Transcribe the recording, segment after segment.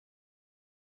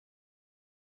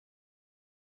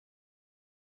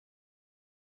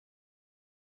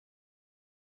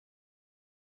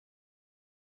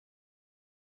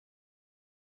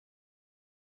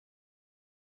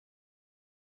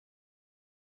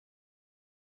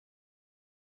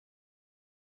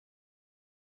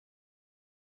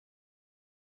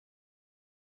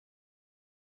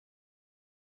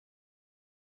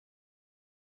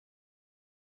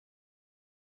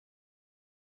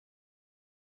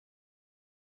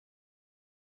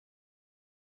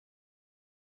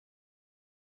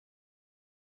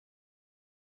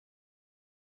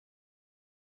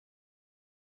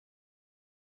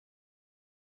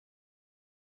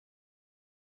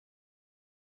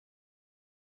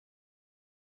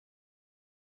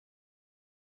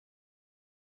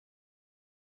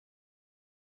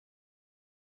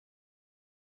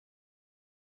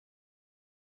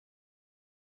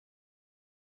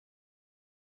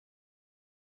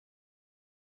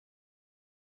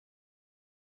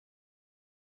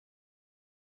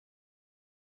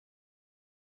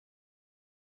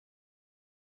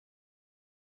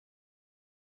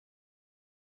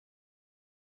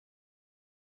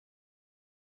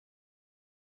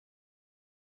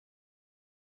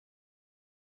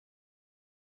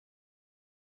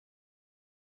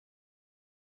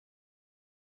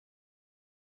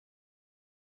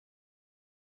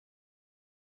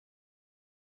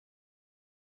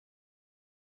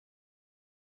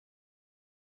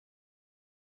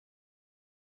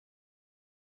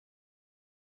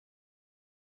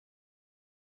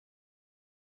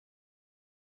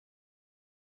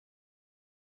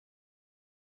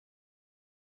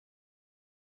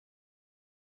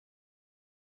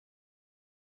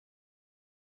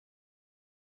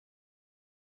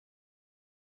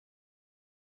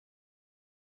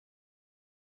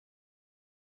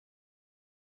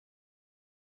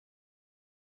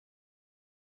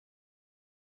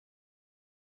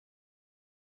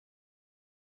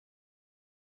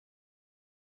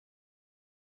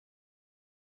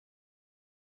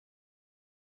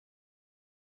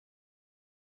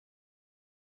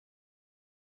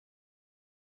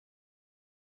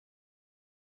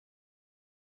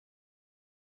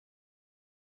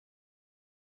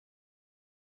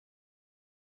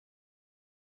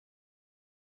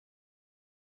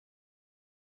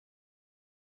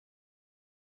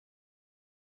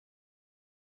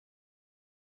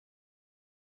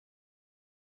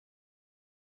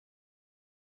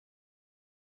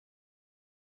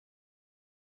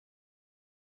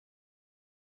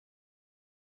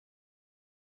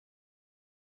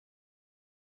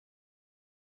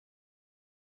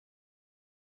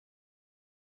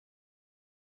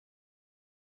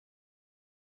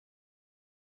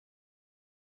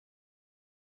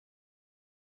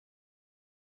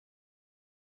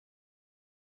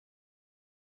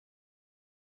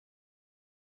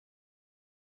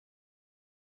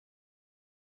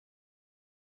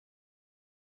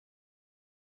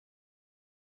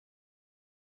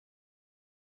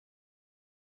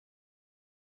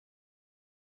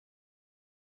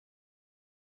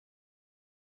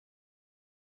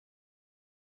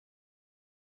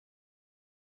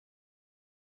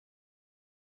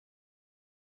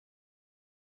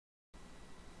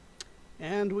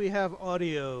And we have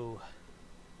audio.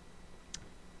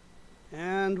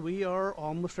 And we are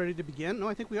almost ready to begin. No,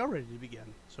 I think we are ready to begin.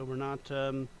 So we're not,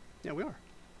 yeah, we are.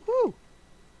 Woo!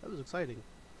 That was exciting.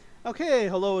 Okay,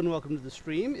 hello and welcome to the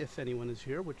stream, if anyone is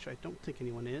here, which I don't think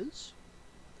anyone is.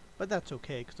 But that's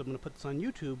okay, because I'm going to put this on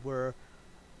YouTube where,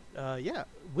 yeah,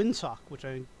 Windsock, which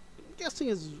I'm guessing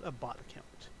is a bot account.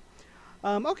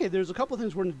 Okay, there's a couple of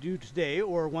things we're going to do today,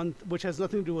 or one which has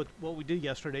nothing to do with what we did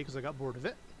yesterday, because I got bored of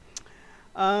it.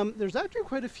 There's actually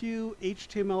quite a few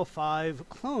HTML5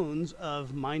 clones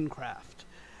of Minecraft.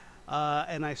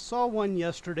 And I saw one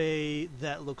yesterday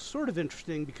that looks sort of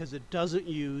interesting because it doesn't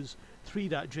use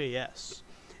 3.js.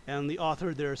 And the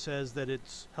author there says that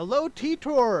it's, "Hello,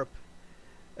 T-Torp!"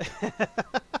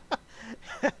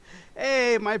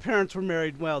 Hey, my parents were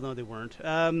married. Well, no, they weren't.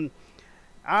 I'm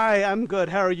good.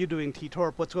 How are you doing,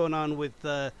 T-Torp? What's going on with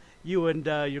you and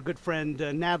your good friend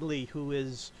Natalie, who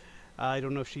is... I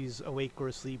don't know if she's awake or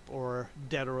asleep or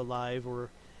dead or alive or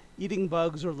eating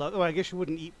bugs or... oh, I guess she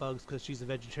wouldn't eat bugs because she's a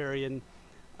vegetarian.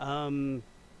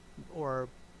 Or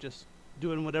just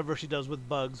doing whatever she does with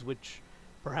bugs, which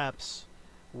perhaps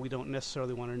we don't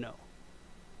necessarily want to know.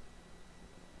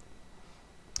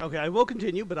 Okay, I will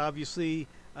continue, but obviously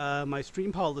my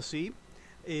stream policy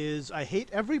is I hate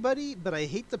everybody, but I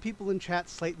hate the people in chat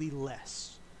slightly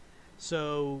less.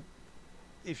 So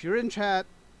if you're in chat,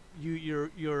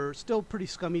 you're still pretty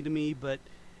scummy to me, but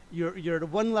you're at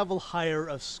one level higher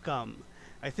of scum.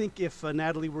 I think if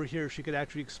Natalie were here, she could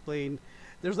actually explain.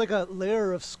 There's like a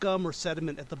layer of scum or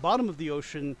sediment at the bottom of the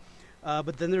ocean,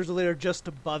 but then there's a layer just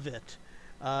above it.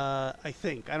 I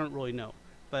think, I don't really know,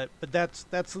 but that's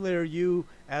the layer you,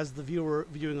 as the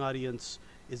viewing audience,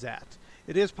 is at.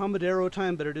 It is Pomodoro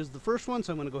time, but it is the first one,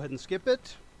 so I'm going to go ahead and skip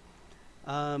it.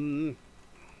 Okay.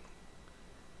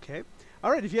 All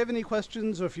right, if you have any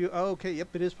questions, or if you... oh, okay, yep,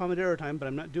 it is Pomodoro time, but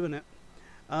I'm not doing it.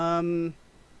 Why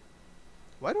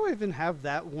do I even have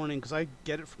that warning? Because I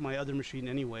get it from my other machine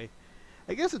anyway.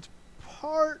 I guess it's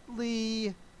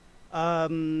partly...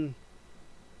 I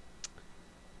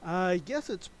guess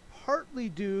it's partly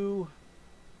due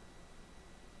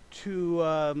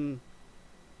to...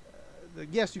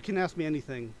 yes, you can ask me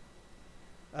anything.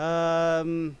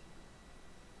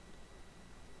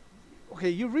 Okay,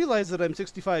 you realize that I'm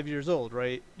 65 years old,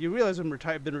 right? You realize I'm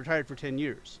been retired for 10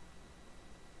 years,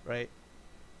 right?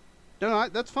 No,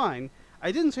 that's fine.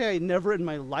 I didn't say I never in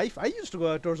my life. I used to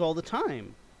go outdoors all the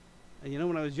time, you know,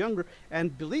 when I was younger.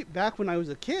 And back when I was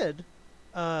a kid,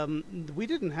 we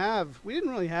didn't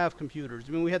really have computers.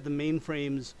 I mean, we had the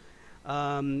mainframes.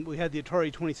 We had the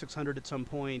Atari 2600 at some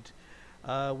point.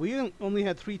 We only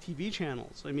had 3 TV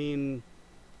channels. I mean,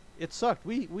 it sucked.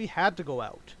 We had to go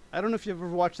out. I don't know if you've ever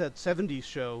watched that 70s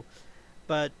show,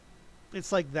 but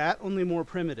it's like that, only more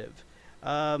primitive.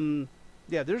 Yeah,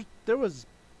 there was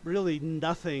really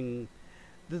nothing.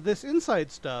 This inside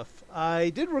stuff, I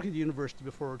did work at the university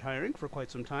before retiring for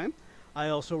quite some time. I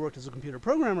also worked as a computer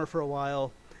programmer for a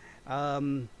while,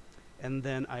 and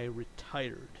then I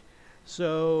retired.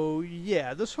 So,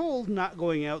 yeah, this whole not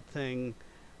going out thing,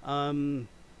 the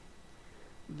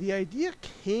idea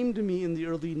came to me in the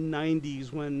early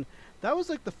 90s when... that was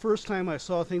like the first time I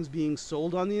saw things being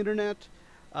sold on the internet.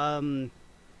 I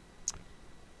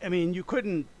mean, you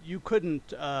couldn't, you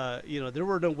know, there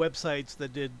were no websites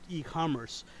that did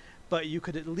e-commerce, but you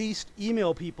could at least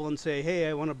email people and say, hey,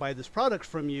 I want to buy this product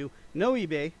from you. No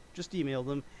eBay, just email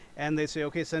them. And they say,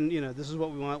 okay, send, you know, this is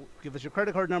what we want. Give us your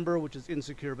credit card number, which is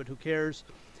insecure, but who cares?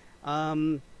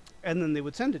 And then they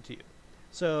would send it to you.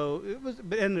 So it was,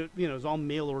 and you know, it was all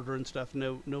mail order and stuff,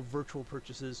 no virtual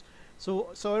purchases.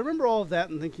 So I remember all of that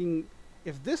and thinking,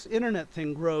 if this internet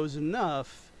thing grows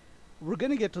enough, we're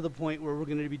going to get to the point where we're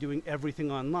going to be doing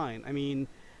everything online. I mean,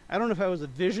 I don't know if I was a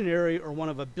visionary or one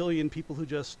of a billion people who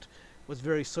just was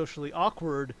very socially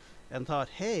awkward and thought,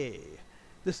 hey,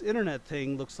 this internet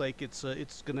thing looks like it's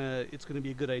gonna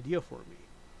be a good idea for me.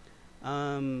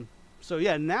 So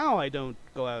yeah, now I don't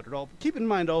go out at all. Keep in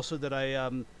mind also that I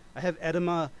have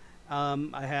edema,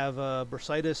 I have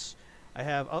bursitis.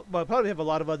 Well, I probably have a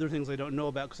lot of other things I don't know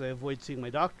about because I avoid seeing my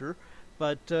doctor.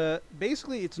 But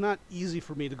basically, it's not easy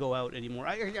for me to go out anymore.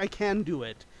 I can do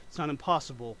it. It's not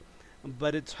impossible.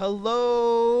 But it's...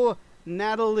 hello,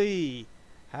 Natalie.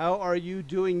 How are you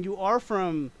doing? You are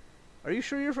from... are you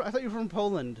sure you're from... I thought you were from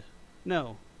Poland.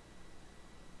 No.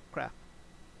 Crap.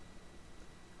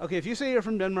 Okay, if you say you're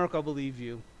from Denmark, I'll believe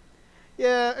you.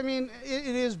 Yeah, I mean,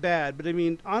 it is bad. But I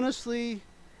mean, honestly...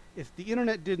 if the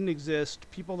internet didn't exist,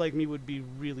 people like me would be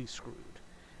really screwed.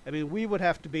 I mean, we would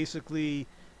have to basically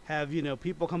have, you know,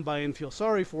 people come by and feel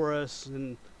sorry for us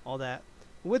and all that.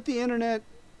 With the internet,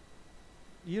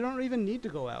 You don't even need to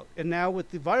go out. And now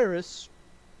with the virus,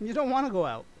 you don't want to go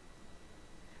out.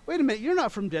 Wait a minute, you're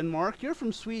not from Denmark. You're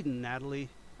from Sweden, Natalie.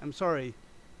 I'm sorry.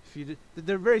 If you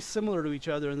they're very similar to each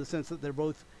other in the sense that they're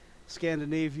both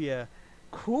Scandinavia.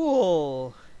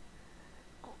 Cool.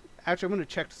 Actually, I'm going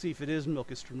to check to see if it is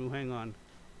Milkistermoo. Hang on.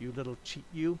 You little cheat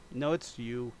you. No, it's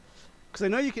you. Because I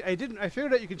know you can. I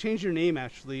figured out you can change your name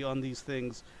actually on these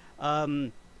things.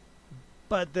 But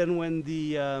then when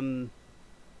the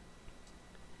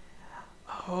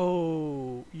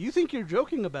oh, you think you're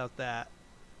joking about that?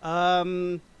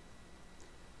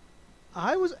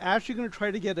 I was actually going to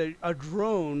try to get a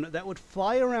drone that would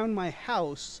fly around my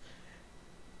house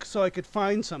so I could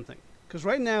find something. Because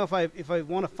right now, if I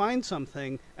want to find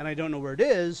something and I don't know where it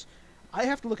is, I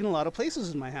have to look in a lot of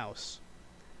places in my house.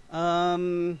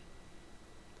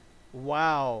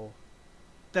 Wow.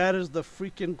 That is the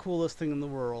freaking coolest thing in the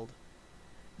world.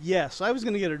 Yes, I was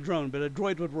going to get a drone, but a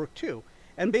droid would work too.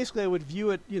 And basically I would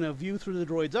view it, view through the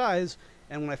droid's eyes,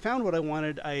 and when I found what I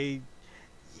wanted, it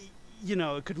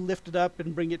could lift it up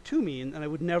and bring it to me, and I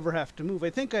would never have to move. I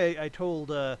think I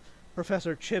told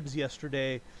Professor Chibbs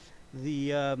yesterday,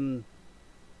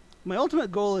 my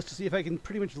ultimate goal is to see if I can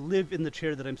pretty much live in the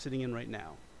chair that I'm sitting in right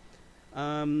now.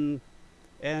 And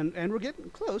we're getting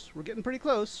close. We're getting pretty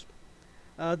close.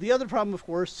 The other problem, of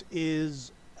course,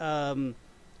 is, I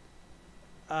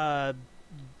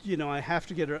have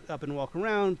to get up and walk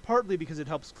around, partly because it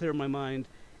helps clear my mind,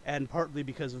 and partly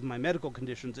because of my medical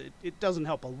conditions. It doesn't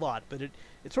help a lot, but it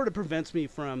sort of prevents me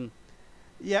from...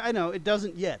 Yeah, I know, it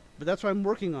doesn't yet, but that's why I'm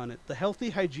working on it. The healthy,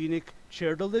 hygienic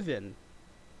chair to live in.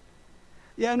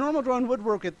 Yeah, a normal drone would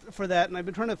work for that, and I've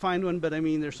been trying to find one, but I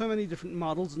mean, there's so many different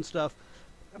models and stuff.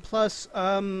 Plus,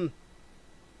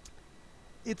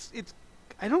 it's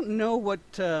I don't know what...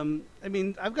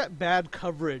 I've got bad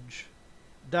coverage.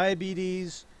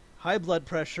 Diabetes, high blood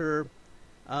pressure,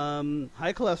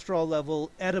 high cholesterol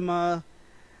level, edema,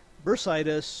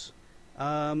 bursitis,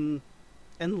 and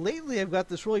lately I've got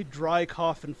this really dry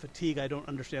cough and fatigue. I don't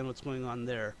understand what's going on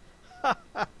there.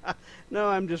 No,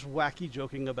 I'm just wacky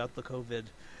joking about the COVID.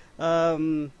 But,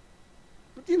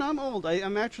 I'm old.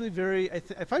 I'm actually very... I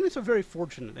find myself very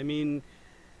fortunate. I mean,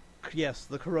 yes,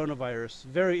 the coronavirus.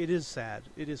 It is sad.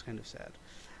 It is kind of sad.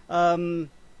 I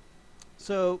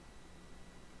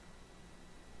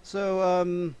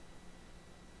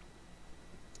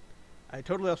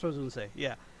totally lost what I was going to say.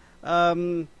 Yeah.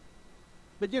 But,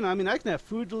 I can have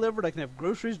food delivered. I can have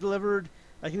groceries delivered.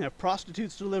 I can have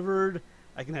prostitutes delivered.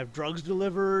 I can have drugs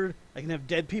delivered. I can have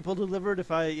dead people delivered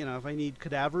if I need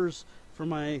cadavers for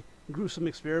my gruesome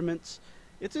experiments.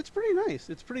 It's pretty nice.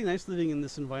 It's pretty nice living in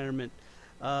this environment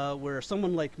where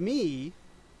someone like me,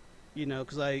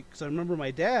 because I remember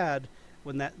my dad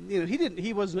when that,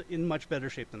 he wasn't in much better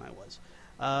shape than I was.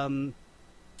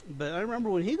 But I remember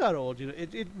when he got old,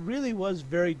 it really was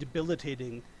very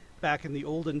debilitating back in the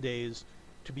olden days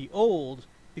to be old,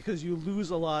 because you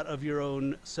lose a lot of your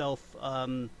own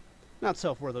not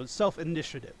self-worth,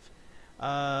 self-initiative.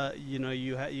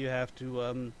 You have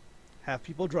to have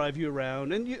people drive you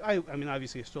around, and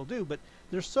obviously I still do, but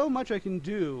there's so much I can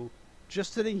do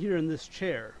just sitting here in this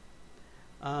chair.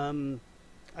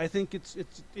 I think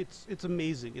it's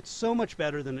amazing. It's so much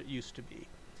better than it used to be.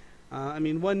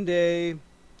 One day,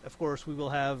 of course, we will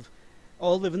have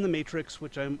all live in the Matrix,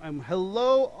 which I'm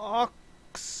hello,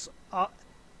 Ox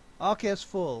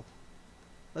full.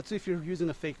 Let's see if you're using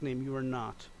a fake name. You are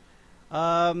not.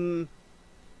 What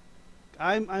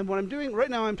I'm doing right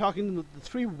now, I'm talking to the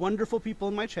three wonderful people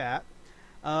in my chat,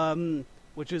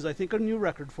 which is, I think, a new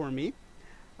record for me.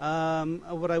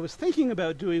 What I was thinking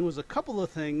about doing was a couple of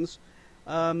things.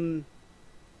 Did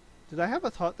I have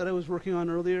a thought that I was working on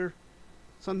earlier?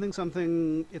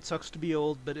 Something, it sucks to be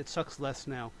old, but it sucks less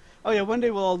now. Oh yeah, one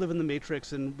day we'll all live in the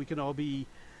Matrix and we can all be...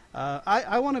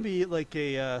 I want to be like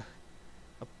a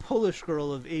Polish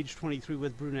girl of age 23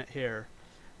 with brunette hair.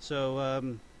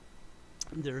 So,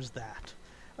 there's that.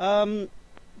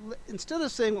 Instead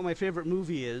of saying what my favorite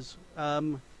movie is,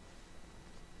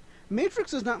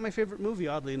 Matrix is not my favorite movie,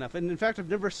 oddly enough. And in fact, I've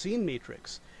never seen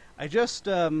Matrix. I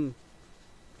know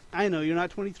you're not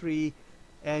 23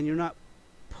 and you're not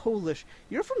Polish.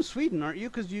 You're from Sweden, aren't you?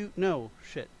 No,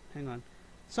 shit. Hang on.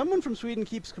 Someone from Sweden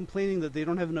keeps complaining that they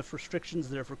don't have enough restrictions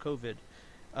there for COVID.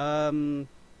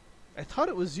 I thought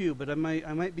it was you, but I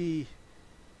might be...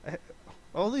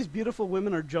 all these beautiful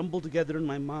women are jumbled together in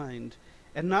my mind,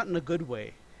 and not in a good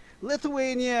way.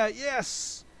 Lithuania,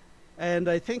 yes! And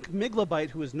I think Miglabite,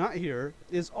 who is not here,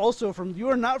 is also from... You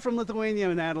are not from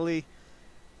Lithuania, Natalie.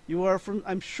 You are from...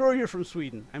 I'm sure you're from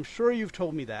Sweden. I'm sure you've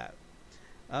told me that.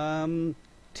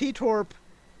 T-Torp,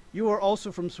 you are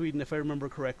also from Sweden, if I remember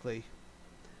correctly.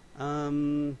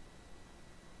 Um,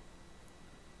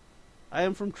 I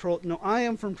am from Troll. No, I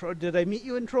am from Troll. Did I meet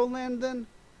you in Trollland then?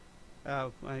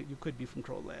 You could be from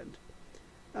Trollland.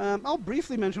 I'll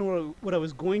briefly mention what I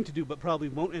was going to do, but probably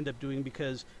won't end up doing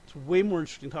because it's way more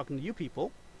interesting talking to you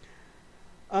people.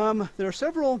 There are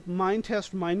several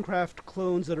Minetest Minecraft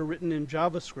clones that are written in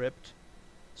JavaScript.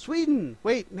 Sweden!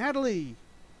 Wait, Natalie!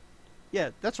 Yeah,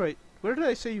 that's right. Where did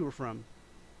I say you were from?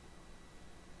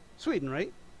 Sweden,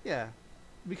 right? Yeah.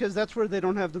 Because that's where they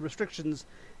don't have the restrictions.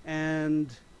 And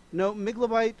no,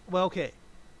 Miglobite, well, okay.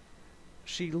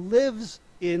 She lives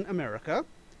in America,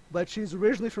 but she's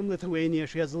originally from Lithuania.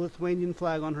 She has a Lithuanian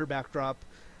flag on her backdrop.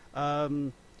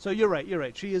 So you're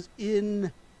right. She is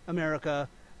in America,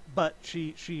 but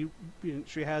she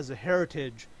has a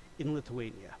heritage in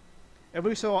Lithuania.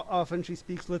 Every so often she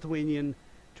speaks Lithuanian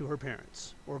to her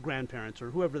parents or grandparents or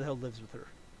whoever the hell lives with her.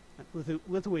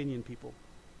 Lithuanian people.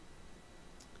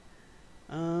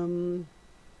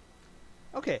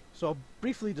 Okay, so I'll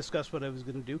briefly discuss what I was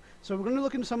going to do. So we're going to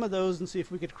look into some of those and see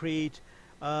if we could create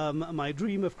my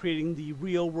dream of creating the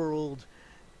real-world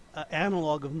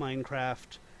analog of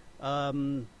Minecraft.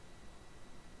 Oh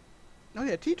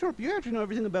yeah, T-Torp, you actually know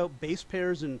everything about base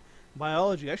pairs and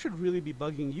biology. I should really be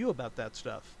bugging you about that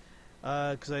stuff.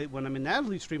 Because when I'm in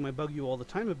Natalie's stream, I bug you all the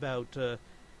time about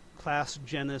class,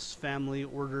 genus, family,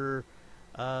 order,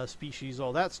 species,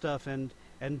 all that stuff, and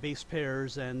base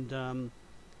pairs and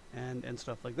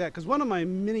stuff like that. Because one of my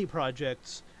mini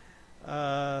projects,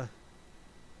 I've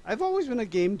always been a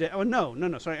game dev. Oh no,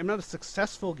 sorry, I'm not a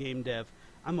successful game dev.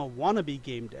 I'm a wannabe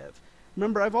game dev.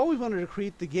 Remember, I've always wanted to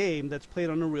create the game that's played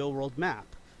on a real-world map.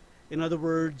 In other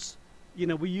words,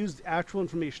 we use actual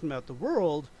information about the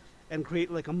world and create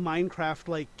like a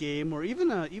Minecraft-like game, or even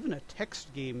a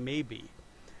text game, maybe.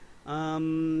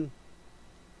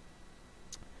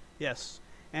 Yes.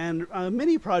 And a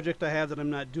mini project I have that I'm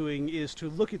not doing is to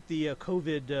look at the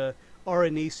COVID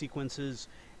RNA sequences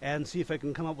and see if I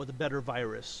can come up with a better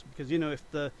virus. Because if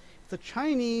the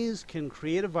Chinese can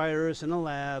create a virus in a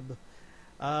lab,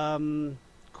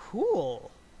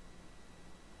 cool.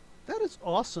 That is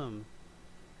awesome.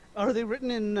 Are they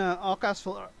written in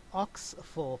Oxful?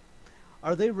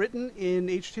 Are they written in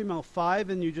HTML5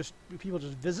 and people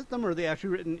just visit them, or are they actually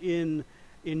written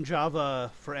in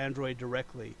Java for Android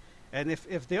directly? And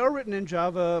if they are written in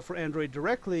Java for Android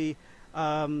directly,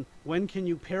 when can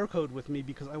you pair code with me,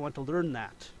 because I want to learn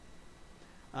that.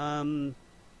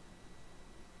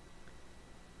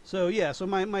 So yeah, so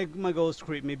my goal is to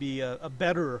create maybe a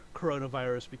better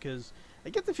coronavirus, because I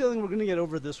get the feeling we're going to get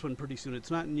over this one pretty soon.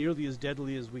 It's not nearly as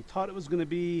deadly as we thought it was going to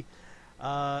be.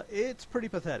 It's pretty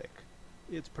pathetic.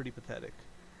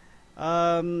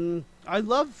 I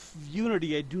love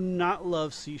Unity. I do not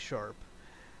love C#.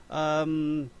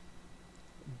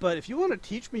 But if you want to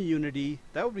teach me Unity,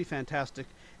 that would be fantastic.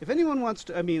 If anyone wants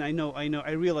to, I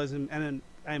realize, and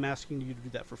I'm asking you to do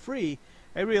that for free.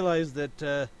 I realize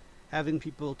that having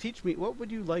people teach me, what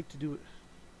would you like to do?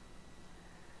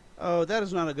 Oh, that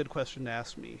is not a good question to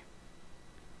ask me.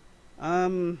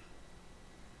 I'm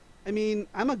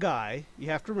a guy. You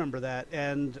have to remember that,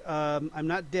 and I'm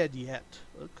not dead yet.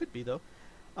 Well, it could be, though.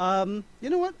 You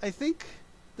know what? I think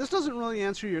this doesn't really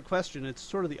answer your question. It's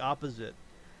sort of the opposite.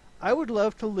 I would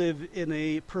love to live in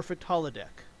a perfect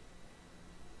holodeck.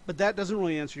 But that doesn't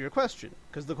really answer your question,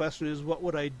 because the question is, what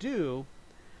would I do?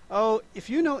 Oh, if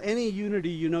you know any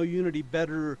Unity, you know Unity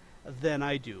better than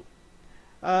I do.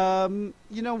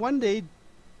 One day,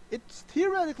 it's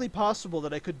theoretically possible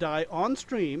that I could die on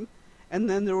stream, and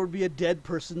then there would be a dead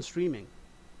person streaming.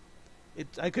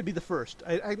 I could be the first.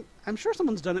 I'm sure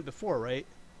someone's done it before, right?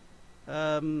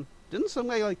 Didn't some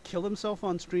guy kill himself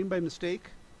on stream by mistake?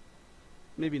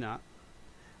 Maybe not.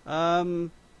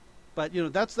 But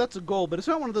that's a goal, but it's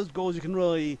not one of those goals you can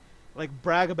really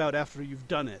brag about after you've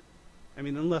done it.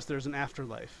 Unless there's an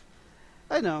afterlife.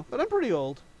 I know, but I'm pretty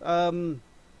old. I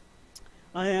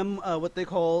am what they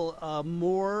call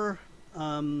more. I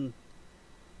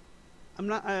am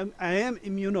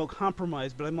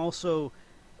immunocompromised, but I'm also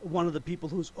one of the people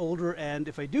who's older, and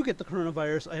if I do get the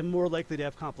coronavirus, I am more likely to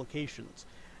have complications.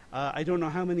 I don't know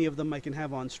how many of them I can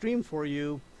have on stream for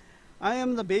you. I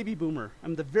am the baby boomer.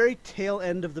 I'm the very tail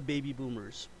end of the baby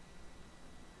boomers.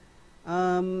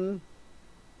 They're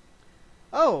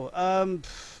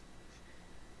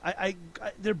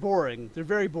boring. They're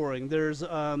very boring. There's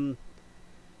a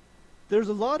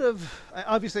lot of,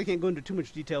 obviously I can't go into too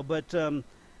much detail, but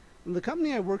the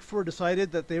company I worked for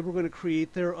decided that they were going to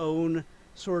create their own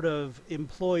sort of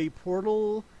employee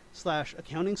portal /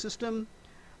 accounting system,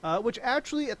 which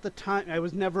actually at the time, I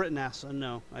was never at NASA.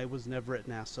 No, I was never at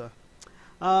NASA.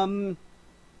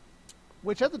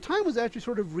 which at the time was actually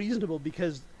sort of reasonable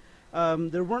because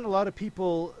there weren't a lot of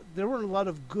people, there weren't a lot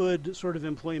of good sort of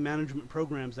employee management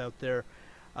programs out there,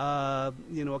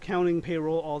 you know, accounting,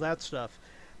 payroll, all that stuff.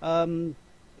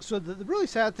 So the really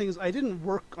sad thing is I didn't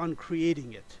work on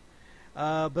creating it,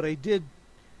 but I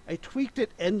tweaked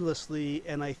it endlessly,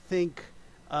 and I think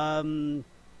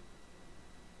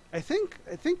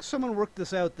someone worked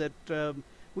this out that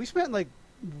we spent like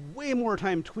way more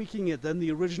time tweaking it than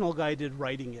the original guy did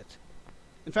writing it.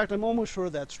 In fact, I'm almost sure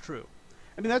that's true.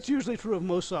 I mean, that's usually true of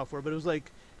most software, but it was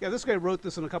like, yeah, this guy wrote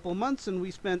this in a couple of months, and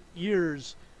we spent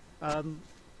years, you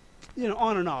know,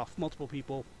 on and off, multiple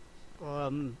people,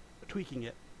 tweaking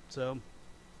it. So,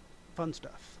 fun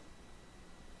stuff.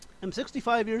 I'm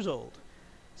 65 years old.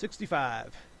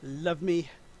 65. Love me,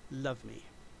 love me.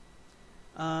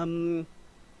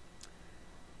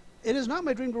 It is not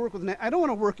my dream to work with NASA. I don't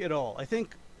want to work at all. I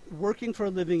think working for a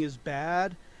living is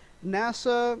bad.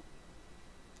 NASA,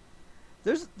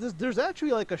 there's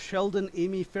actually like a Sheldon,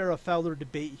 Amy Farrah Fowler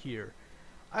debate here.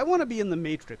 I want to be in the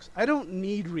Matrix. I don't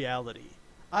need reality.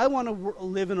 I want to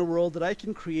live in a world that I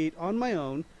can create on my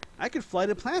own. I could fly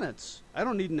to planets. I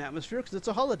don't need an atmosphere because it's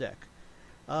a holodeck.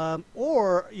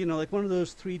 Or, you know, like one of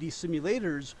those 3D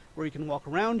simulators where you can walk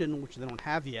around in, which they don't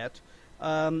have yet.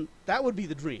 That would be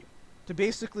the dream. To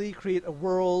basically create a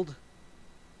world.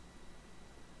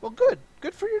 Well, good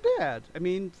for your dad. I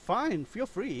mean, fine, feel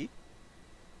free.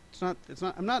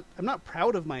 I'm not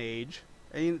proud of my age.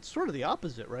 I mean, it's sort of the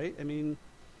opposite, right? I mean,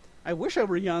 I wish I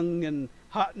were young and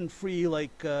hot and free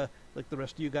like the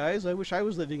rest of you guys. I wish I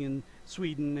was living in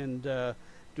Sweden and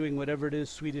doing whatever it is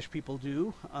Swedish people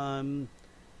do. I'm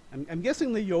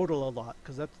guessing they yodel a lot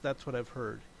because that's what I've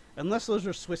heard. Unless those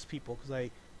are Swiss people, because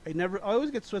I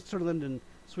always get Switzerland and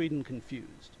Sweden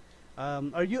confused.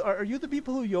 Are you the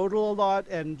people who yodel a lot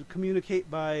and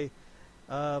communicate by?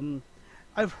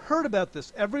 I've heard about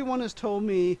this. Everyone has told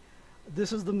me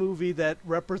this is the movie that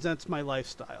represents my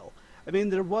lifestyle. I mean,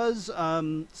 there was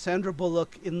Sandra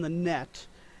Bullock in The Net.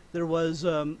 There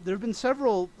have been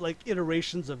several like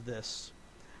iterations of this.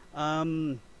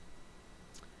 But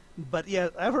yeah,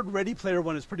 I've heard Ready Player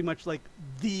One is pretty much like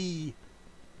the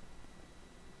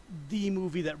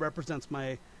movie that represents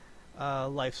my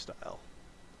lifestyle.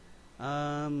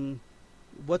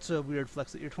 What's a weird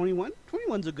flex that you're 21?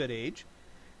 21's a good age.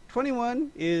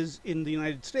 21 is, in the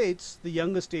United States, the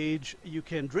youngest age you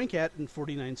can drink at in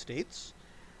 49 states.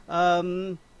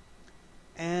 And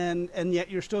yet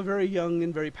you're still very young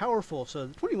and very powerful, so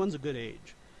 21's a good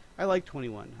age. I like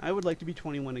 21. I would like to be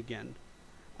 21 again.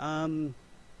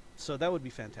 So that would be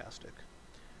fantastic.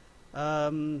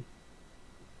 Or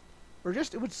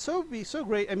just, it would be so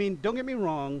great. I mean, don't get me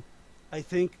wrong. I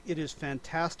think it is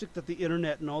fantastic that the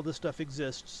internet and all this stuff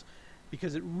exists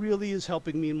because it really is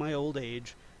helping me in my old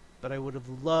age. But I would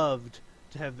have loved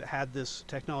to have had this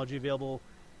technology available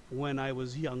when I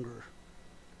was younger.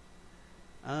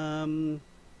 Yeah,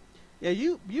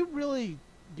 you really,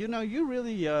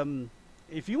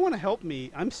 if you want to help me,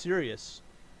 I'm serious.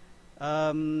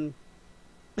 Is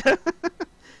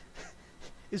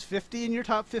 50 in your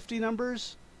top 50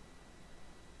 numbers?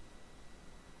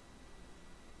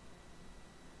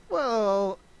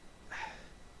 Well,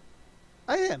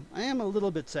 I am a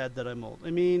little bit sad that I'm old. I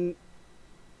mean,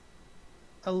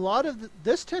 a lot of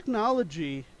this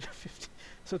technology, 50,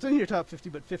 so it's in your top 50,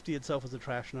 but 50 itself is a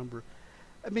trash number.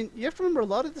 I mean, you have to remember a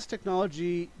lot of this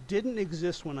technology didn't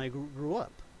exist when I grew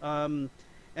up. And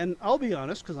I'll be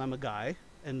honest, because I'm a guy,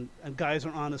 and guys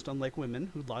are honest unlike women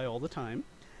who lie all the time.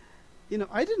 You know,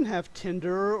 I didn't have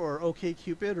Tinder or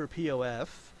OkCupid or POF.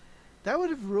 That would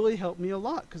have really helped me a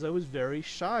lot because I was very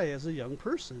shy as a young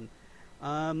person.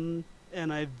 And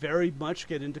I very much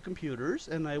get into computers,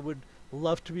 and I would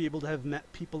love to be able to have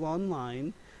met people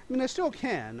online. I mean, I still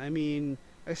can. I mean,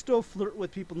 I still flirt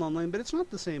with people online, but it's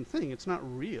not the same thing. It's not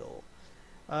real.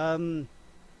 And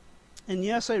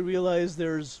yes, I realize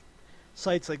there's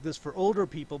sites like this for older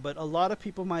people, but a lot of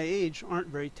people my age aren't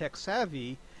very tech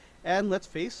savvy. And let's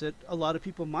face it, a lot of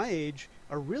people my age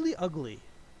are really ugly.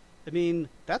 I mean,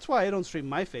 that's why I don't stream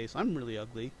my face. I'm really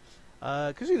ugly.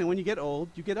 Because, you know, when you get old,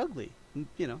 you get ugly.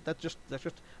 You know, that's just,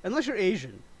 unless you're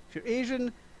Asian. If you're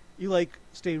Asian, you, like,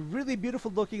 stay really beautiful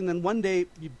looking, and then one day,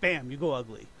 you go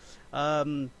ugly.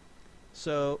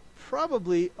 So,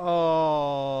 probably,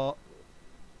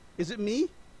 is it me?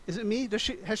 Is it me?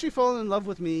 Has she fallen in love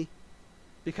with me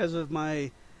because of my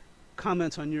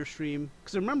comments on your stream?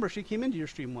 Because remember, she came into your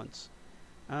stream once.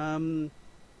 Because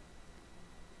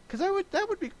that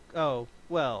would be, oh,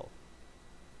 well.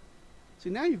 See,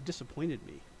 now you've disappointed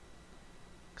me.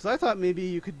 Because I thought maybe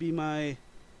you could be my,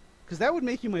 because that would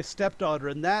make you my stepdaughter,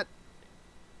 and that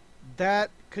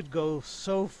that could go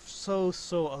so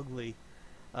ugly.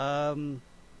 Um,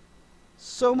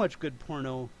 so much good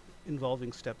porno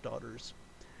involving stepdaughters.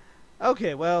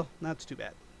 Okay, well, that's too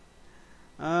bad.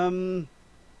 Um,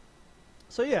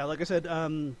 so yeah, like I said,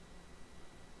 I'm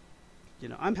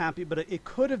happy, but it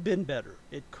could have been better.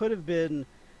 It could have been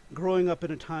growing up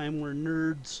in a time where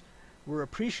nerds were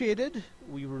appreciated.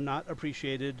 We were not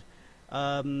appreciated.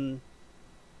 Um,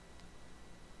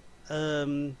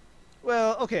 um,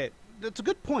 well, okay, that's a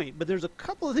good point, but there's a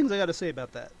couple of things I got to say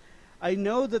about that. I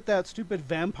know that that stupid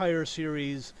vampire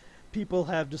series, people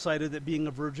have decided that being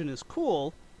a virgin is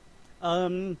cool.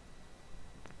 Um,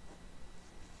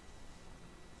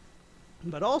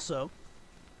 but also,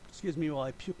 excuse me while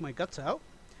I puke my guts out.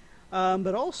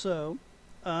 But also,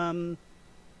 um,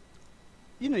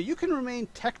 you can remain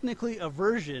technically a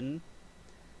virgin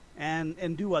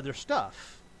and do other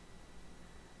stuff.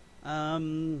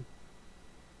 Um,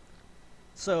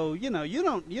 so you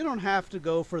don't have to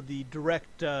go for the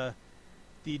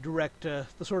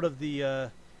sort of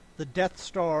the Death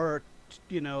Star,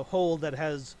 hole that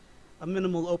has a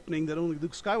minimal opening that only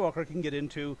Luke Skywalker can get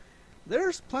into.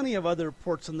 There's plenty of other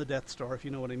ports in the Death Star, if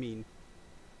you know what I mean.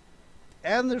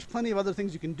 And there's plenty of other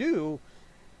things you can do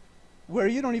where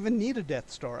you don't even need a Death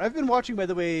Star. I've been watching, by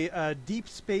the way, Deep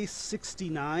Space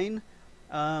 69,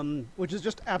 which is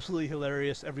just absolutely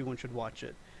hilarious. Everyone should watch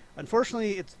it.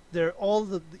 Unfortunately,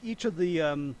 each of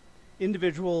the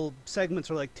individual segments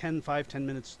are like 10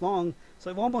 minutes long, so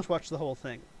I've almost watched the whole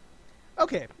thing.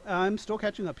 Okay, I'm still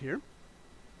catching up here.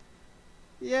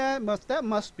 Yeah, that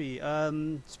must be.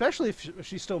 Especially if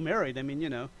she's still married. I mean,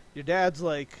 your dad's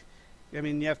like, I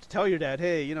mean, you have to tell your dad,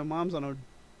 hey, mom's on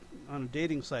a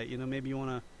dating site. Maybe you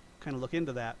want to kind of look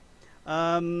into that.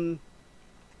 I'm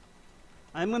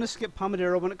going to skip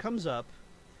Pomodoro when it comes up.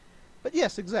 But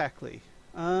yes, exactly.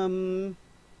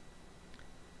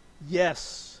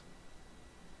 Yes.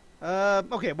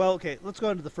 Okay, well, okay, let's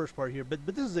go into the first part here. But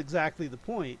this is exactly the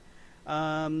point.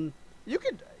 You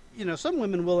could, some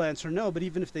women will answer no, but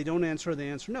even if they don't answer, they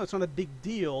answer no. It's not a big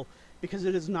deal because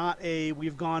it is not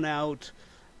we've gone out,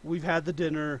 we've had the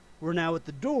dinner, we're now at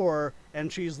the door,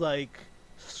 and she's like,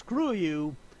 screw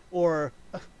you, or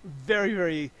very,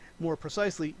 very more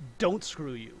precisely, don't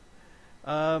screw you.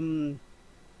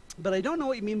 But I don't know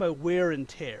what you mean by wear and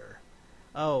tear.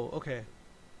 Oh, okay.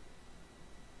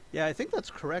 Yeah, I think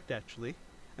that's correct, actually.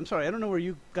 I'm sorry, I don't know where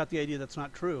you got the idea that's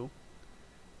not true.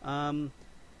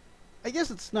 I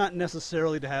guess it's not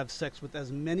necessarily to have sex with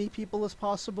as many people as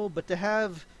possible, but to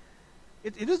have...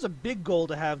 It is a big goal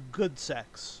to have good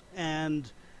sex.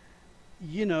 And,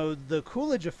 the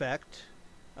Coolidge effect,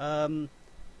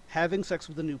 having sex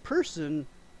with a new person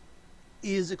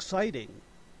is exciting.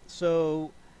 So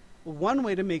one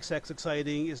way to make sex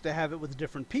exciting is to have it with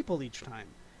different people each time.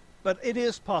 But it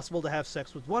is possible to have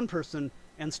sex with one person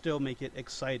and still make it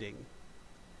exciting.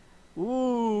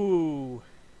 Ooh.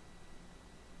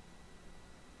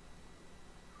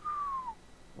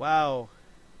 Wow.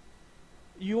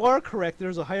 You are correct.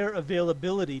 There's a higher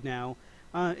availability now.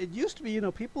 It used to be,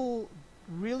 people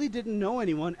really didn't know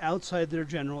anyone outside their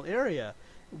general area.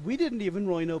 We didn't even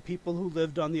really know people who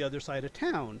lived on the other side of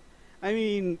town. I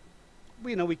mean,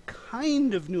 we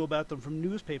kind of knew about them from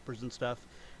newspapers and stuff,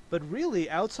 but really,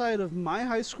 outside of my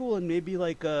high school and maybe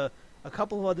like a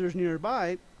couple of others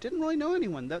nearby, didn't really know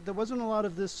anyone. There wasn't a lot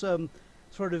of this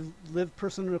sort of live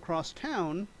person across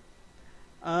town.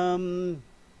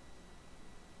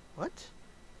 What?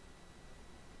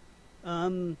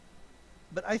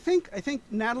 But I think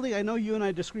Natalie, I know you and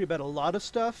I disagree about a lot of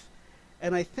stuff,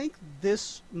 and I think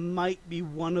this might be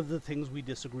one of the things we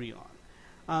disagree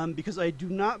on. Because I do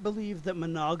not believe that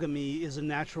monogamy is a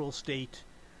natural state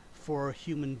for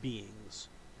human beings.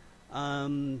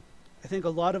 I think a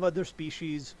lot of other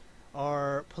species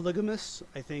are polygamous.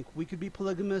 I think we could be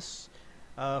polygamous.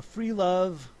 Free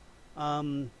love.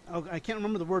 I can't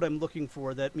remember the word I'm looking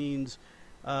for. That means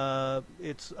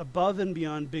it's above and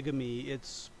beyond bigamy.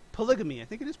 It's polygamy. I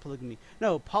think it is polygamy.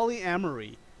 No,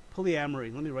 polyamory.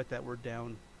 Polyamory. Let me write that word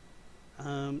down.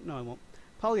 No, I won't.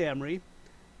 Polyamory.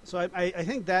 So I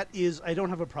think that is, I don't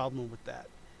have a problem with that.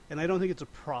 And I don't think it's a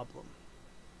problem.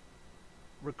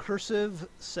 Recursive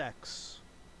sex.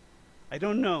 I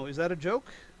don't know. Is that a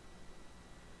joke?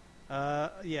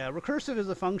 Yeah, recursive is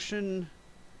a function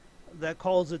that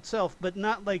calls itself, but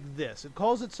not like this. It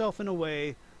calls itself in a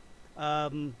way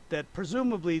that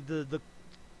presumably the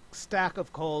stack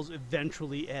of calls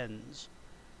eventually ends.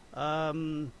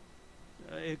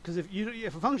 Because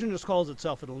if a function just calls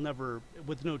itself, it'll never,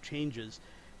 with no changes.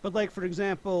 But like, for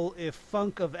example, if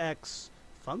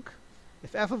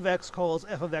if f of x calls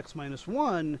f of x minus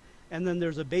 1, and then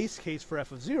there's a base case for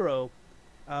f of 0,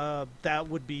 that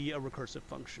would be a recursive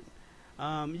function.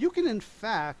 You can, in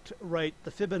fact, write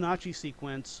the Fibonacci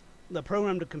sequence, the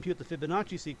program to compute the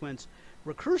Fibonacci sequence,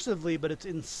 recursively, but it's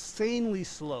insanely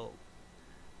slow.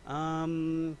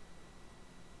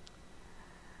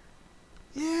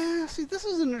 Yeah, see, this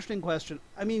is an interesting question.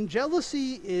 I mean,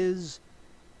 jealousy is...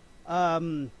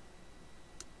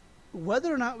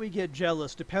 whether or not we get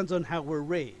jealous depends on how we're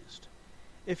raised.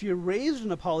 If you're raised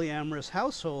in a polyamorous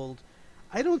household,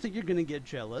 I don't think you're going to get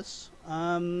jealous.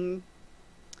 But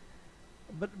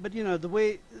you know, the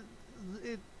way...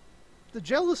 the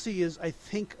jealousy is, I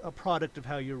think, a product of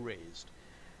how you're raised.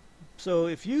 So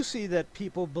if you see that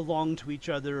people belong to each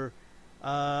other,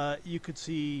 you could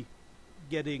see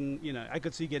getting, you know, I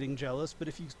could see getting jealous. But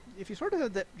if you sort of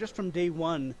have that just from day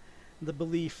one, the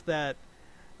belief that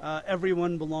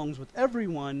everyone belongs with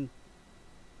everyone,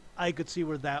 I could see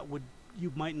where that would,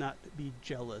 you might not be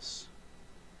jealous.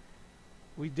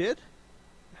 We did?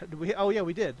 Oh yeah,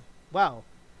 we did. Wow.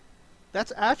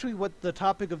 That's actually what the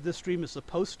topic of this stream is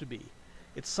supposed to be.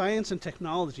 It's science and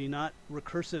technology, not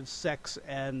recursive sex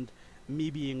and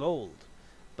me being old.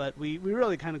 But we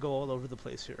really kind of go all over the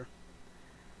place here.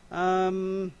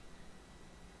 Well,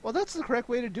 that's the correct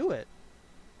way to do it.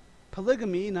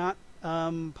 Polygamy, not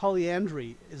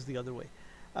polyandry, is the other way.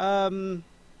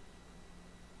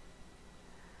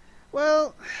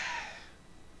 Well,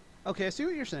 okay, I see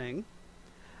what you're saying.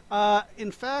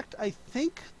 In fact, I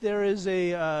think there is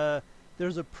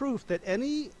there's a proof that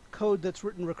any code that's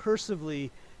written recursively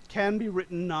can be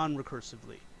written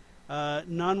non-recursively.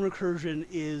 Non-recursion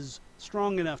is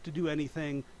strong enough to do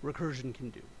anything recursion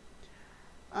can do.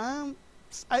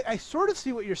 I sort of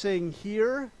see what you're saying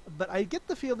here, but I get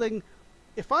the feeling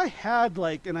if I had,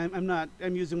 like, and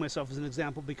I'm using myself as an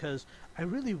example because I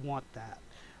really want that.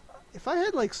 If I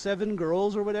had like 7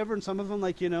 girls or whatever, and some of them,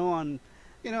 like, you know,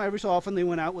 every so often they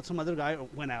went out with some other guy, or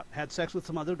had sex with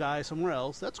some other guy somewhere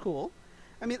else, that's cool.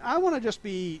 I mean, I want to just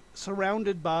be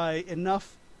surrounded by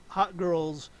enough hot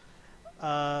girls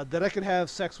that I could have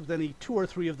sex with any 2 or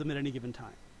 3 of them at any given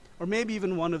time. Or maybe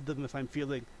even one of them if I'm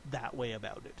feeling that way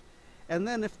about it. And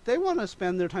then if they want to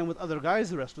spend their time with other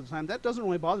guys the rest of the time, that doesn't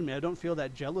really bother me. I don't feel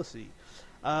that jealousy.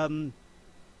 And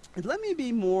let me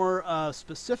be more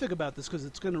specific about this because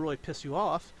it's going to really piss you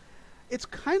off. It's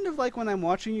kind of like when I'm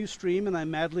watching you stream and I'm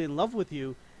madly in love with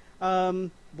you.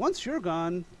 Once you're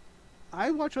gone, I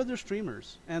watch other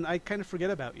streamers and I kind of forget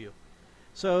about you.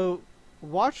 So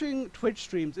watching Twitch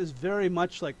streams is very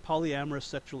much like polyamorous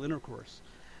sexual intercourse.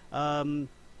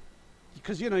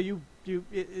 Because, you know,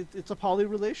 it's a poly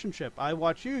relationship. I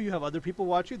watch you, you have other people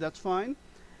watch you, that's fine.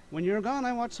 When you're gone,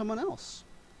 I watch someone else.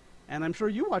 And I'm sure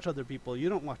you watch other people. You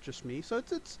don't watch just me. So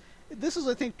this is,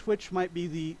 I think, Twitch might be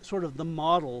the sort of the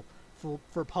model for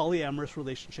polyamorous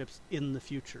relationships in the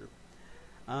future.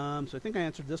 So I think I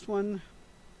answered this one.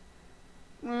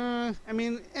 I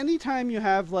mean, anytime you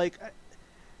have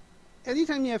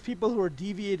people who are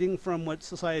deviating from what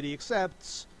society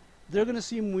accepts, they're going to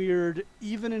seem weird,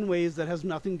 even in ways that has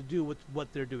nothing to do with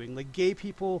what they're doing. Like, gay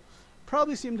people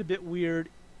probably seemed a bit weird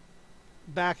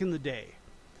back in the day,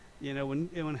 you know, when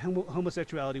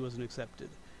homosexuality wasn't accepted.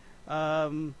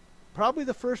 Probably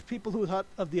the first people who thought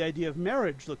of the idea of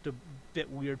marriage looked a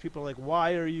bit weird. People are like,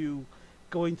 why are you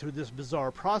going through this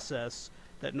bizarre process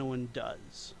that no one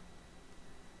does?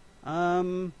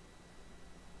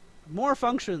 More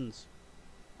functions.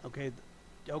 Okay.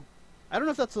 I don't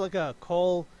know if that's like a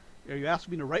call. Are you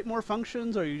asking me to write more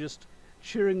functions, or are you just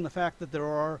cheering the fact that there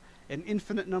are an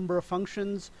infinite number of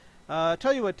functions?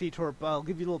 Tell you what, T-Torp, I'll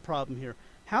give you a little problem here.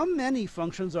 How many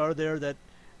functions are there that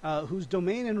whose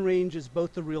domain and range is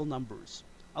both the real numbers?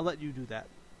 I'll let you do that.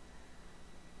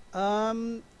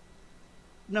 No.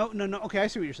 Okay, I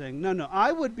see what you're saying. No.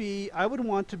 I would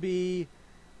want to be.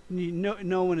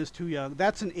 No one is too young.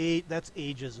 That's that's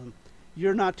ageism.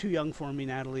 You're not too young for me,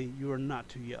 Natalie. You are not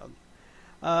too young.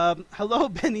 Hello,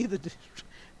 Benny.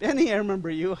 Benny, I remember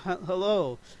you.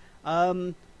 Hello.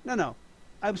 No.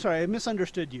 I'm sorry, I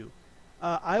misunderstood you.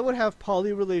 I would have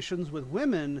poly relations with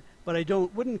women, but I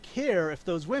wouldn't care if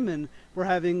those women were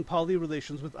having poly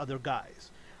relations with other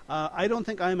guys. I don't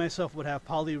think I myself would have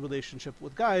poly relationship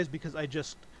with guys because I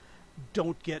just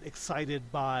don't get excited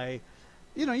by,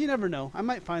 you know, you never know. I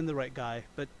might find the right guy,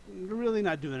 but you're really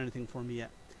not doing anything for me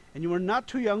yet. And you are not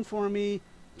too young for me.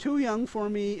 Too young for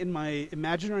me in my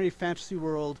imaginary fantasy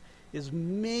world is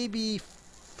maybe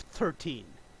 13.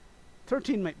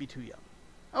 13 might be too young.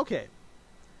 Okay.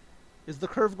 Is the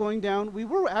curve going down? We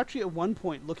were actually at one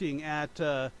point looking at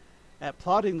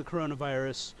plotting the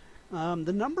coronavirus.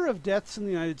 The number of deaths in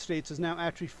the United States is now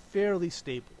actually fairly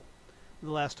stable,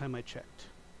 the last time I checked.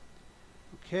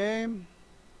 Okay.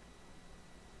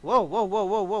 Whoa, whoa, whoa,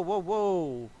 whoa, whoa, whoa,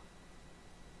 whoa.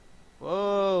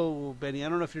 Whoa, Benny, I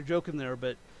don't know if you're joking there,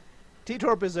 but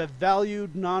T-Torp is a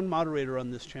valued non-moderator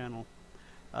on this channel.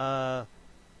 Very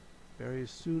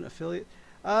soon affiliate.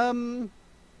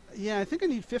 Yeah, I think I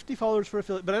need 50 followers for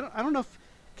affiliate, but I don't know if...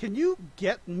 Can you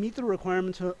meet the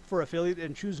requirements for affiliate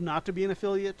and choose not to be an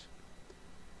affiliate?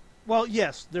 Well,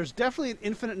 yes, there's definitely an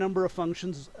infinite number of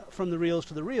functions from the reals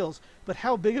to the reals, but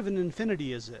how big of an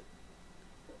infinity is it?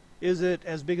 Is it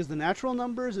as big as the natural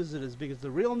numbers? Is it as big as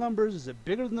the real numbers? Is it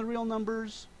bigger than the real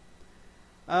numbers?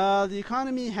 The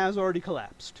economy has already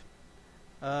collapsed.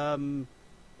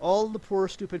 All the poor,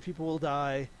 stupid people will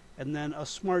die, and then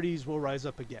us smarties will rise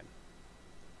up again.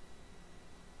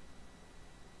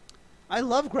 I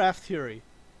love graph theory.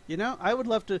 You know, I would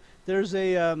love to... There's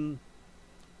a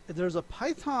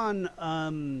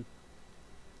Python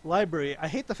library. I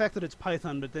hate the fact that it's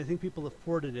Python, but I think people have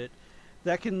ported it.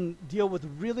 That can deal with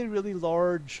really, really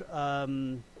large... really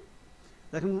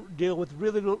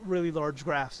large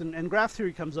graphs. And graph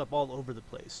theory comes up all over the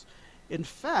place. In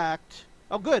fact...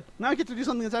 Oh, good. Now I get to do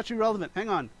something that's actually relevant. Hang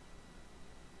on.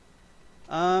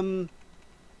 I'm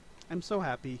so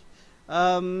happy.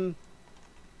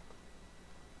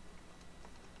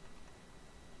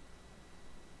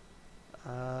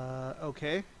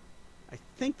 Okay. I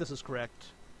think this is correct.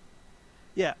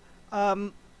 Yeah.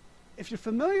 If you're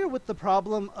familiar with the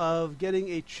problem of getting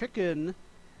a chicken...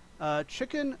 Okay,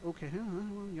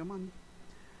 come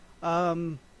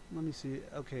on. Let me see.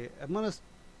 Okay, I'm gonna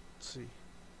see.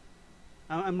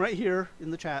 I'm right here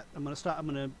in the chat. I'm gonna stop. I'm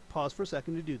gonna pause for a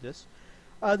second to do this.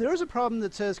 There is a problem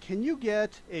that says, can you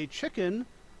get a chicken,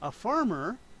 a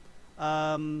farmer?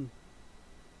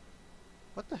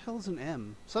 What the hell is an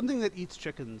M? Something that eats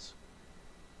chickens.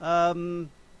 Hang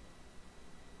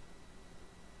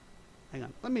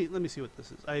on. Let me see what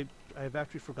this is. I've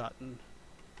actually forgotten.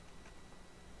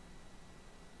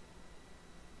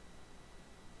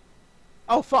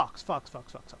 Oh, fox.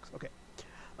 Okay.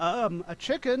 A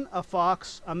chicken, a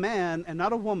fox, a man, and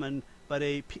not a woman, but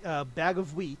a bag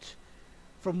of wheat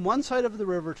from one side of the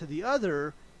river to the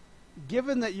other,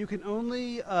 given that you can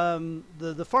only...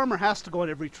 the farmer has to go on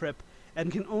every trip and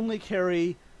can only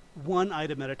carry one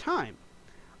item at a time.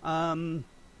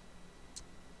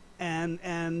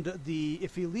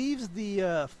 If he leaves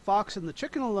the fox and the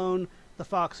chicken alone, the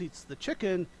fox eats the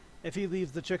chicken. If he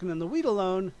leaves the chicken and the wheat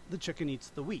alone, the chicken eats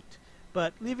the wheat.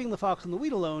 But leaving the fox and the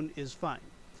wheat alone is fine.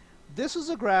 This is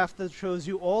a graph that shows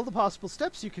you all the possible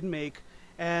steps you can make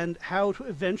and how to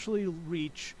eventually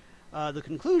reach the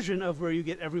conclusion of where you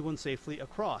get everyone safely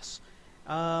across.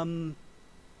 And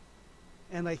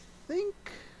I think...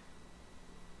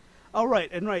 Oh,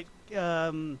 right.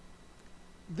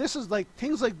 This is like...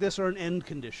 Things like this are an end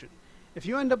condition. If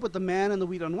you end up with the man and the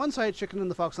wheat on one side, chicken and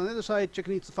the fox on the other side,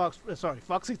 chicken eats the fox...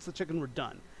 fox eats the chicken, we're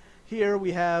done. Here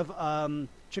we have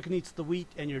chicken eats the wheat,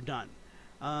 and you're done.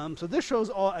 So this shows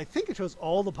all... I think it shows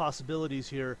all the possibilities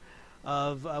here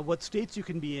of what states you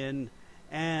can be in,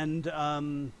 and...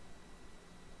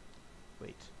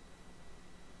 wait.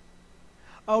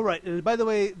 Oh, right. And by the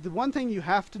way, the one thing you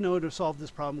have to know to solve this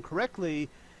problem correctly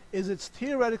is it's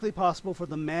theoretically possible for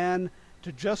the man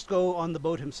to just go on the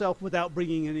boat himself without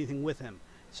bringing anything with him.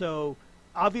 So,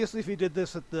 obviously, if he did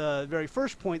this at the very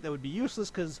first point, that would be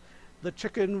useless because the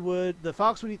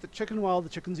fox would eat the chicken while the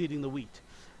chicken's eating the wheat.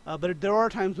 But there are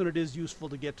times when it is useful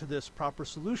to get to this proper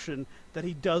solution that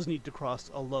he does need to cross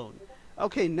alone.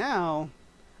 Okay, now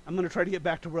I'm going to try to get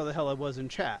back to where the hell I was in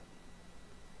chat.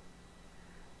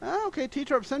 Okay,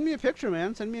 T-Torp, send me a picture,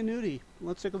 man. Send me a nudie.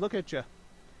 Let's take a look at you.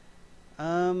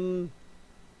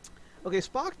 Okay,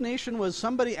 Spock Nation was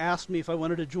somebody asked me if I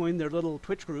wanted to join their little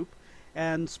Twitch group,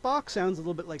 and Spock sounds a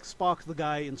little bit like Spock the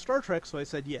guy in Star Trek, so I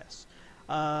said yes.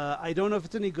 I don't know if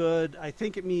it's any good. I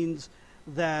think it means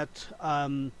that... I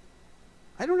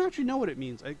don't actually know what it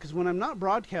means, because when I'm not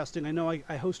broadcasting, I know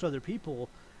I host other people,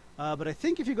 but I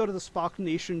think if you go to the Spock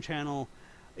Nation channel,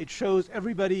 it shows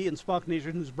everybody in Spock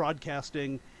Nation who's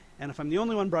broadcasting, and if I'm the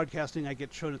only one broadcasting, I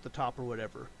get shown at the top or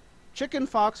whatever. Chicken,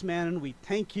 fox, man, and wheat.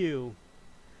 Thank you.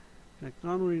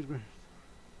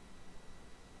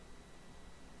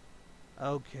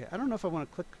 Okay, I don't know if I want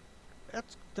to click.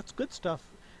 That's good stuff.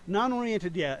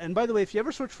 Non-oriented, yeah. And by the way, if you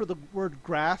ever search for the word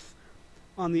graph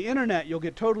on the internet, you'll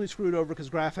get totally screwed over because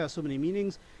graph has so many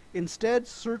meanings. Instead,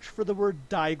 search for the word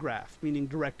digraph, meaning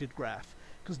directed graph,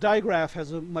 because digraph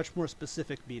has a much more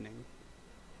specific meaning.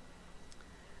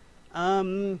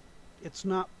 It's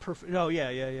not perfect. Oh,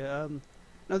 yeah.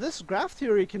 Now, this graph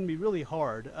theory can be really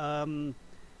hard.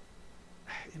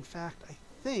 In fact, I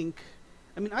think...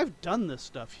 I mean, I've done this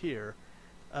stuff here.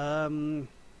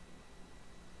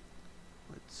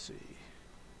 Let's see.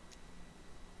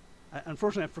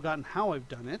 Unfortunately, I've forgotten how I've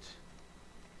done it.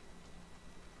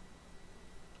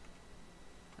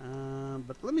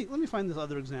 But let me find this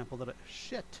other example that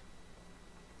shit.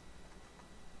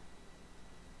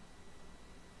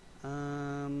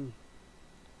 Well,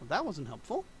 that wasn't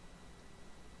helpful.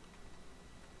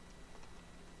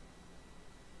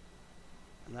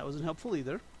 And that wasn't helpful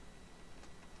either.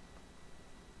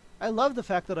 I love the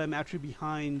fact that I'm actually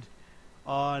behind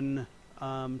on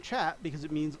chat because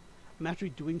it means I'm actually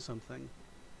doing something.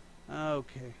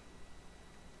 Okay.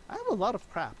 I have a lot of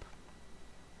crap.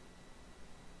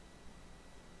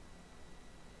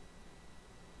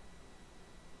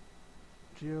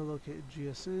 Geolocated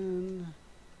GSN,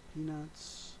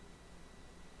 Peanuts,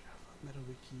 Java,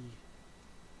 MetaWiki.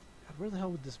 God, where the hell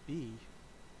would this be?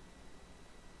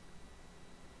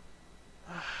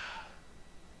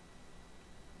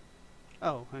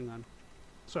 Oh, hang on.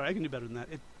 Sorry, I can do better than that.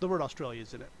 The word Australia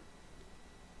is in it.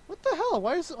 What the hell?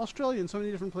 Why is Australia in so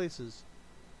many different places?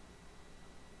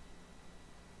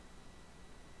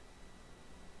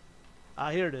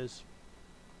 Ah, here it is.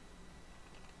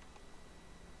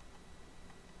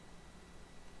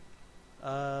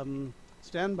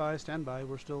 Stand by, stand by.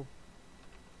 We're still...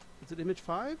 Is it image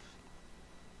 5?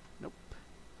 Nope.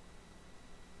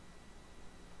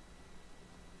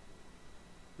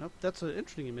 Nope, that's an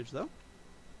interesting image, though.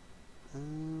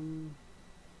 I'm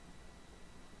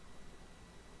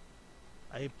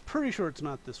pretty sure it's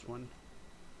not this one.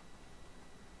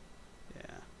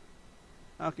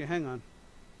 Yeah. Okay, hang on.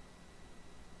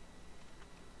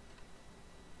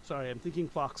 Sorry, I'm thinking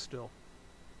Fox still.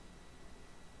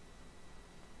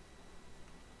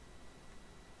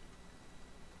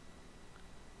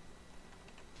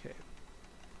 Okay.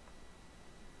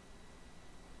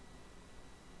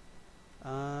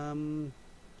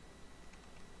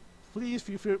 Please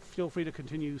feel free to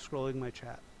continue scrolling my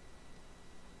chat.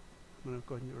 I'm going to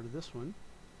go ahead and get rid of this one.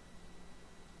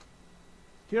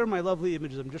 Here are my lovely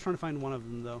images. I'm just trying to find one of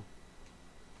them, though.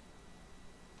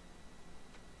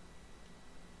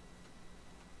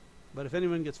 But if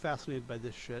anyone gets fascinated by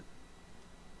this shit...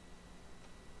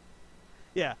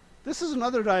 Yeah, this is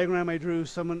another diagram I drew.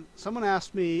 Someone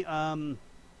asked me, how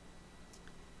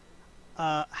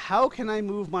can I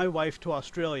move my wife to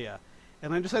Australia?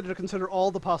 And I decided to consider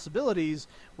all the possibilities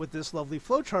with this lovely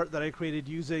flowchart that I created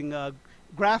using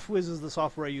GraphWiz is the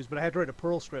software I use, but I had to write a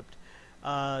Perl script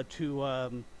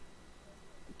to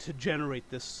generate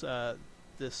this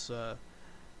this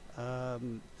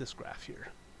graph here.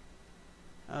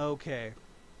 Okay.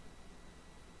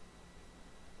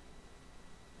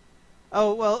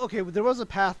 Oh well, okay. There was a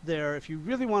path there. If you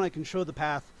really want, I can show the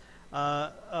path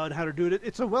on how to do it.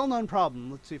 It's a well-known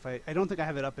problem. Let's see if I don't think I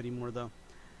have it up anymore though.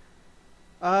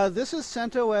 This is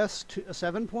CentOS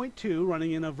 7.2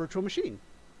 running in a virtual machine.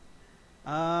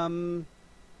 Oh,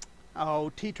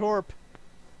 ttorp.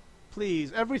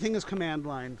 Please, everything is command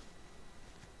line.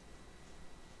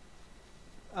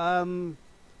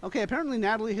 Okay, apparently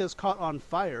Natalie has caught on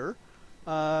fire,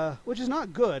 which is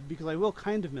not good because I will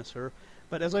kind of miss her.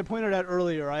 But as I pointed out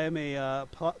earlier, I am a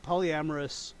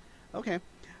polyamorous... Okay.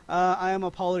 I am a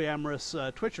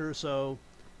polyamorous Twitcher, so...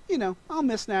 You know, I'll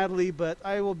miss Natalie, but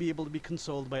I will be able to be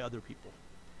consoled by other people.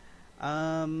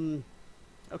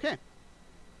 Okay.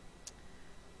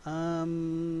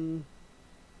 No,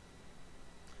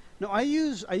 I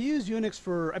use Unix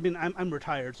for... I mean, I'm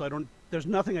retired, so I don't... There's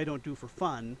nothing I don't do for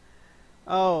fun.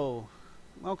 Oh,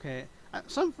 okay.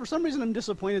 For some reason, I'm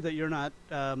disappointed that you're not...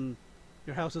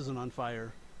 your house isn't on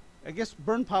fire. I guess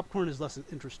burned popcorn is less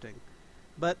interesting,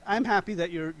 but I'm happy that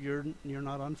you're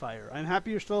not on fire. I'm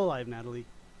happy you're still alive, Natalie.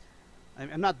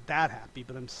 I'm not that happy,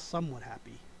 but I'm somewhat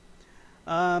happy.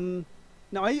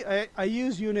 Now, I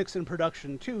use Unix in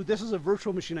production, too. This is a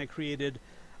virtual machine I created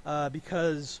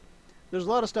because there's a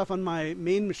lot of stuff on my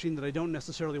main machine that I don't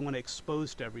necessarily want to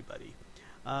expose to everybody.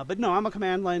 But no, I'm a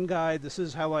command line guy. This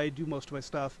is how I do most of my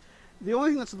stuff. The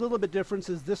only thing that's a little bit different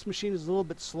is this machine is a little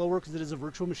bit slower because it is a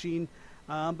virtual machine.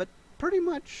 But pretty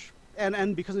much,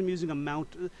 and because I'm using a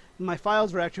mount, my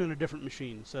files are actually on a different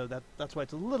machine, so that's why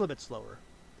it's a little bit slower.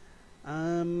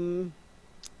 Oh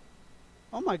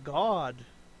my god.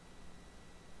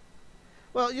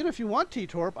 Well, you know, if you want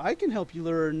ttorp, I can help you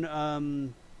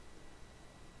learn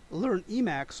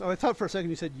Emacs. Oh, I thought for a second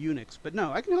you said Unix, but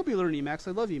no, I can help you learn Emacs.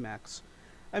 I love Emacs.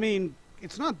 I mean,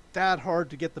 it's not that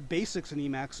hard to get the basics in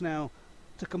Emacs. Now,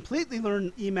 to completely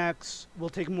learn Emacs will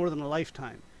take more than a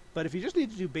lifetime. But if you just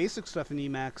need to do basic stuff in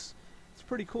Emacs, it's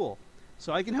pretty cool.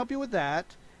 So I can help you with that.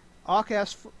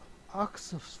 Oxful.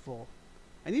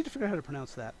 I need to figure out how to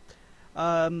pronounce that.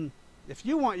 if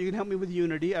you want, you can help me with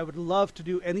Unity. I would love to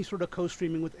do any sort of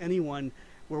co-streaming with anyone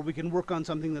where we can work on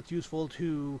something that's useful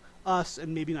to us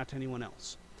and maybe not to anyone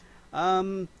else.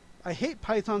 I hate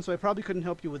Python, so I probably couldn't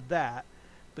help you with that.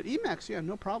 But Emacs, yeah,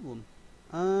 no problem.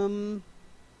 MSys2,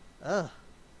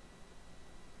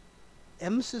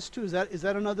 is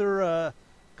that another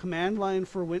command line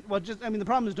for well, just, I mean, the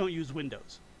problem is don't use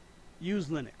Windows. Use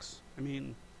Linux. I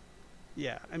mean,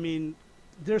 yeah, I mean,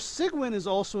 there's Sigwin is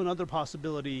also another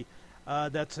possibility.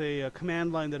 That's a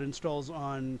command line that installs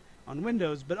on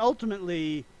Windows, but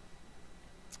ultimately,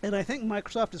 and I think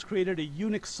Microsoft has created a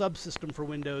Unix subsystem for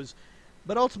Windows,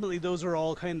 but ultimately those are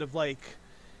all kind of like,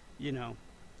 you know,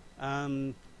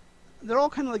 they're all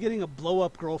kind of like getting a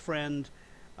blow-up girlfriend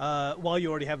while you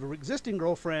already have an existing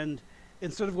girlfriend,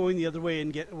 instead of going the other way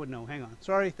and get, well, no, hang on,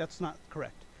 sorry, that's not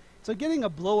correct. So getting a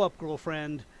blow-up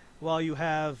girlfriend while you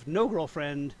have no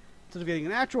girlfriend, instead of getting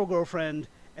an actual girlfriend,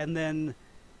 and then,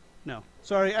 no,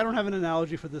 sorry, I don't have an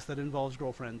analogy for this that involves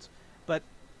girlfriends, but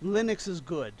Linux is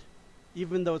good,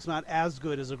 even though it's not as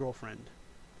good as a girlfriend.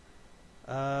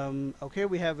 Okay,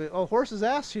 we have a horse's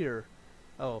ass here.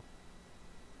 Oh,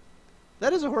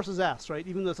 that is a horse's ass, right?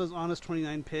 Even though it says honest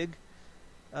 29 pig.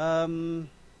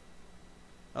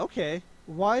 Okay,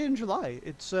 why in July?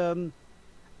 It's I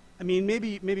mean,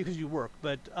 maybe because you work,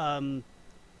 but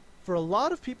for a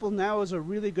lot of people now is a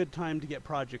really good time to get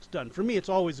projects done. For me, it's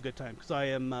always a good time because I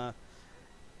am.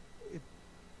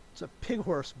 It's a pig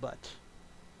horse butt.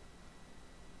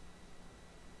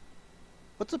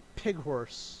 What's a pig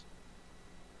horse?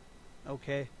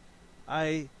 Okay,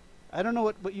 I don't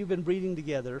know what you've been breeding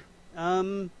together.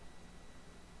 But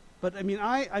I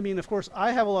mean, of course,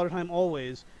 I have a lot of time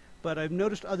always, but I've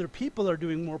noticed other people are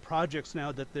doing more projects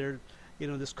now that they're, you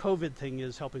know, this COVID thing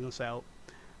is helping us out.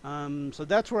 So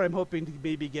that's where I'm hoping to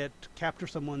maybe capture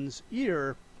someone's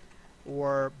ear,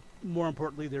 or more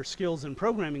importantly, their skills and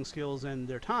programming skills and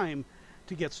their time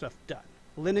to get stuff done.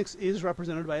 Linux is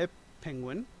represented by a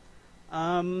penguin.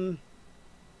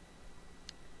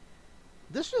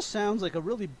 This just sounds like a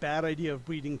really bad idea of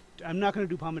breeding. I'm not going to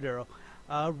do Pomodoro.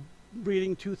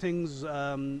 Breeding two things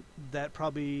that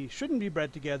probably shouldn't be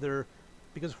bred together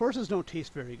because horses don't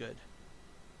taste very good.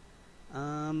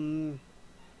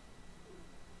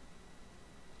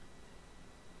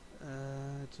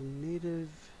 It's a native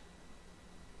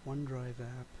OneDrive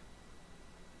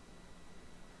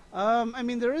app. I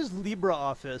mean, there is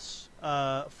LibreOffice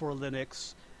for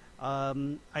Linux.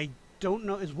 I don't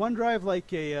know. Is OneDrive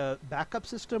like a backup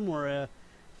system or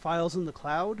files in the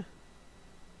cloud?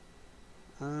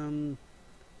 No,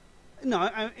 I'm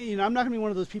not going to be one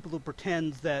of those people who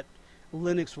pretends that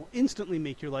Linux will instantly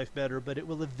make your life better, but it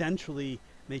will eventually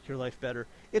make your life better.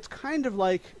 It's kind of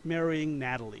like marrying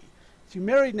Natalie. If you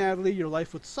married Natalie, your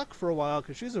life would suck for a while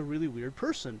because she's a really weird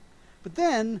person. But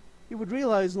then you would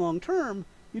realize long term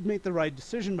you'd make the right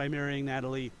decision by marrying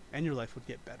Natalie, and your life would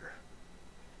get better.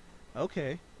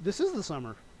 Okay, this is the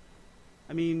summer.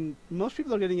 I mean, most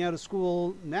people are getting out of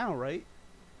school now, right?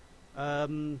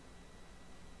 In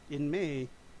May,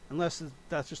 unless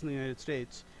that's just in the United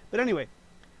States. But anyway,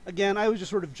 again, I was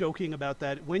just sort of joking about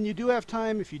that. When you do have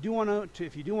time, if you do want to,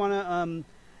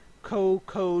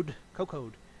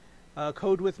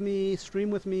 code with me, stream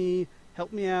with me,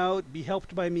 help me out, be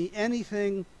helped by me,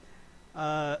 anything,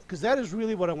 because that is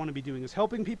really what I want to be doing, is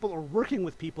helping people or working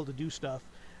with people to do stuff.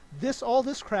 All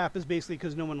this crap is basically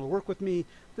because no one will work with me.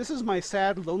 This is my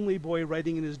sad, lonely boy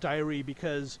writing in his diary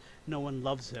because no one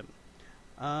loves him.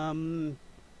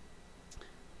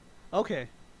 Okay.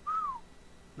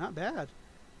 Not bad.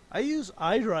 I use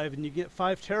iDrive and you get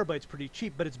 5 terabytes pretty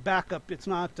cheap, but it's backup. It's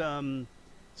not a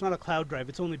cloud drive.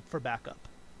 It's only for backup.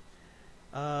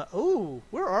 Oh,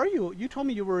 where are you? You told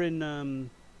me you were in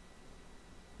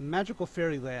Magical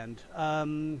Fairyland.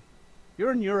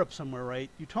 You're in Europe somewhere, right?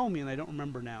 You told me, and I don't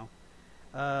remember now.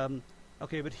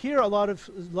 Okay, but here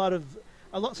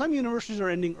some universities are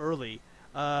ending early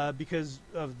because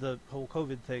of the whole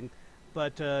COVID thing.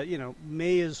 But you know,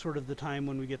 May is sort of the time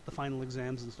when we get the final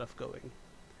exams and stuff going.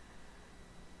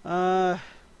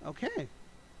 Okay.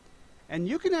 And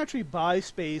you can actually buy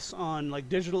space on, like,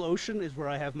 DigitalOcean is where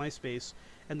I have my space,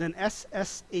 and then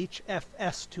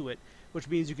SSHFS to it, which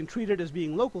means you can treat it as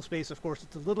being local space. Of course,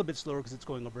 it's a little bit slower because it's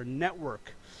going over a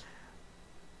network.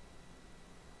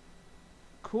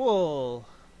 Cool.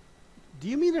 Do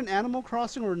you mean in Animal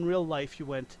Crossing or in real life you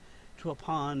went to a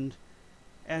pond,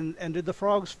 and did the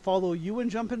frogs follow you and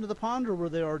jump into the pond, or were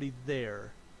they already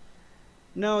there?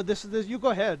 No, this you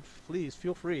go ahead, please,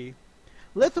 feel free.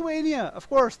 Lithuania, of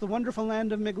course, the wonderful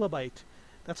land of Miglobite.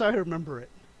 That's how I remember it.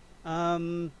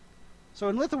 So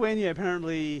in Lithuania,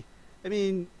 apparently, I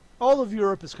mean, all of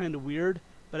Europe is kind of weird,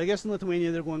 But I guess in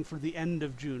Lithuania they're going for the end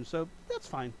of June, so that's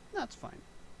fine. That's fine.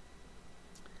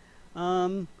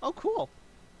 Oh, cool.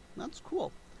 That's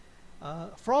cool.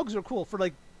 Frogs are cool for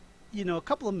like, a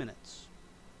couple of minutes.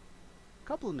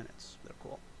 They're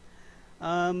cool.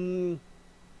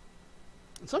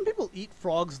 Some people eat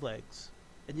frogs' legs,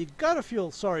 and you gotta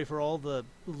feel sorry for all the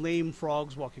lame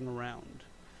frogs walking around.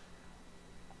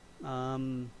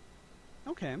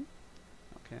 Okay.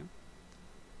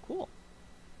 Cool.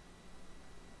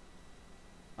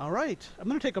 All right, I'm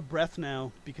gonna take a breath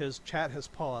now because chat has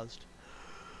paused.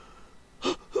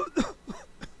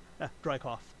 Dry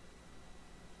cough.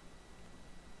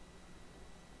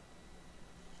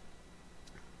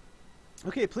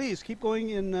 Okay, please keep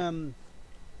going in.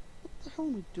 What the hell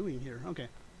am I doing here? Okay.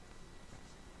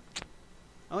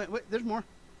 Oh wait, there's more.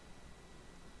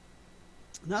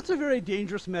 That's a very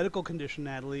dangerous medical condition,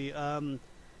 Natalie.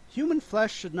 Human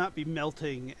flesh should not be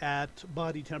melting at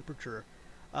body temperature.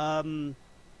 I've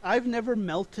never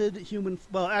melted human.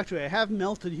 Well, actually, I have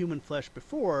melted human flesh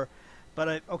before,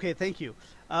 but okay, thank you.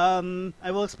 I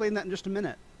will explain that in just a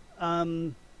minute.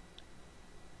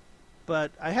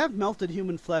 But I have melted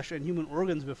human flesh and human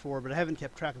organs before, but I haven't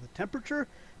kept track of the temperature.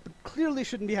 But clearly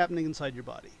shouldn't be happening inside your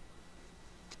body.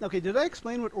 Okay, did I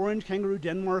explain what Orange Kangaroo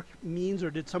Denmark means,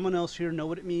 or did someone else here know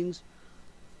what it means?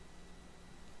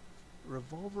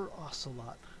 Revolver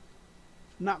Ocelot.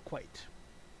 Not quite.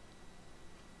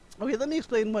 Okay, let me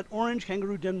explain what Orange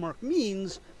Kangaroo Denmark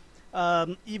means,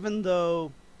 even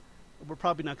though we're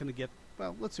probably not going to get...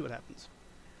 Well, let's see what happens.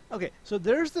 Okay, so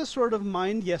there's this sort of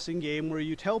mind-guessing game where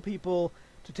you tell people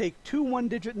to take two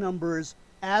one-digit numbers,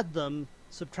 add them,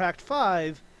 subtract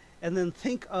 5, and then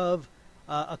think of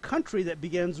a country that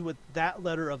begins with that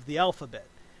letter of the alphabet.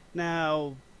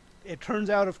 Now, it turns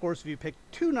out, of course, if you pick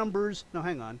two numbers... No,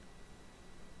 hang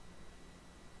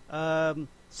on.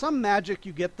 Some magic,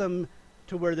 you get them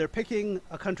to where they're picking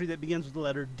a country that begins with the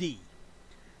letter D.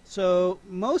 So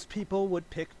most people would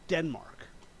pick Denmark.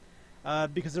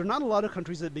 Because there are not a lot of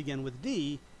countries that begin with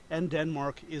D, and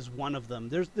Denmark is one of them.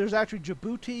 There's actually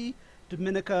Djibouti,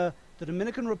 Dominica, the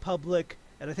Dominican Republic,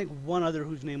 and I think one other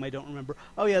whose name I don't remember.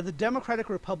 Oh yeah, the Democratic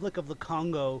Republic of the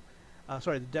Congo.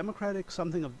 The Democratic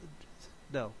something of...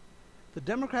 No. The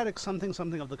Democratic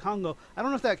something of the Congo. I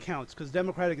don't know if that counts, because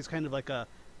Democratic is kind of like a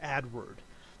ad word.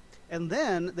 And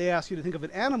then they ask you to think of an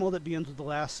animal that begins with the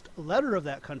last letter of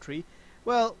that country.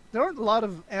 Well, there aren't a lot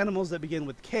of animals that begin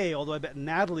with K, although I bet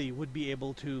Natalie would be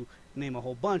able to name a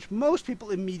whole bunch. Most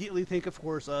people immediately think, of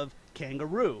course, of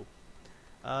kangaroo,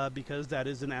 because that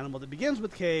is an animal that begins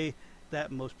with K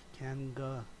that most...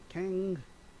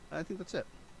 I think that's it.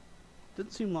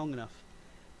 Didn't seem long enough.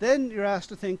 Then you're asked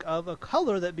to think of a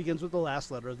color that begins with the last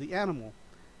letter of the animal.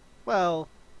 Well,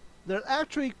 there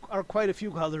actually are quite a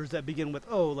few colors that begin with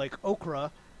O, like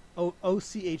ochre,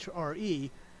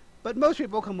 O-C-H-R-E, but most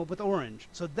people come up with orange.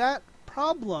 So that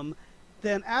problem,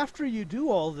 then after you do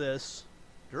all this,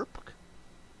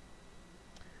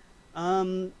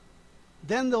 then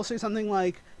they'll say something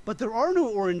like, but there are no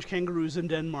orange kangaroos in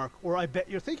Denmark, or I bet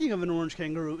you're thinking of an orange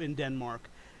kangaroo in Denmark.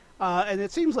 And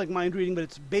it seems like mind reading, but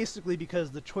it's basically because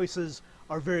the choices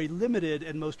are very limited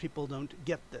and most people don't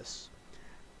get this.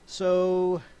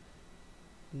 So,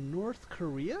 North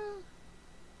Korea?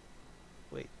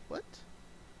 Wait, what?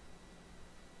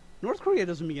 North Korea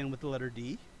doesn't begin with the letter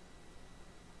D.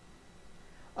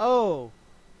 Oh.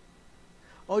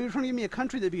 Oh, you're trying to give me a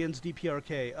country that begins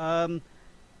DPRK.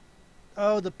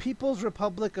 Oh, the People's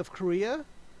Republic of Korea?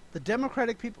 The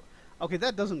Democratic People... Okay,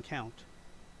 that doesn't count.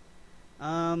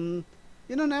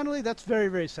 Natalie, that's very,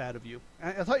 very sad of you.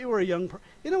 I thought you were a young...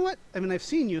 You know what? I mean, I've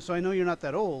seen you, so I know you're not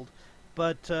that old.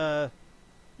 But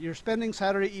you're spending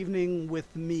Saturday evening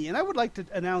with me. And I would like to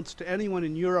announce to anyone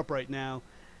in Europe right now,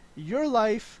 your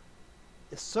life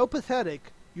is so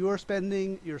pathetic, you are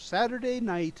spending your Saturday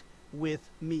night with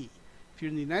me. If you're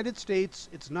in the United States,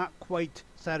 it's not quite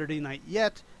Saturday night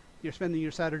yet. You're spending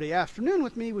your Saturday afternoon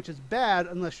with me, which is bad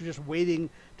unless you're just waiting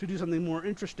to do something more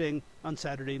interesting on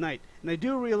Saturday night. And I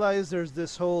do realize there's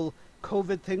this whole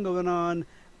COVID thing going on,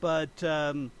 but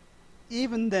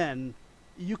even then,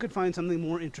 you could find something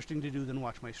more interesting to do than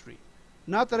watch my stream.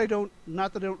 Not that I don't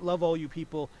love all you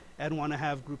people and want to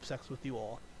have group sex with you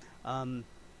all.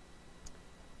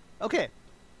 Okay.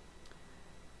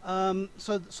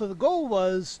 So the goal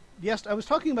was, yes, I was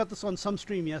talking about this on some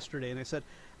stream yesterday, and I said,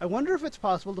 I wonder if it's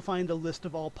possible to find a list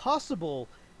of all possible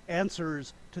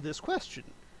answers to this question.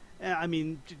 I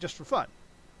mean, just for fun.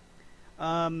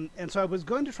 And so I was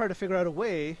going to try to figure out a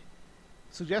way,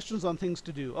 suggestions on things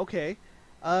to do. Okay.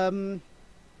 Tell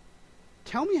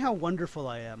me how wonderful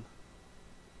I am.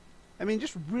 I mean,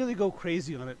 just really go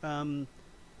crazy on it.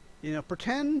 You know,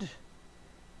 pretend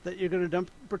that you're going to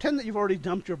pretend that you've already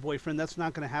dumped your boyfriend. That's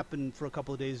not going to happen for a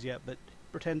couple of days yet, but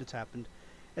pretend it's happened.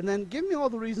 And then give me all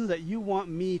the reasons that you want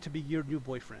me to be your new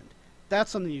boyfriend. That's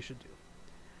something you should do.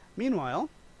 Meanwhile,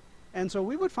 and so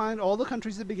we would find all the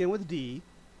countries that begin with D,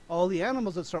 all the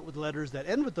animals that start with letters that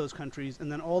end with those countries,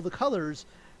 and then all the colors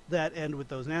that end with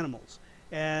those animals.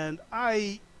 And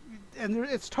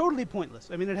it's totally pointless.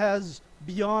 I mean, it has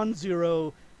beyond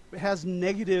zero, it has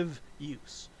negative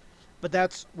use. But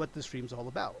that's what the stream's all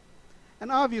about.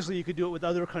 And obviously you could do it with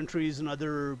other countries and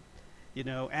other, you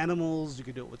know, animals. You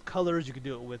could do it with colors. You could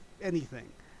do it with anything.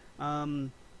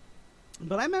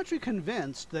 But I'm actually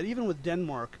convinced that even with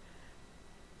Denmark,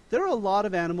 there are a lot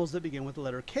of animals that begin with the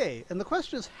letter K. And the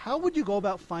question is, how would you go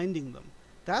about finding them?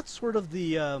 That's sort of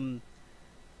the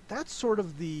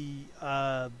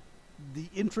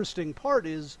interesting part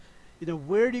is, you know,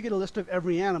 where do you get a list of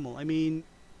every animal? I mean,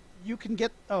 you can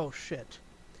get, oh shit.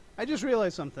 I just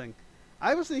realized something.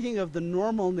 I was thinking of the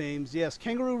normal names. Yes,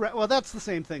 kangaroo, well, that's the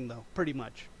same thing though, pretty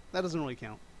much. That doesn't really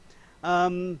count.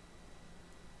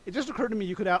 It just occurred to me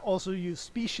you could also use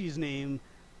species name.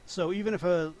 So even if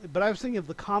but I was thinking of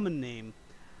the common name.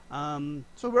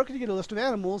 So where could you get a list of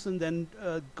animals and then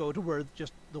go to where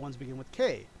just the ones begin with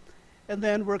K? And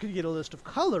then where could you get a list of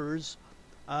colors?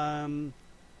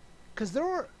 Because there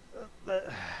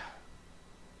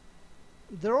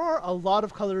are a lot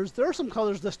of colors. There are some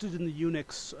colors listed in the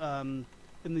Unix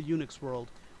world,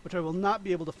 which I will not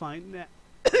be able to find now.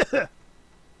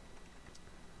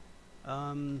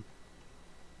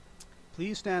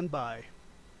 Please stand by.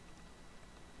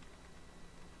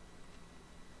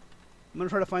 I'm going to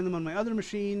try to find them on my other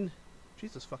machine.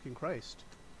 Jesus fucking Christ.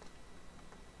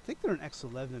 I think they're an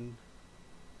X11.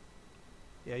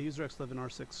 Yeah, user X11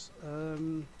 R6.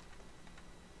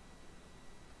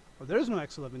 Oh, there's no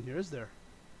X11 here, is there?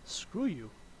 Screw you.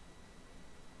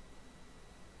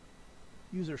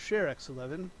 User share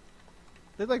X11.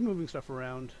 They like moving stuff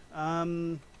around.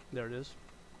 There it is.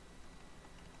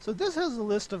 So this has a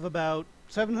list of about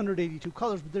 782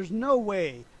 colors, but there's no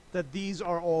way that these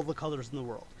are all the colors in the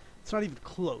world. It's not even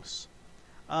close.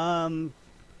 At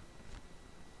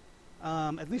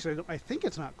least I think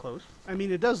it's not close. I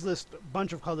mean, it does list a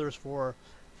bunch of colors for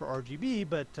RGB,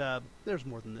 but there's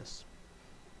more than this.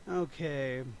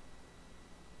 Okay.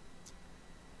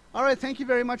 All right, thank you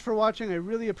very much for watching. I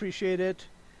really appreciate it.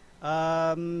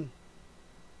 Oh,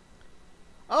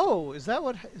 is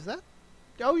that?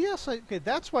 Oh, yes. Okay,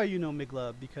 that's why you know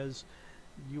Migla, because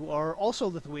you are also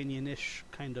Lithuanian-ish,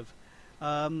 kind of.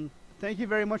 Thank you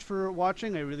very much for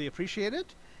watching. I really appreciate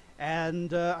it.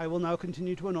 And I will now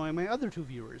continue to annoy my other two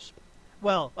viewers.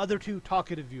 Well, other two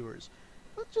talkative viewers.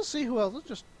 Let's just see who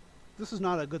else. This is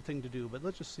not a good thing to do, but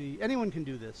let's just see. Anyone can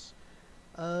do this.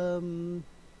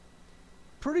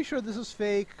 Pretty sure this is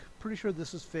fake. Pretty sure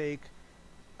this is fake.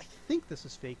 I think this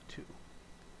is fake, too.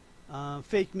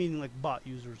 Fake meaning like bot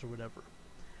users or whatever.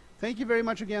 Thank you very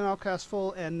much again,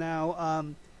 Outcastful. And now,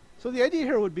 so the idea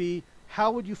here would be,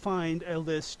 how would you find a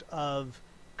list of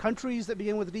countries that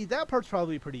begin with a D? That part's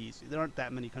probably pretty easy. There aren't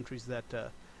that many countries that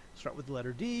start with the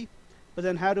letter D. But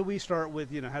then how do we start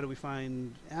with, you know, how do we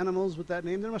find animals with that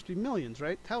name? There must be millions,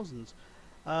 right? Thousands.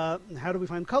 How do we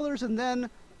find colors? And then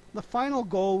the final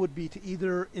goal would be to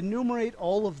either enumerate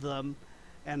all of them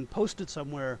and post it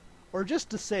somewhere, or just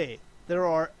to say there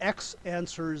are X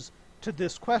answers to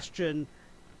this question,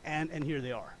 and here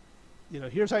they are. You know,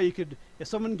 here's how you could, if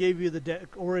someone gave you the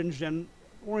orange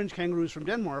kangaroos from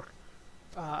Denmark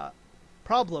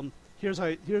problem, here's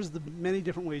the many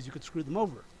different ways you could screw them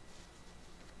over.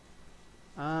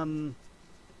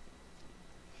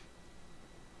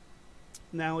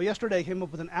 Now, yesterday I came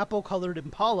up with an apple-colored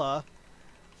impala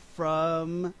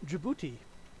from Djibouti,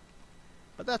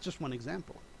 but that's just one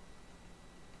example.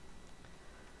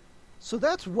 So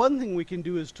that's one thing we can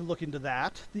do, is to look into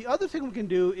that. The other thing we can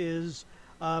do is,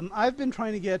 I've been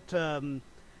trying to get,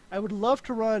 I would love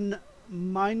to run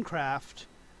Minecraft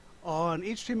on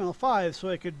HTML5 so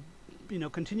I could, you know,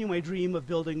 continue my dream of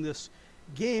building this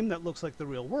game that looks like the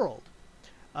real world.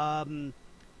 And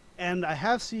I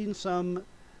have seen some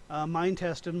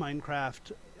Minetest and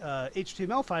Minecraft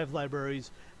HTML5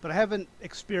 libraries, but I haven't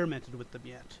experimented with them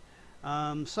yet.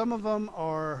 Some of them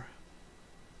are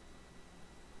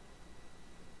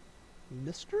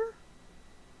Mr.?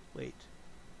 Wait.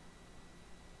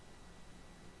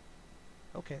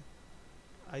 Okay.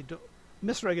 I don't.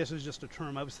 Mr. I guess is just a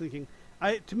term. I was thinking.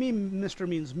 To me, Mr.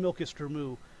 means Milkister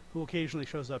Moo, who occasionally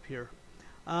shows up here.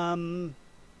 But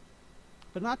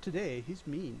not today. He's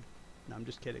mean. No, I'm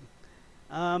just kidding.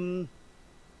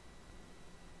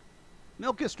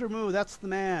 Milkister Moo, that's the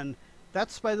man.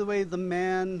 That's, by the way, the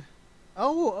man.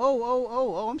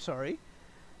 Oh, I'm sorry.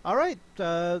 All right.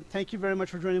 Thank you very much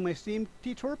for joining my Steam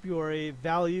T-Torp. You are a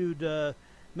valued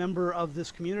member of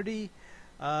this community.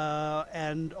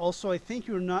 And also, I think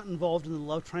you're not involved in the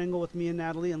love triangle with me and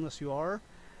Natalie, unless you are.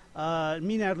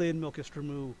 Me, Natalie, and Milkister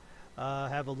Moo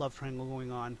have a love triangle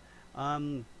going on.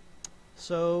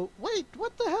 So, wait,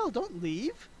 what the hell? Don't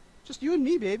leave. Just you and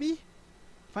me, baby.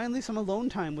 Finally, some alone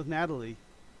time with Natalie.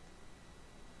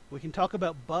 We can talk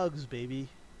about bugs, baby.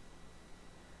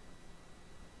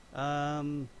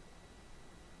 So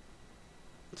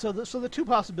the two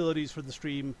possibilities for the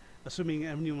stream, assuming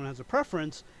anyone has a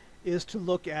preference, is to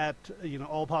look at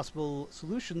all possible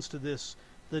solutions to this,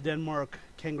 the Denmark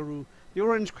kangaroo, the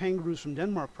orange kangaroos from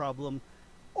Denmark problem,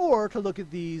 or to look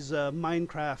at these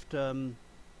Minecraft.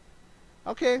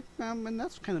 Okay, and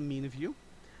that's kind of mean of you.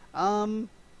 All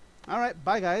right,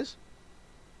 bye guys.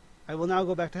 I will now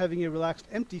go back to having a relaxed,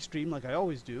 empty stream like I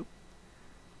always do.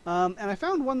 And I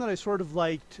found one that I sort of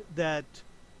liked that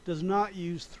does not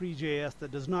use 3JS,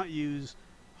 that does not use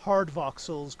hard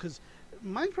voxels, because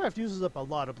Minecraft uses up a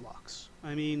lot of blocks.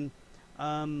 I mean,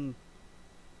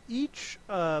 it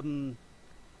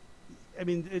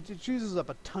uses up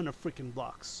a ton of freaking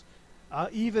blocks,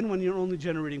 even when you're only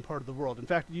generating part of the world. In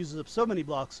fact, it uses up so many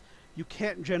blocks, you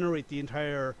can't generate the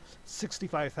entire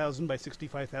 65,000 by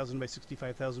 65,000 by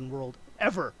 65,000 world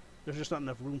ever. There's just not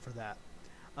enough room for that.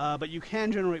 But you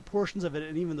can generate portions of it,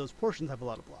 and even those portions have a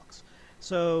lot of blocks.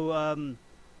 So,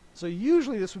 so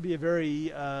usually this would be a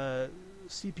very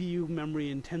CPU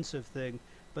memory intensive thing.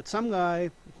 But some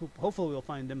guy, who hopefully we'll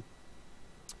find him,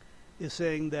 is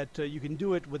saying that you can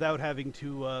do it without having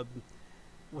to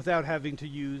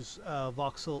use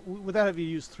voxel, without having to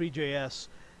use 3JS,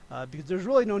 because there's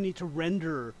really no need to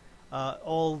render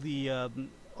all the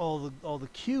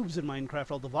cubes in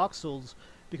Minecraft, all the voxels,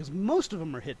 because most of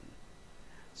them are hidden.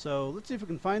 So let's see if we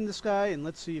can find this guy, and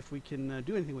let's see if we can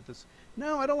do anything with this.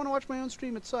 No, I don't want to watch my own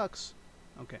stream. It sucks.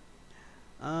 Okay.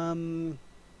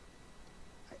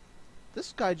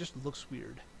 This guy just looks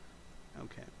weird.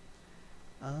 Okay.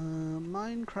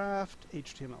 Minecraft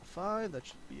HTML5. That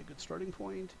should be a good starting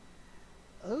point.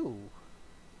 Oh.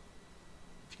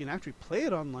 If you can actually play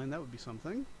it online, that would be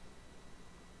something.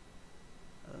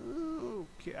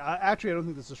 Okay. Actually, I don't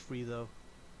think this is free, though.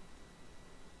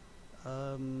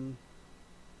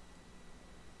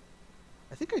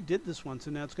 I think I did this once,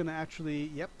 and now it's going to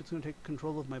actually, yep, it's going to take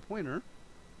control of my pointer.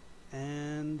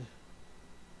 And,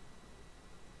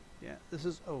 yeah, this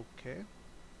is okay.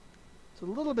 It's a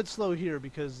little bit slow here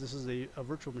because this is a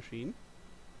virtual machine.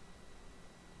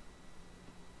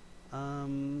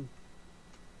 But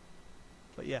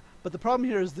yeah, but the problem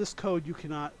here is this code you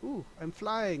cannot, ooh, I'm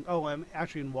flying. Oh, I'm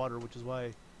actually in water, which is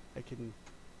why I can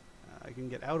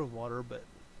get out of water, but,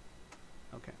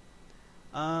 okay.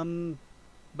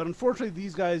 But unfortunately,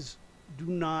 these guys do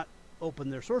not open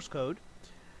their source code.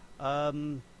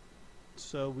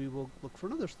 So we will look for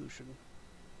another solution.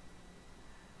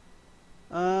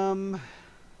 And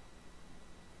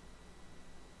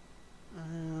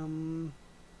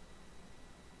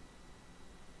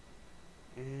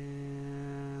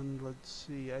let's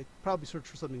see. I probably search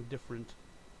for something different.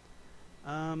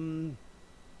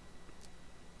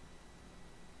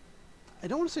 I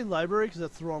don't want to say library because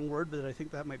that's the wrong word, but I think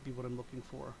that might be what I'm looking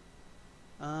for.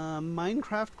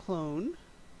 Minecraft clone.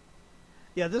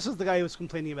 Yeah, this is the guy who was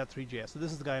complaining about 3JS, so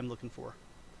this is the guy I'm looking for.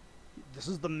 This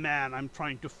is the man I'm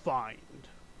trying to find.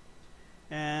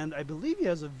 And I believe he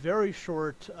has a very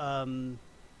short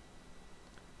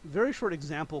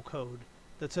example code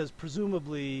that says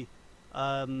presumably,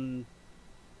 that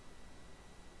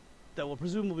will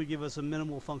presumably give us a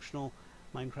minimal functional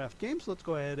Minecraft game. So let's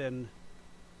go ahead and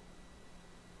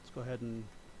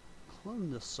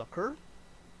clone this sucker.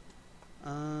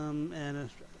 And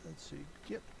let's see,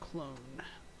 git clone.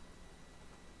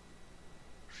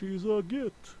 She's a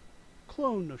git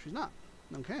clone. No, she's not.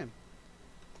 Okay.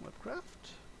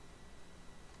 Webcraft.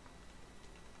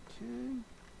 Okay.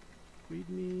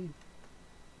 Readme.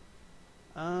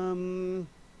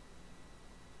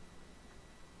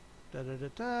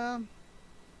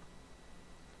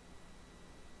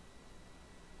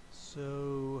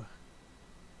 So.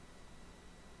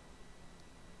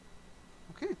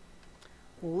 Okay.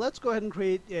 Well, let's go ahead and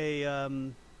create a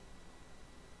an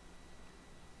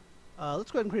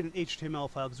HTML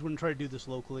file because we're going to try to do this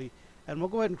locally, and we'll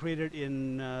go ahead and create it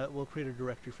in. We'll create a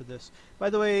directory for this. By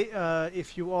the way,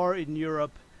 if you are in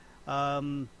Europe,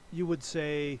 you would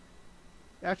say,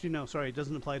 actually no, sorry, it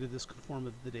doesn't apply to this form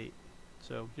of the date,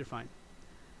 so you're fine.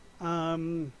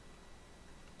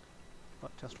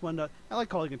 Test one. I like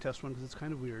calling it test one because it's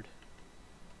kind of weird.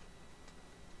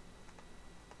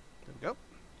 There we go.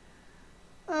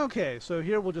 Okay, so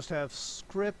here we'll just have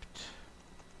script,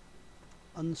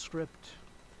 unscript.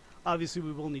 Obviously,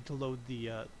 we will need to load the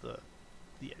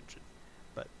engine,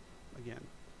 but again,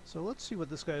 so let's see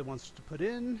what this guy wants to put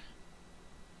in.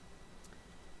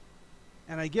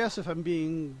 And I guess if I'm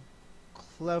being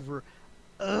clever,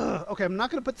 okay, I'm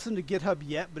not going to put this into GitHub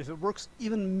yet, but if it works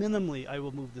even minimally, I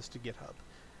will move this to GitHub.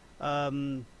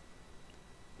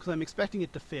 Because I'm expecting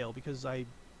it to fail, because I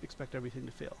expect everything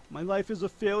to fail. My life is a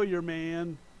failure,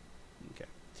 man. Okay.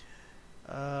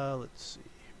 Let's see.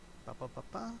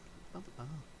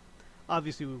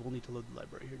 Obviously, we will need to load the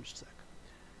library here in just a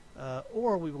sec.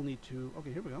 Or we will need to...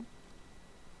 Okay, here we go.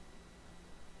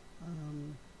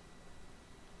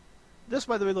 This,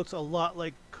 by the way, looks a lot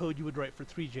like code you would write for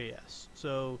 3JS.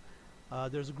 So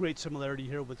there's a great similarity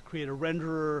here with create a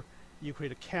renderer, you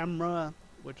create a camera,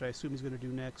 which I assume he's going to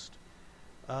do next.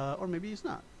 Or maybe he's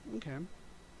not. Okay.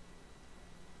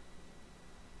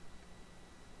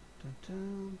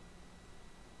 Dun-dun.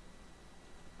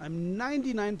 I'm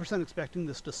 99% expecting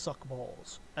this to suck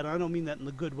balls. And I don't mean that in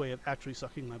the good way of actually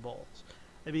sucking my balls.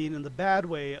 I mean in the bad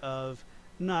way of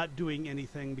not doing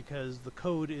anything because the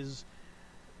code is,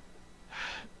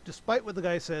 despite what the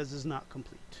guy says, is not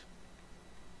complete.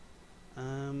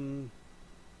 And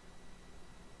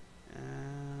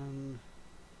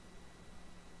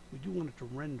we do want it to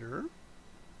render.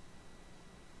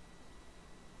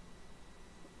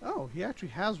 Oh, he actually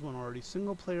has one already.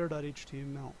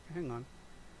 Singleplayer.html. Hang on.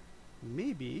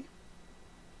 Maybe.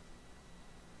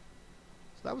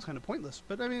 So that was kind of pointless,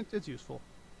 but I mean, it's useful.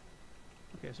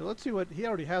 Okay, so let's see what... He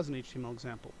already has an HTML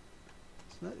example.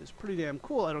 So that is pretty damn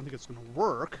cool. I don't think it's going to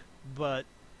work, but...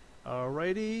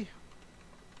 Alrighty.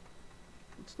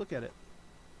 Let's look at it.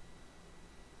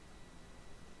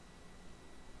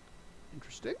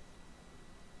 Interesting.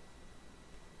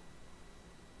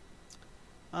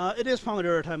 It is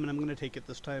Pomodoro time, and I'm going to take it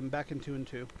this time. Back in 2 and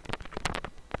 2.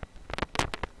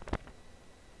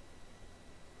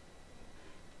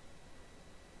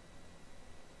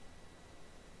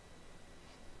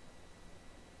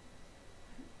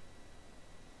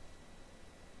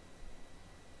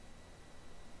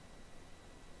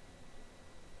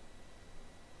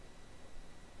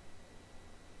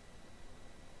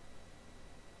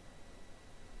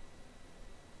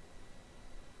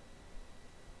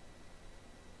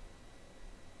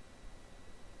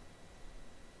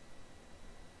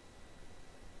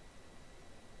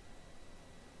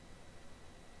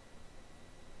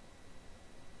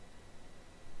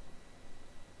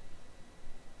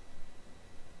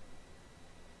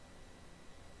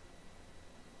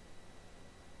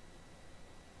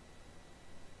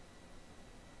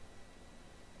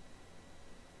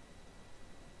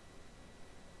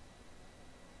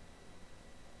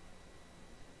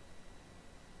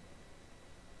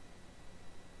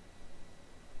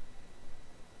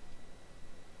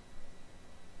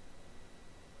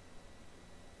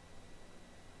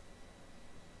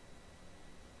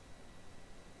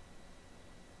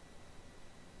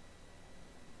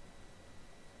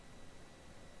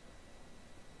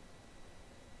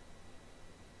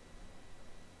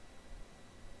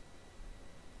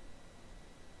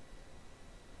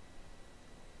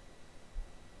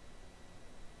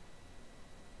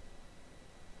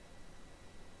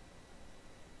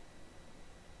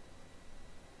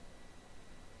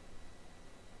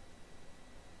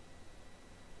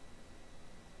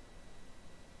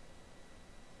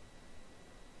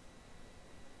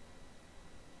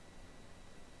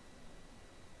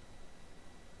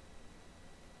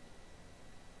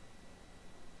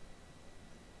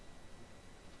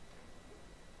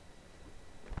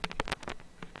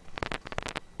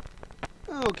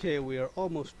 Okay, we are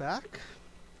almost back.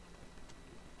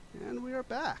 And we are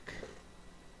back.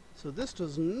 So this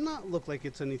does not look like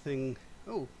it's anything...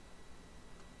 Oh,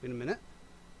 wait a minute.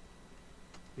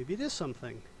 Maybe it is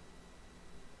something.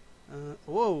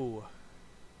 Whoa.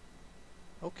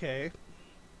 Okay.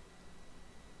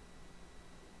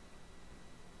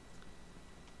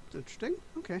 It's interesting.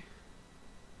 Okay.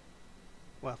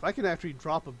 Well, if I can actually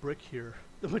drop a brick here,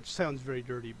 which sounds very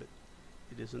dirty, but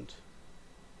it isn't.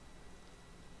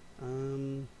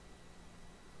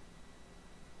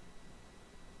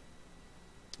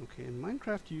 Okay, in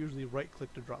Minecraft you usually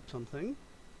right-click to drop something.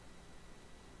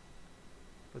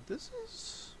 But this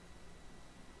is...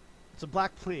 It's a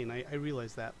black plane, I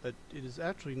realize that, but it is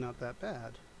actually not that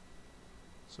bad.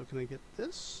 So can I get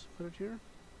this? Put it here?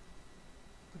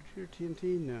 Put it here,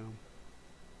 TNT? No.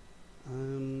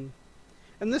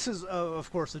 And this is,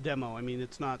 of course, a demo. I mean,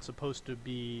 it's not supposed to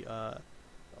be a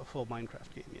full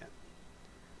Minecraft game yet.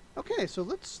 Okay, so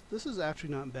this is actually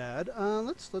not bad.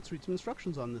 Let's read some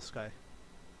instructions on this guy.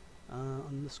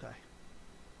 on this guy.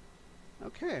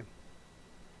 Okay.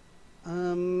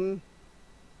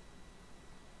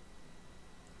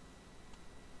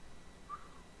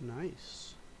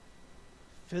 Nice.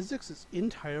 Physics is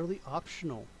entirely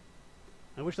optional.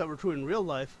 I wish that were true in real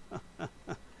life.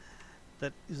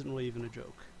 That isn't really even a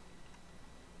joke.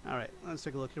 Alright, let's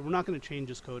take a look here. We're not going to change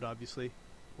this code, obviously.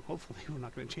 Well, hopefully we're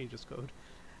not going to change this code.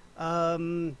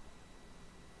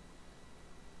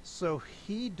 So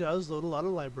he does load a lot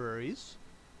of libraries.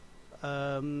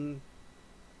 Which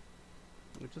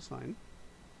is fine.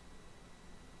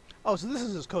 Oh, so this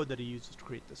is his code that he uses to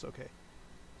create this. Okay.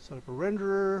 Set up a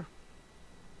renderer.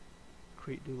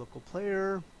 Create new local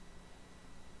player.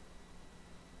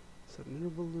 Set an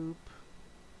interval loop.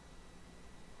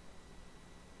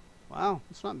 Wow,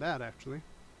 it's not bad actually.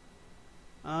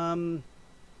 So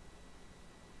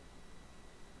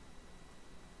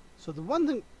the one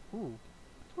thing... Ooh,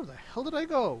 where the hell did I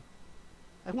go?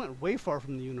 I went way far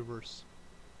from the universe.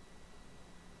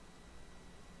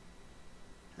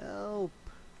 Help!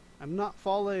 I'm not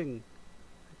falling.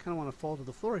 I kind of want to fall to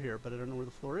the floor here, but I don't know where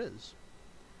the floor is.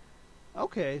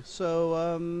 Okay, so,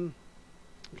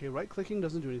 okay, right-clicking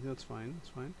doesn't do anything. That's fine. That's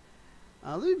fine.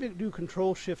 Let me do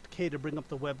Control-Shift-K to bring up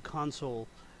the web console.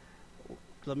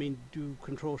 Let me do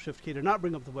Control-Shift-K to not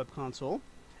bring up the web console.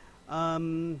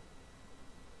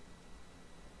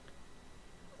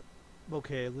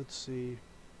 Okay, let's see.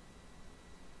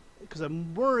 Because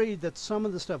I'm worried that some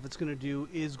of the stuff it's going to do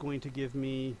is going to give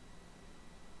me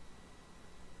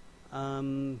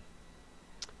an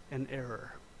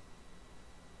error.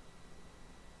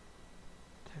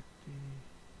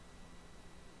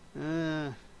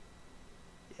 Yeah.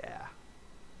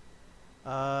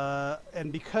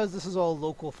 And because this is all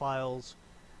local files,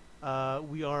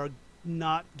 we are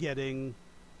not getting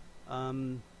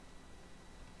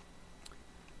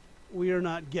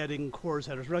CORS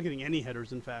headers. We're not getting any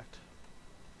headers, in fact.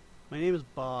 My name is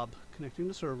Bob. Connecting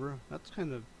to server. That's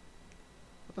kind of...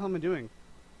 What the hell am I doing?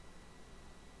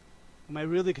 Am I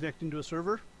really connecting to a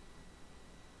server?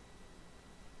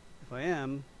 If I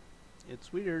am,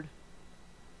 it's weird.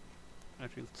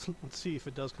 Actually, let's see if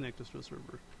it does connect us to a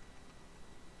server.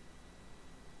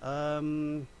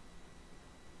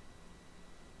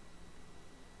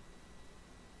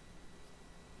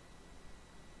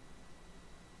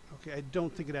 Okay, I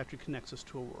don't think it actually connects us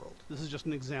to a world. This is just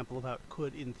an example of how it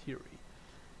could, in theory,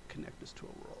 connect us to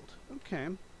a world. Okay.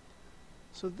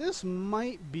 So this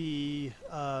might be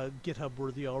GitHub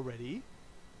worthy already.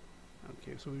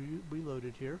 Okay, so we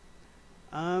loaded here.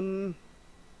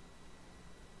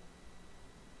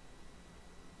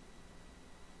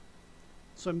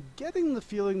 So I'm getting the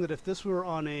feeling that if this were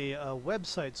on a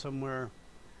website somewhere,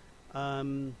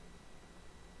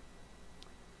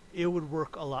 it would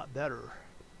work a lot better.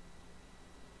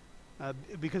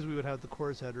 Because we would have the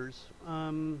CORS headers.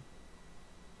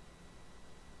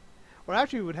 Or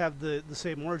actually we would have the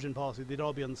same origin policy. They'd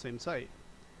all be on the same site.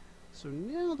 So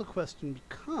now the question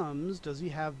becomes, does he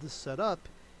have this set up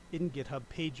in GitHub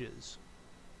Pages?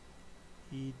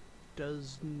 He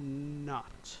does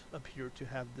not appear to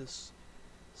have this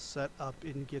set up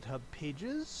in GitHub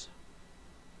Pages.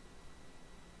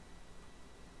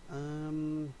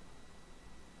 Oh,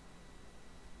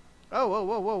 whoa,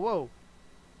 whoa, whoa, whoa.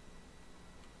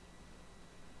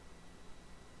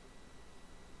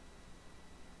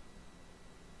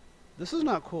 This is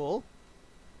not cool.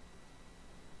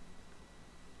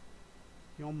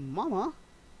 Your mama's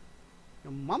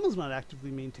not actively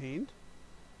maintained.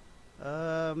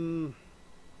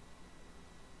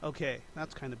 Okay,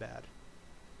 that's kind of bad.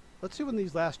 Let's see when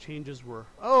these last changes were.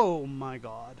 Oh my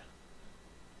god.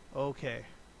 Okay.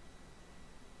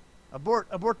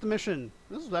 Abort the mission.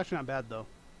 This is actually not bad though.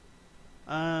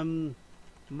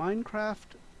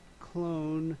 Minecraft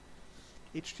clone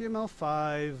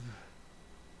HTML5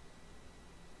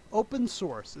 open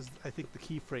source is, I think, the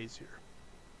key phrase here.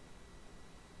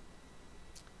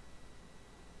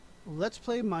 Let's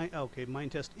play okay,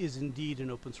 Mindtest is indeed an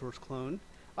open source clone.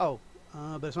 Oh,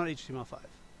 but it's not HTML5.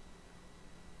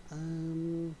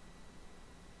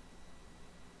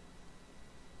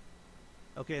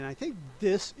 Okay, and I think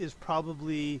this is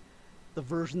probably the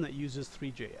version that uses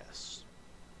 3JS.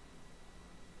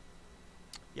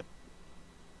 Yep.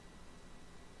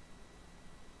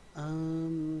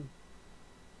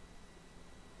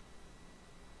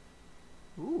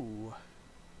 Ooh.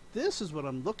 This is what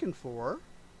I'm looking for.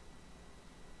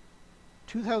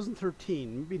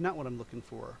 2013, maybe not what I'm looking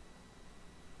for.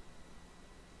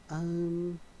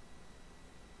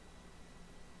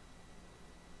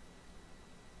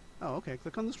 Oh, okay.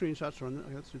 Click on the screenshots to run it.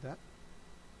 Okay, let's do that.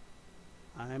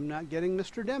 I'm not getting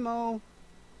Mr. Demo.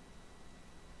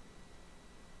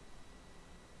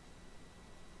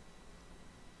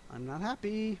 I'm not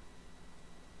happy.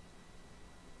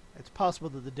 It's possible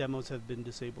that the demos have been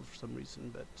disabled for some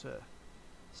reason, but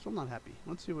still not happy.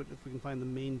 Let's see if we can find the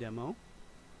main demo.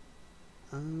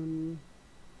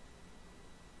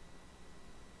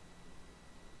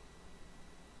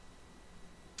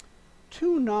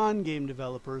 Two non-game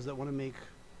developers that want to make...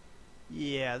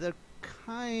 Yeah, they're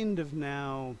kind of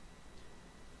now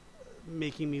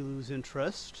making me lose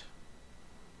interest.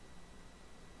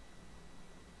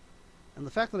 And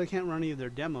the fact that I can't run any of their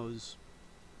demos...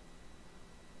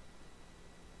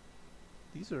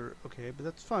 These are... Okay, but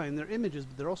that's fine. They're images,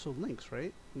 but they're also links,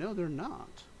 right? No, they're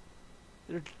not.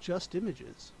 They're just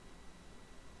images.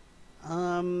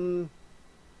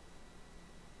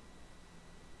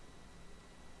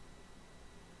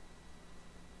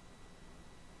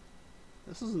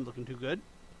 This isn't looking too good.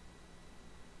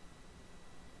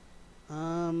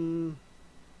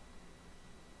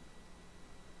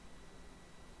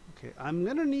 Okay, I'm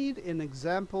gonna need an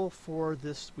example for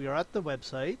this. We are at the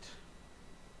website.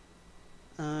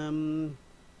 Okay,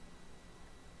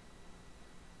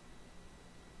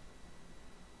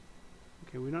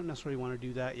 we don't necessarily want to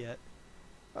do that yet.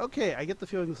 Okay, I get the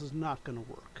feeling this is not going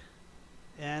to work.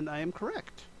 And I am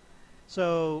correct.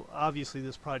 So, obviously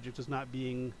this project is not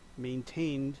being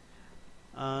maintained.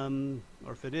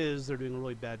 Or if it is, they're doing a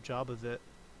really bad job of it.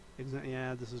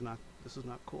 Yeah, this is not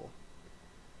cool.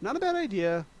 Not a bad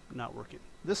idea, not working.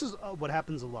 This is what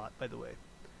happens a lot, by the way.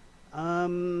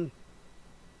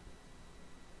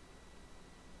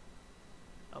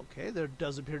 Okay, there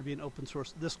does appear to be an open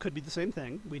source. This could be the same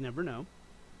thing. We never know.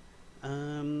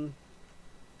 Oh.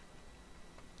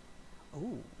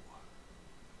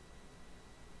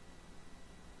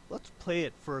 Let's play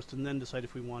it first and then decide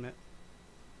if we want it.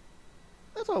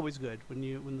 That's always good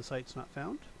when the site's not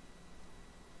found.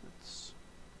 That's...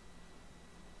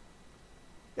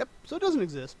 Yep, so it doesn't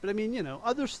exist, but I mean, you know,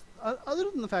 other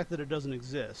than the fact that it doesn't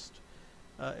exist,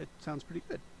 it sounds pretty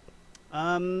good.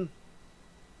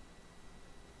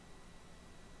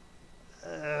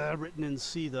 Written in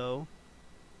C though.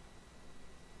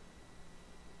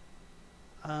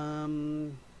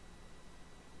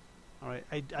 Alright,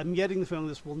 I'm getting the feeling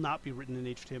this will not be written in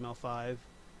HTML5.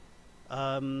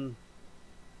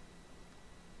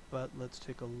 But let's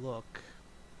take a look.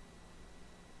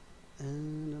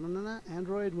 And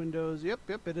Android, Windows. Yep,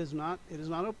 it is not. It is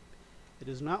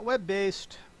not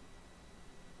web-based.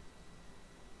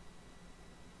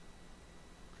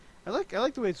 I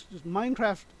like the way it's just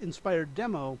Minecraft-inspired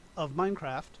demo of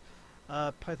Minecraft.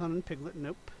 Python and Piglet.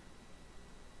 Nope.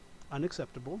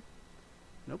 Unacceptable.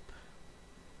 Nope.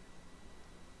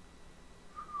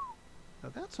 Now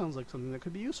that sounds like something that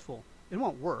could be useful. It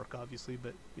won't work, obviously,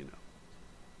 but, you know.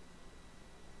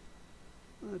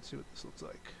 Let's see what this looks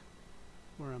like.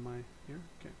 Where am I? Here?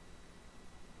 Okay.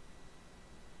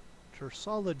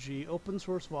 Tersology, open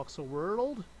source voxel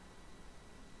world.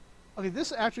 Okay,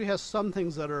 this actually has some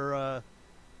things that are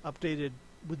updated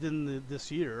within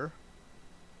this year.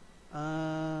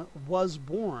 Was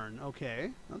born.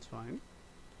 Okay, that's fine.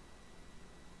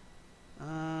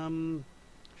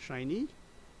 Shiny.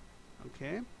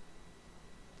 Okay. Did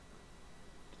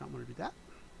not want to do that.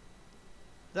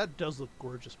 That does look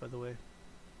gorgeous, by the way.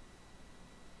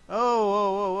 Oh,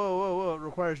 whoa, whoa, whoa, whoa, whoa. It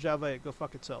requires Java 8. Go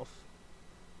fuck itself.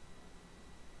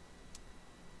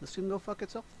 This can go fuck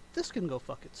itself. This can go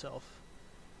fuck itself.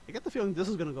 I get the feeling this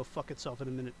is going to go fuck itself in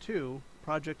a minute, too.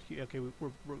 Project... Okay, we've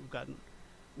gotten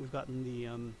the...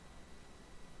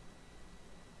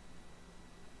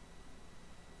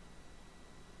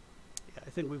 Yeah, I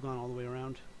think we've gone all the way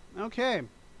around. Okay.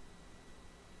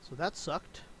 So that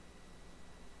sucked.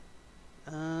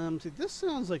 See, this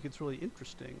sounds like it's really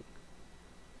interesting.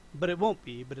 But it won't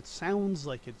be, but it sounds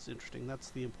like it's interesting. That's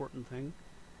the important thing.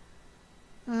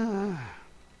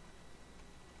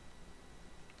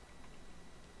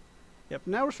 Yep,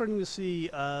 now we're starting to see,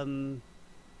 written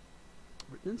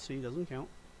in C, doesn't count.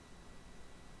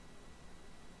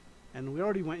 And we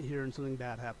already went here and something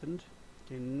bad happened.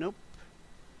 Okay, nope.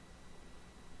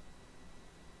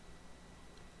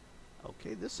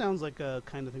 Okay, this sounds like a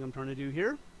kind of thing I'm trying to do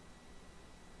here.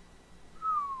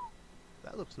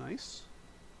 That looks nice.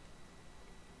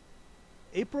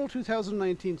 April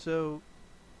 2019, so...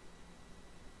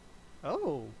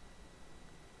 Oh.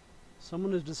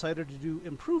 Someone has decided to do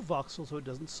improve voxel so it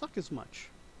doesn't suck as much.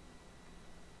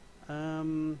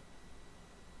 Okay,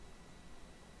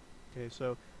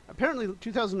 so apparently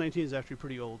 2019 is actually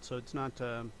pretty old, so it's not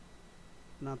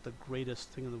not the greatest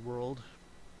thing in the world.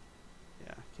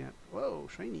 Yeah, can't... Whoa,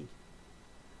 shiny.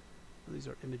 Well, these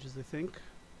are images, I think.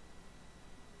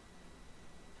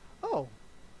 Oh,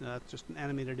 no, that's just an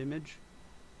animated image.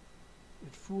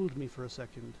 It fooled me for a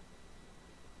second.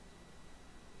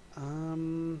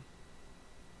 Um,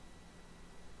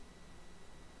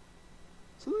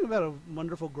 something about a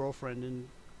wonderful girlfriend, and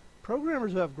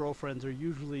programmers who have girlfriends are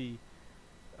usually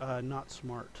not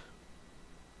smart.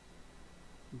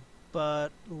 But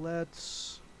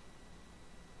let's...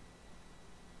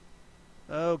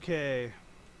 Okay.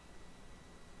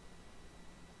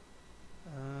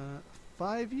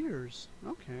 5 years.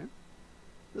 Okay.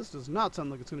 This does not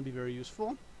sound like it's going to be very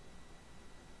useful.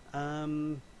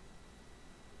 Need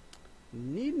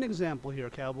an example here,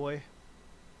 cowboy.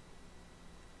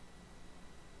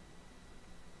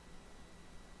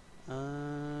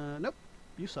 Nope.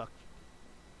 You suck.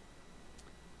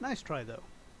 Nice try, though.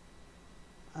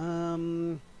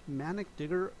 Manic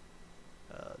Digger.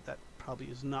 That probably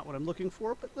is not what I'm looking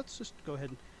for, but let's just go ahead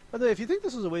and... By the way, if you think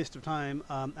this is a waste of time,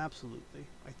 absolutely.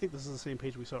 I think this is the same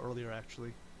page we saw earlier,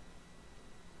 actually.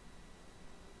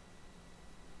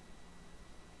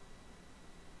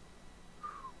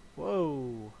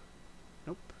 Whoa.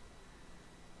 Nope.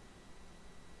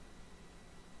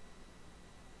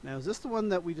 Now, is this the one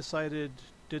that we decided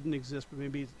didn't exist, but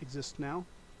maybe it exists now?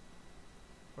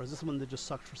 Or is this the one that just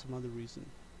sucked for some other reason?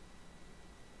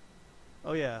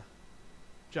 Oh, yeah.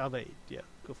 Java 8. Yeah.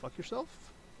 Go fuck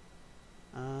yourself.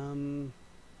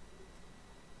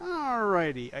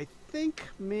 Alrighty. I think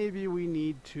maybe we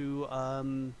need to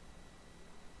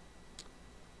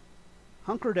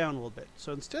hunker down a little bit.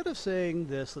 So instead of saying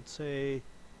this, let's say...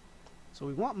 So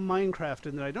we want Minecraft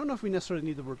in there. I don't know if we necessarily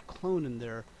need the word clone in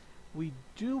there. We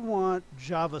do want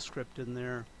JavaScript in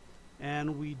there.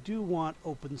 And we do want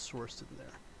open source in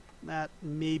there. That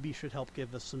maybe should help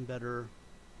give us some better...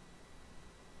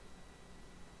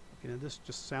 Okay, now this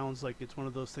just sounds like it's one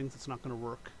of those things that's not going to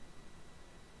work.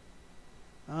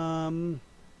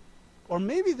 Or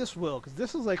maybe this will, because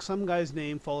this is like some guy's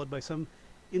name followed by some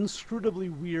inscrutably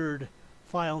weird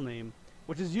file name,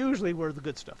 which is usually where the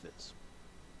good stuff is.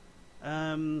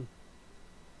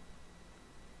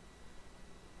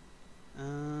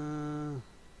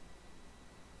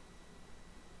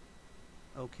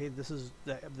 Okay, this is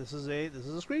a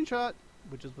screenshot,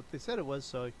 which is what they said it was,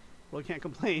 so I really can't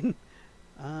complain.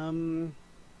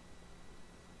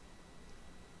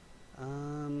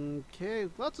 Okay,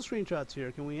 lots of screenshots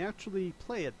here. Can we actually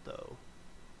play it, though?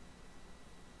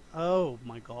 Oh,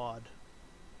 my God.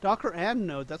 Docker and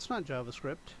Node, that's not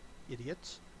JavaScript.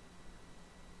 Idiots.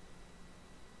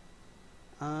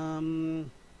 Why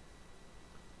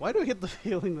do I get the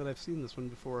feeling that I've seen this one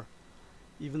before,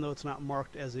 even though it's not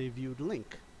marked as a viewed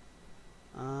link?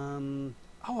 Oh,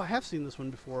 I have seen this one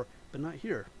before, but not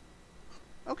here.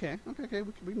 Okay, we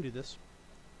can do this.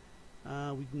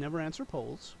 We never answer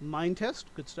polls. Mind test,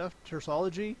 good stuff.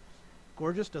 Tersology,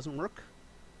 gorgeous, doesn't work.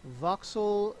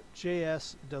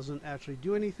 Voxel.js doesn't actually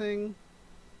do anything.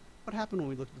 What happened when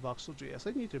we looked at the Voxel.js?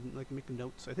 I need to make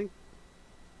notes. I think...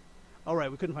 All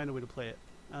right, we couldn't find a way to play it.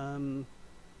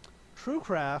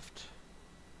 TrueCraft.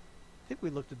 I think we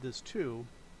looked at this too.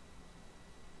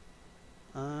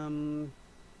 Well,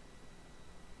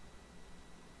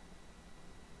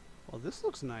 this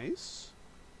looks nice.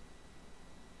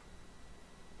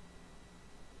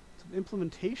 It's an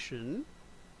implementation.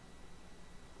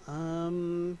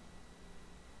 Oh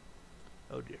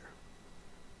dear.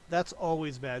 That's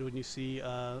always bad when you see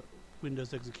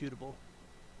Windows executable.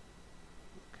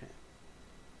 Okay.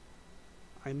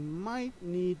 I might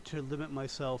need to limit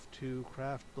myself to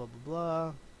craft blah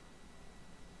blah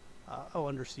blah. Oh,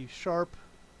 under C#.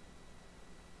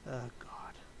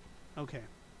 God. Okay.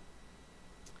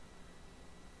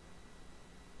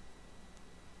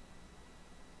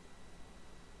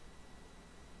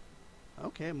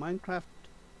 Okay, Minecraft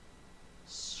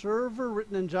server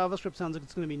written in JavaScript sounds like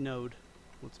it's going to be Node.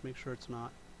 Let's make sure it's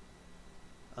not.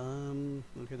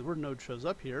 Okay, the word Node shows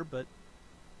up here, but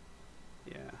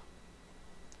yeah.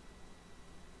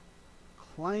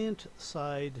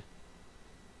 Client-side.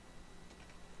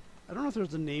 I don't know if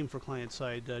there's a name for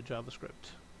client-side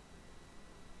JavaScript.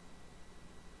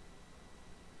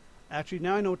 Actually,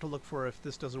 now I know what to look for if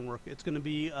this doesn't work. It's going to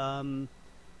be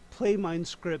play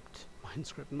Minecraft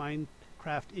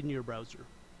in your browser.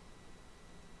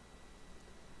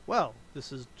 Well,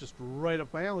 this is just right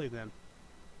up my alley then.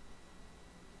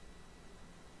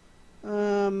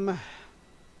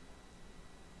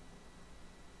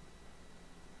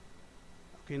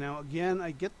 Okay, now again,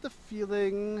 I get the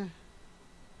feeling...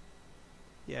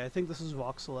 Yeah, I think this is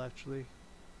Voxel, actually.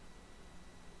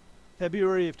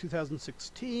 February of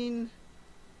 2016.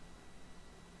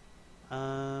 Yeah,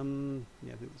 I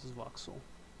think this is Voxel.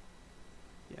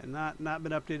 Yeah, not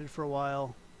been updated for a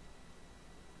while.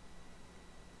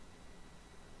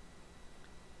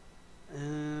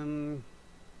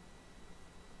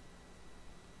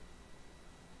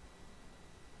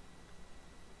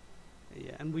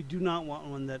 and we do not want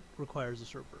one that requires a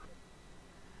server.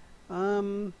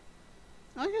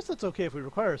 I guess that's okay if we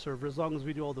require a server, as long as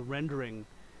we do all the rendering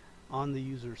on the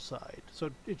user's side.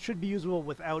 So it should be usable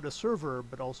without a server,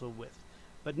 but also with.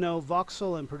 But no,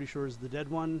 voxel, I'm pretty sure, is the dead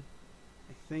one,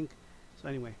 I think. So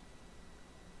anyway,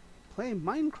 play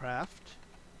Minecraft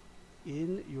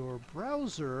in your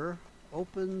browser,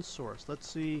 open source. Let's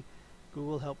see,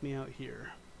 Google help me out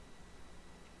here.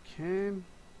 Okay.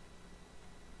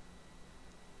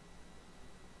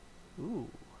 Ooh,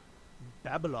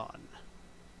 Babylon.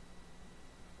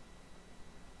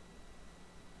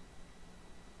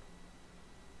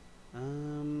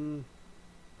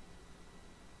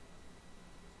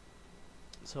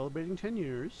 Celebrating 10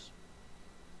 years.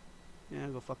 Yeah,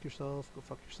 go fuck yourself, go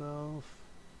fuck yourself.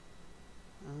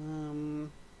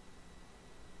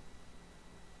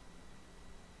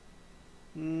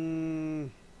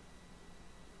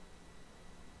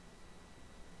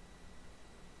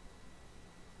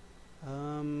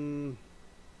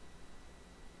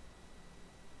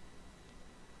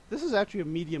 This is actually a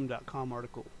medium.com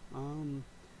article.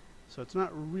 So it's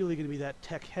not really going to be that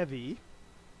tech heavy.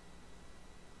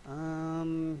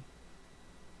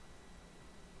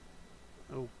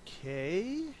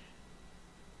 Okay.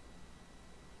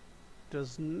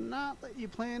 Does not let you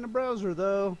play in a browser,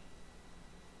 though.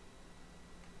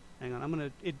 Hang on, I'm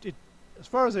gonna. As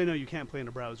far as I know, you can't play in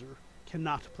a browser.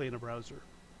 Cannot play in a browser.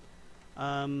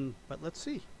 But let's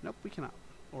see. Nope, we cannot.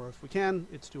 Or if we can,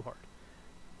 it's too hard.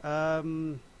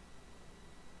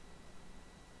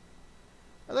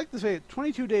 I'd like to say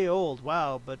 22-day old.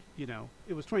 Wow, but you know,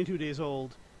 it was 22 days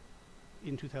old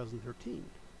in 2013.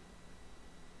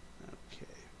 Okay.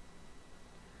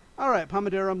 All right,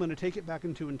 Pomodoro. I'm going to take it back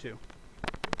in 2 and 2.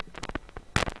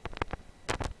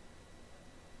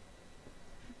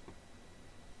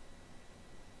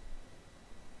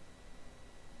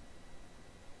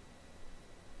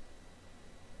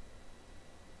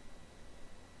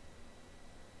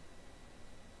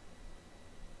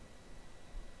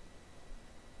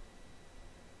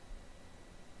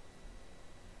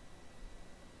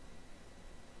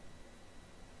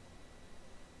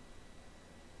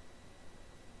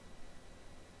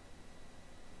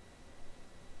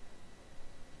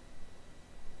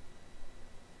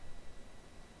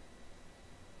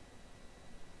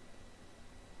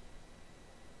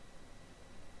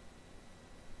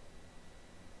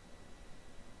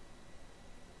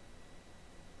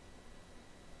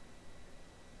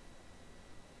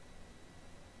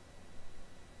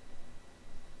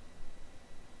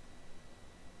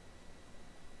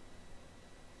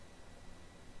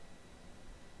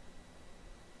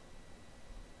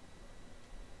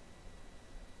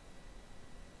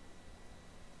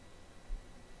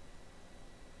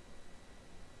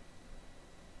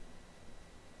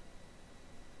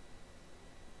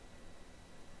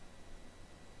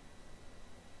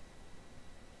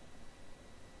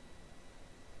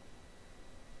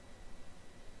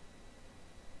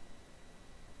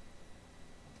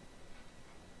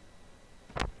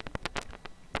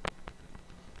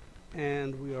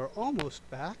 And we are almost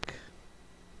back.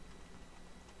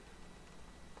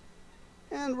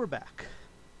 And we're back.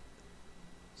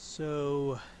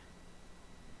 So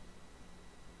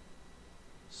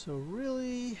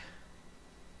really,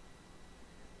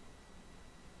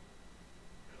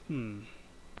 I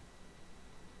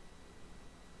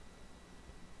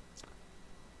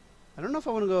don't know if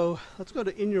I want to go, let's go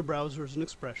to in your browser as an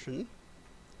expression.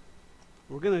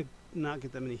 We're going to not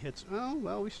get that many hits. Oh,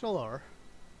 well, we still are.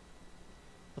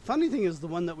 The funny thing is the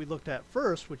one that we looked at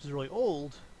first, which is really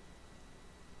old,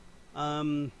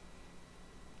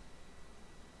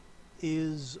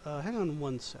 is, hang on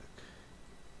one sec.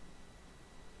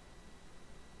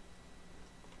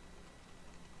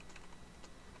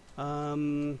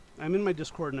 I'm in my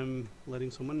Discord and I'm letting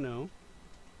someone know.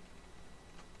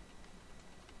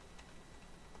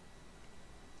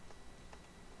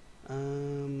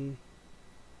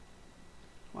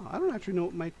 Wow, I don't actually know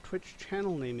what my Twitch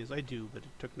channel name is. I do, but it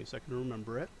took me a second to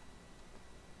remember it.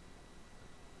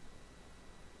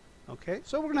 Okay,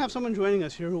 so we're going to have someone joining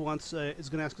us here who wants is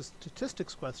going to ask a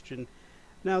statistics question.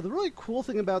 Now, the really cool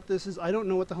thing about this is I don't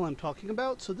know what the hell I'm talking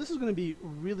about, so this is going to be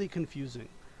really confusing.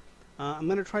 I'm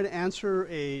going to try to answer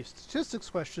a statistics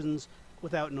questions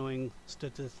without knowing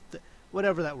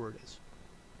whatever that word is.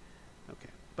 Okay,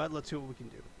 but let's see what we can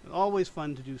do. It's always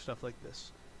fun to do stuff like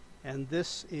this. And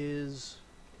this is...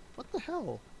 what the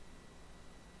hell?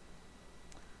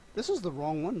 This is the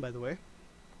wrong one, by the way.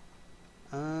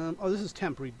 Oh, this is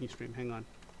temp readme stream. Hang on.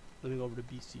 Let me go over to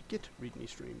BC Git readme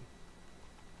stream.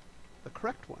 The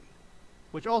correct one.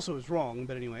 Which also is wrong,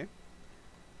 but anyway.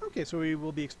 Okay, so we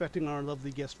will be expecting our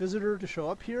lovely guest visitor to show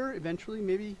up here eventually,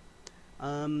 maybe.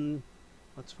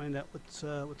 Let's find out what's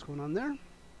going on there.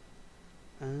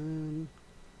 I'm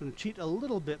going to cheat a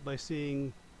little bit by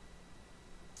seeing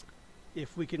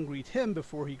if we can greet him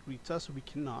before he greets us. We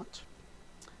cannot.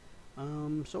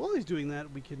 So while he's doing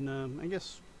that, we can, I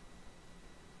guess,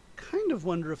 kind of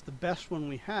wonder if the best one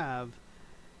we have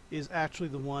is actually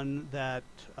the one that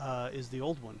is the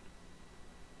old one.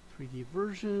 3D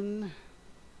version.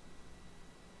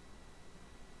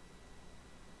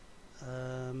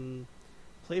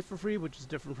 Play for free, which is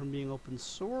different from being open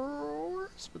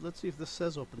source, but let's see if this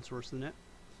says open source in it.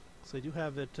 So I do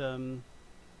have it, I'm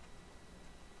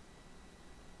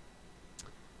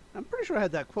pretty sure I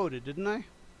had that quoted, didn't I?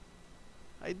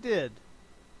 I did.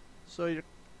 So you're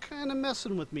kind of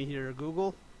messing with me here,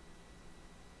 Google.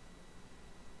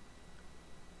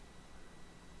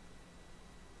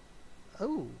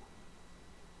 Oh.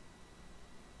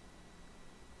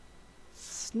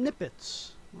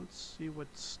 Snippets. Let's see what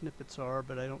snippets are,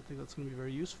 but I don't think that's going to be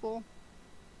very useful.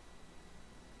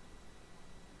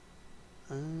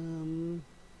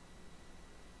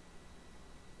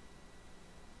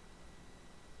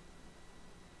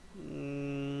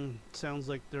 Sounds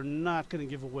like they're not going to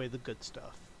give away the good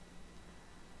stuff.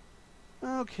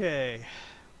 Okay.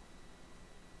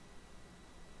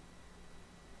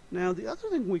 Now, the other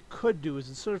thing we could do is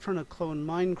instead of trying to clone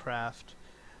Minecraft,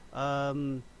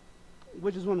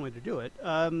 which is one way to do it,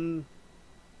 but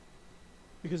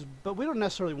we don't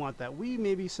necessarily want that. We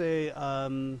maybe say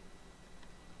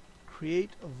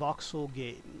create voxel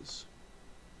games.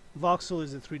 Voxel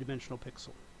is a three-dimensional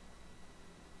pixel.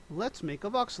 Let's make a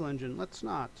voxel engine. Let's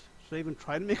not. Should I even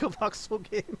try to make a voxel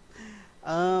game?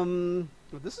 Well,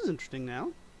 this is interesting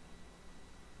now.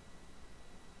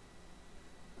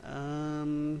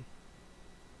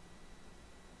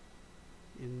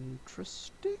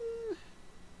 Interesting.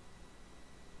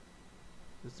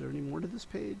 Is there any more to this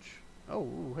page?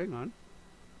 Oh, hang on.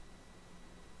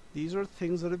 These are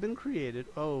things that have been created.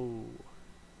 Oh.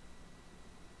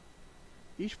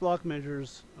 Each block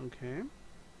measures, okay.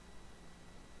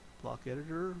 Block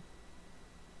editor.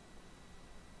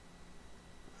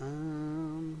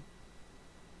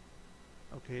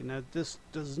 Okay, now this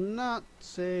does not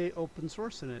say open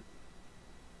source in it.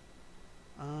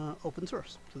 Open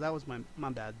source. So that was my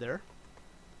bad there.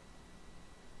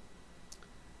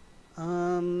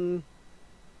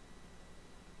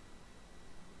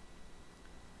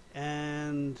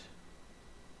 And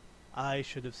I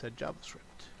should have said JavaScript.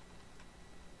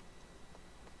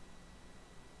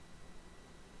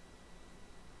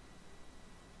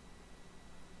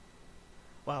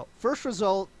 Wow, first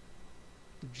result,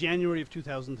 January of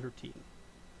 2013.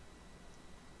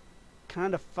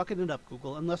 Kind of fucking it up,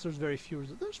 Google, unless there's very few.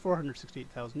 There's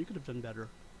 468,000. You could have done better.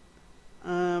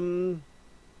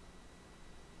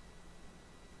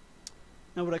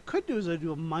 Now what I could do is I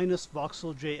do a minus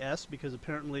voxel.js because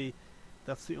apparently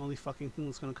that's the only fucking thing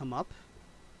that's going to come up.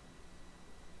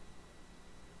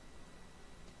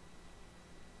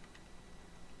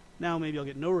 Now maybe I'll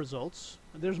get no results.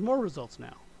 There's more results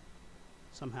now.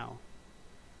 Somehow.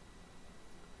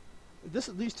 This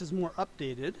at least is more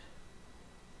updated.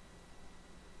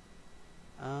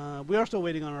 We are still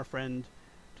waiting on our friend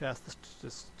to ask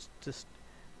this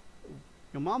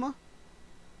your mama?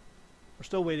 We're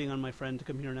still waiting on my friend to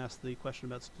come here and ask the question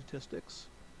about statistics.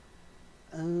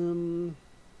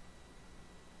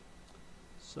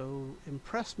 So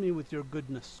impress me with your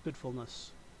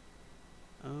goodfulness.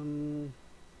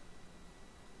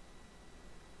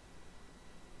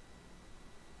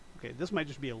 Okay, this might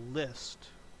just be a list.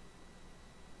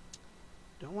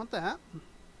 Don't want that.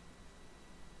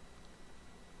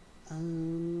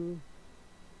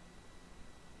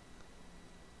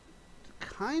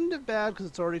 Kind of bad because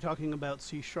it's already talking about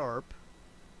C#. Oh,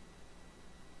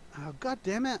 God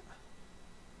damn it.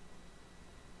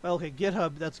 Well, okay,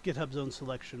 GitHub, that's GitHub's own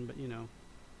selection, but you know.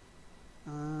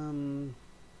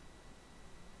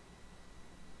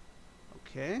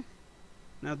 Okay.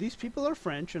 Now, these people are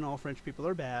French, and all French people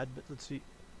are bad, but let's see.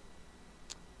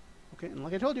 Okay, and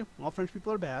like I told you, all French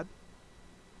people are bad.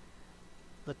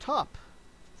 The top,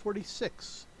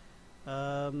 46.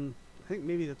 I think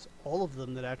maybe that's all of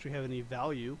them that actually have any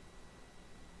value.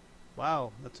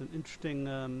 Wow, that's an interesting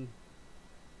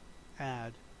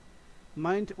ad.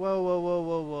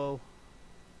 Whoa.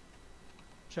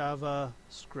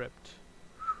 JavaScript.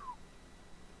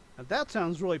 Now that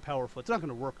sounds really powerful. It's not going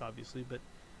to work, obviously, but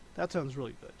that sounds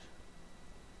really good.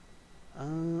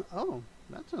 Oh,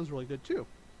 that sounds really good, too.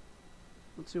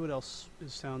 Let's see what else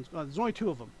sounds... Oh, there's only 2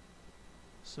 of them.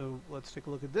 So let's take a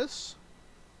look at this.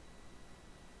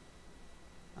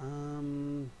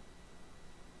 Let's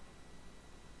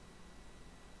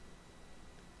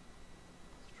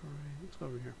go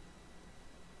over here.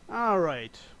 All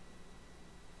right.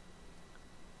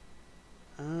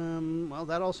 Well,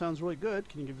 that all sounds really good.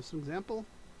 Can you give us an example?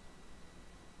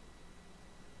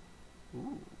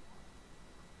 Ooh.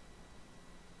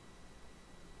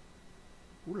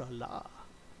 Ooh la la.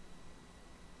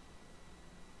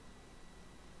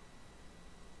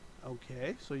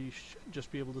 Okay, so you should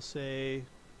just be able to say...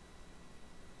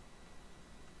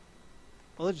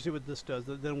 Well, let's just see what this does.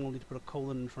 Then we'll need to put a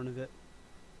colon in front of it.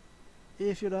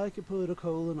 If you like, you put a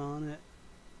colon on it.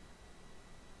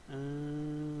 We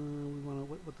want to...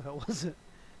 What the hell was it?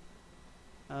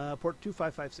 Port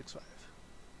 25565.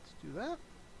 Let's do that.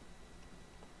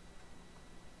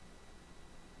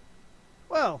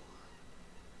 Well,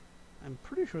 I'm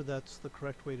pretty sure that's the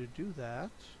correct way to do that.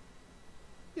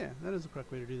 Yeah, that is the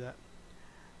correct way to do that.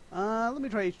 Let me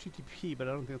try HTTP, but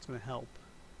I don't think that's going to help.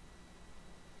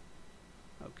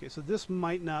 Okay, so this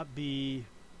might not be...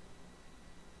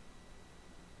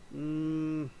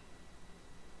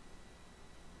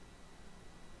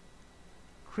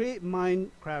 create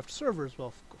Minecraft servers.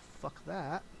 Well, fuck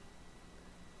that.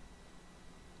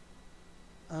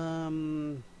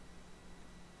 No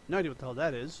idea what the hell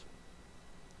that is.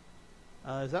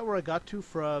 Is that where I got to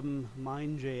from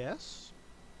Mine.js?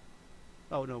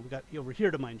 Oh no, we got over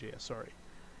here to Mine.js, sorry.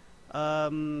 Blah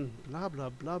blah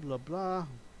blah blah blah.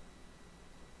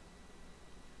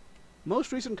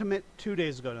 Most recent commit 2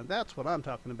 days ago. Now that's what I'm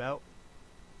talking about.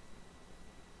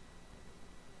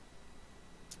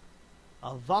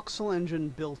 A voxel engine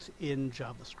built in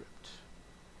JavaScript.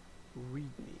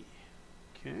 README.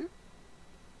 Okay.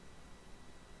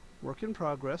 Work in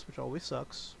progress, which always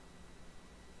sucks.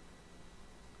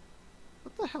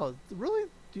 What the hell?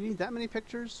 Really? Do you need that many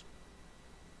pictures?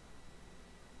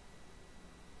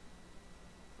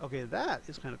 Okay, that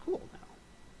is kind of cool now.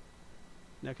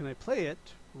 Now can I play it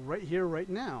right here, right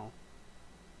now?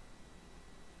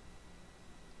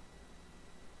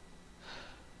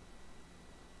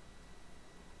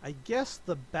 I guess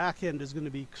the back end is going to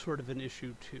be sort of an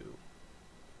issue too.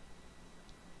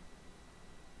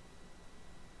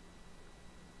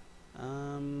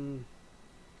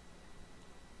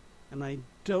 And I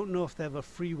don't know if they have a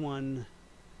free one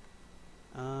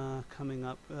coming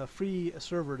up, a free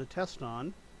server to test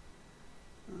on.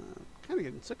 Kind of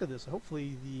getting sick of this.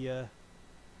 Hopefully the...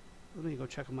 let me go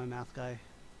check on my math guy.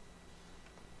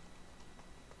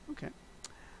 Okay.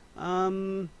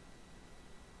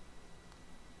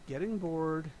 Getting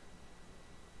bored.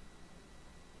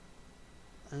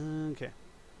 Okay.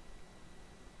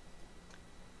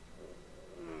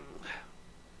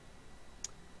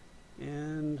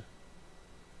 And...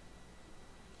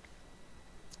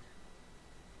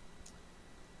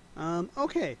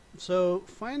 okay, so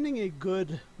finding a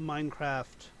good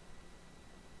Minecraft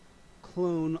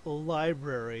clone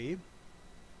library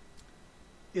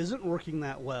isn't working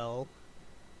that well.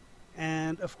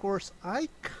 And of course, I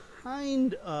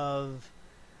kind of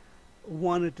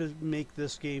wanted to make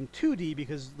this game 2D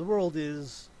because the world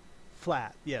is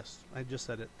flat. Yes, I just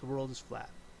said it. The world is flat.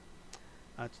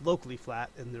 It's locally flat,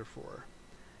 and therefore.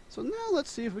 So now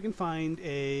let's see if we can find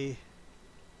a...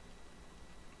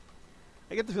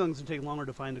 I get the feeling it's going to take longer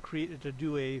to find to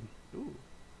do a... Ooh.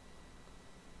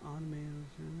 Automated...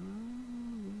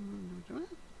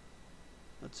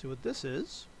 Let's see what this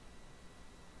is.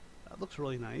 That looks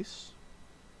really nice.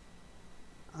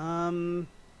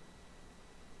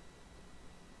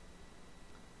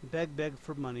 Beg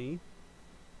for money.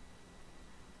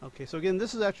 Okay, so again,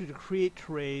 this is actually to create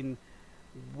terrain,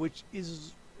 which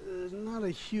is not a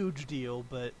huge deal,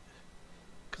 but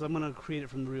because I'm going to create it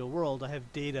from the real world, I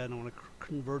have data and I want to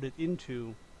convert it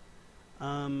into.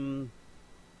 Okay.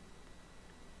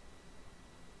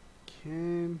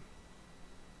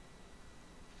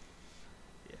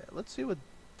 Yeah, let's see what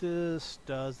this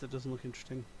does that doesn't look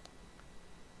interesting.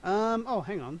 Oh,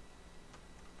 hang on.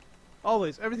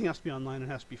 Always, everything has to be online and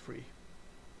has to be free.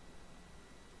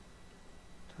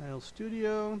 Tile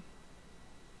Studio.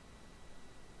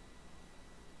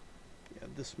 Yeah,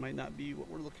 this might not be what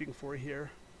we're looking for here.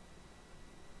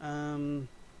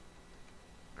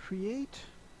 Create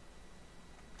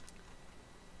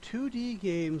 2D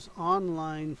games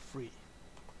online free.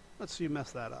 Let's see you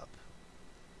mess that up.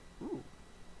 Ooh.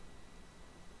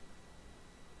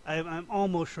 I'm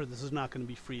almost sure this is not going to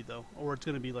be free though, or it's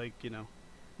going to be like, you know,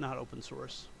 not open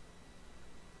source.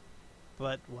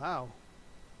 But wow.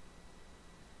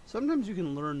 Sometimes you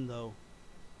can learn though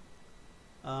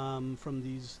from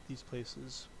these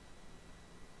places.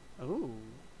 Oh.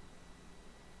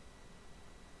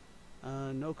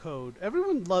 No code.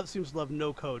 Everyone seems to love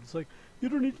no code. It's like, you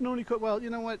don't need to know any code. Well, you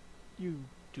know what? You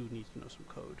do need to know some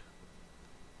code.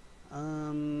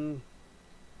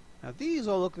 Now these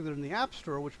all look like they're in the App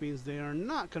Store, which means they are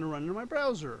not going to run in my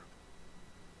browser.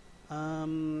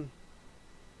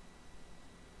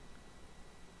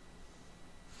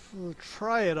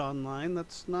 Try it online.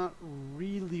 That's not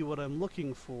really what I'm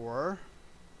looking for.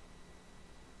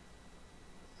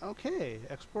 Okay,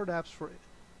 export apps for...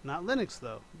 Not Linux,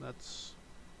 though. That's...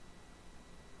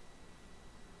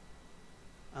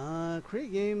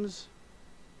 create games.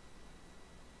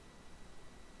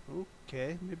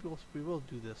 Okay, maybe we will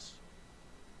do this.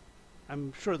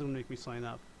 I'm sure they'll make me sign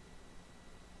up.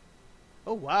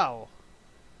 Oh, wow.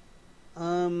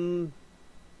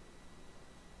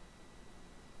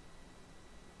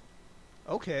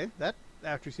 Okay, that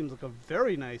actually seems like a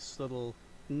very nice little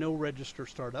no-register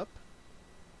startup.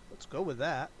 Let's go with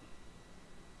that.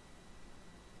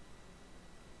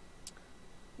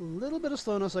 A little bit of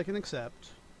slowness I can accept.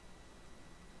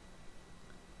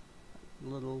 A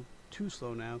little too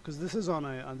slow now, because this is on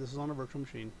a virtual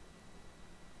machine.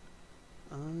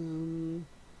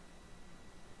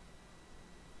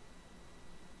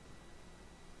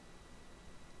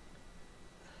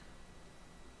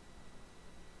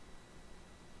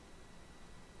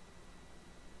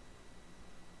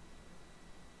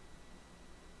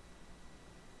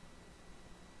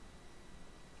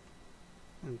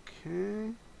 Okay.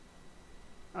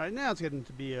 Alright, now it's getting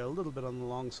to be a little bit on the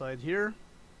long side here.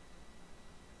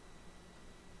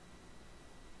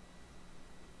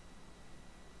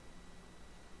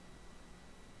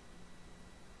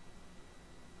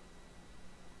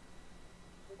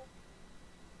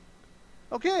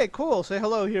 Okay, cool. Say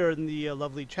hello here in the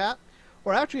lovely chat.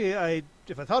 Or actually,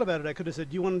 if I thought about it, I could have said,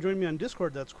 do you want to join me on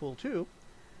Discord? That's cool, too.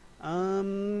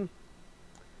 I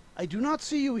do not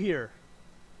see you here.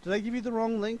 Did I give you the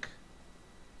wrong link?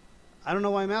 I don't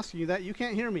know why I'm asking you that. You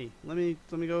can't hear me. Let me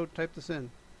go type this in.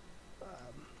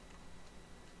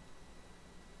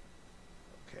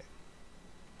 Okay.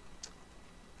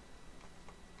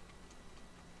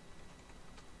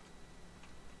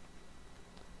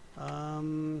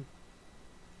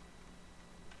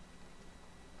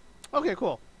 Okay,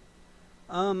 cool.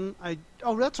 Oh,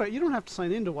 that's right. You don't have to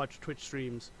sign in to watch Twitch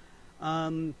streams.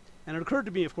 And it occurred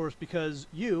to me, of course, because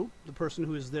you, the person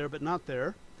who is there but not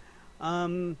there,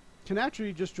 can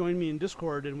actually just join me in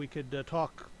Discord, and we could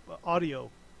talk audio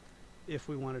if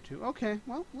we wanted to. Okay,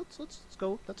 well, let's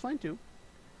go. That's fine too.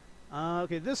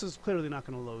 Okay, this is clearly not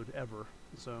going to load ever,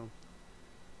 so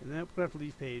and then we're gonna have to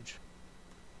leave page.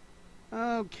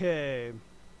 Okay.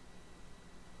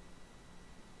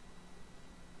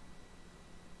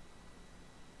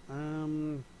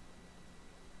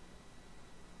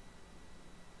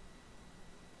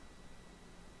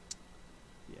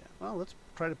 Yeah, well, let's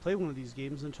try to play one of these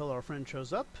games until our friend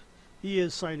shows up. He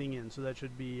is signing in, so that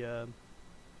should be... oh,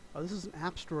 this is an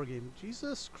App Store game.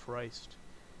 Jesus Christ.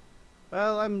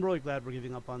 Well, I'm really glad we're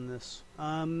giving up on this.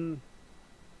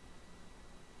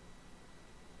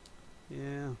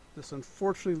 Yeah, this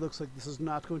unfortunately looks like this is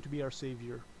not going to be our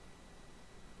savior.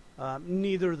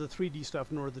 Neither the 3D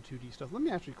stuff nor the 2D stuff. Let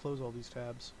me actually close all these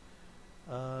tabs.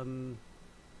 And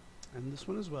this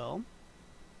one as well.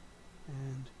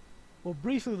 And we'll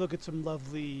briefly look at some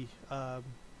lovely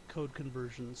code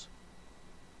conversions.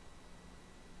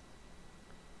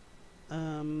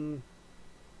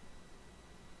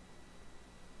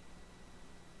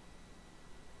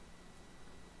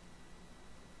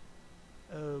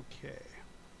 Okay.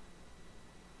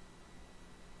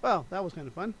 Well, that was kind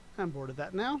of fun. I'm bored of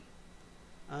that now.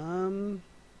 Okay.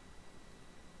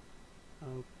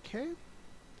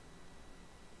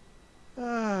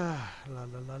 La la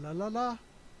la la la la.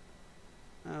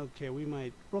 Okay,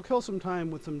 we'll kill some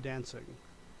time with some dancing.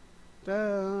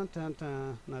 Da, da,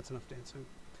 da. That's enough dancing.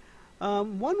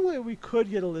 One way we could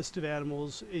get a list of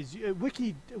animals is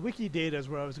Wikidata is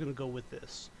where I was going to go with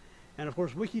this. And of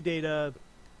course, Wikidata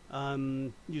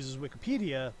uses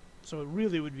Wikipedia, so it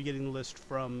really would be getting the list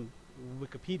from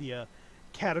Wikipedia,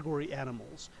 category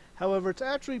animals. However, it's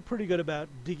actually pretty good about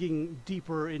digging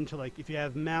deeper into, like, if you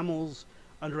have mammals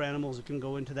under animals, it can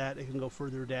go into that. It can go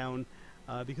further down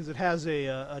because it has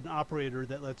an operator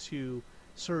that lets you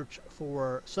search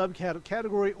for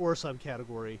category or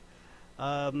subcategory.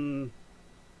 And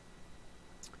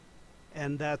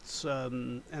that's what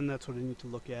I need to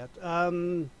look at.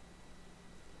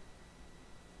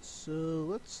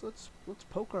 So let's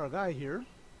poke our guy here.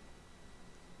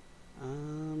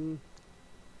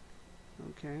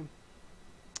 Okay.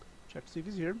 Check to see if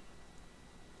he's here.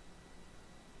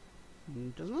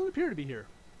 Does not appear to be here.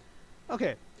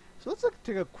 Okay. So let's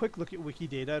take a quick look at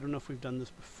Wikidata. I don't know if we've done this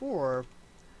before.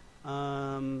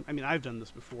 I mean, I've done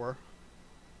this before.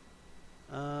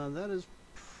 That is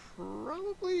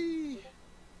probably...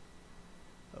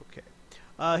 Okay.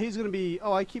 He's going to be...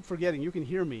 Oh, I keep forgetting. You can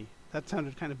hear me. That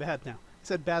sounded kind of bad now. I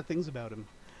said bad things about him.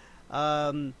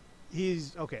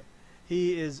 He's... Okay.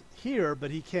 He is here,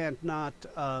 but he can't not...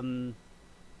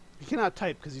 he cannot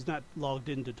type because he's not logged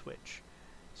into Twitch.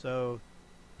 So,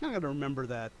 I got to remember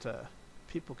that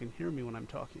people can hear me when I'm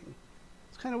talking.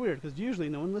 It's kind of weird because usually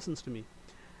no one listens to me.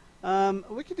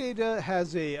 Wikidata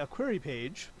has a query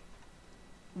page.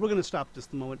 We're going to stop this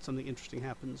the moment something interesting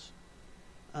happens.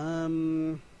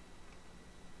 Yeah,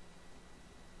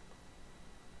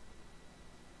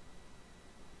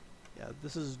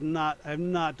 this is not... I've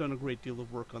not done a great deal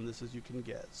of work on this, as you can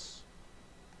guess.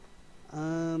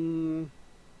 Yeah,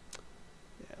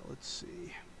 let's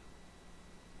see.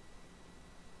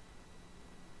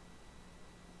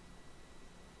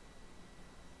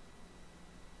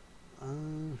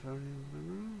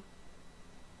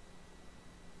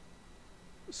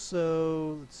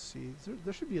 So, let's see.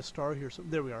 There should be a star here. So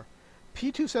there we are.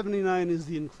 P279 is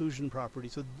the inclusion property.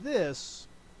 So this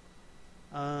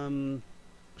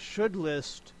should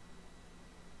list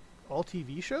all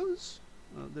TV shows.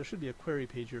 There should be a query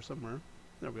page here somewhere.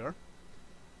 There we are.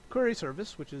 Query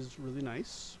service, which is really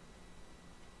nice.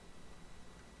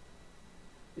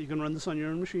 You can run this on your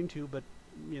own machine too, but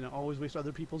you know, always waste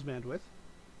other people's bandwidth.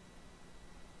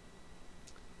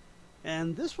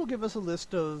 And this will give us a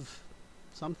list of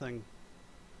something.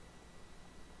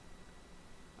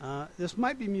 This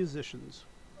might be musicians,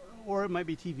 or it might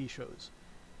be TV shows,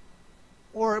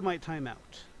 or it might time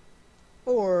out,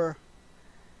 or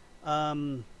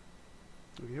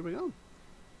here we go.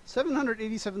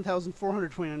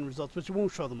 787,429 results, which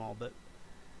won't show them all, but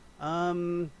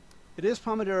it is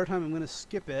Pomodoro time. I'm going to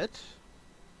skip it.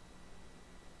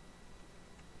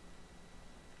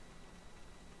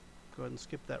 Go ahead and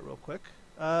skip that real quick.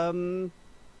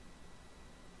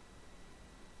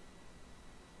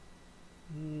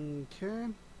 Okay.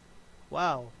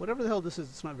 Wow. Whatever the hell this is,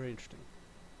 it's not very interesting.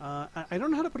 I don't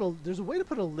know how to put a... There's a way to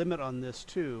put a limit on this,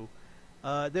 too.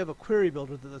 They have a query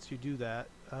builder that lets you do that.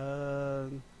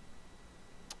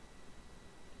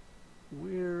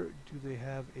 Where do they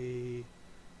have a...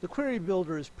 The query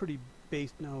builder is pretty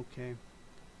based... No, okay.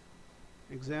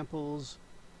 Examples...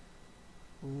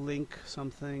 Link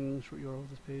something, short URL of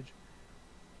this page.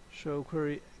 Show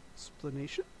query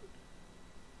explanation.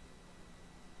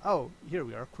 Oh, here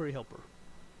we are, query helper.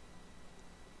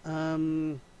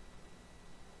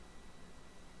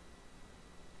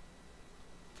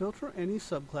 Filter any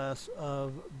subclass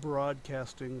of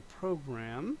broadcasting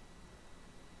program.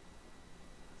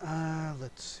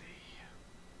 Let's see.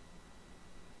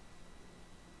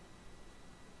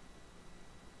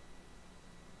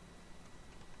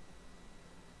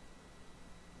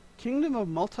 Kingdom of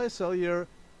multicellular,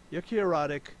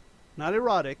 eukaryotic, not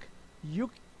erotic,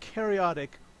 eukaryotic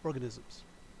organisms.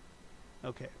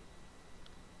 Okay.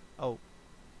 Oh.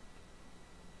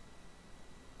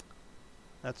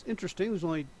 That's interesting. There's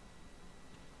only...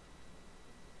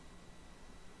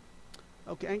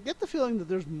 Okay, I get the feeling that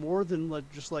there's more than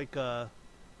just like I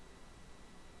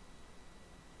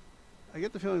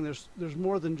get the feeling there's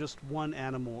more than just one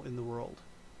animal in the world.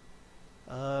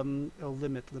 Oh,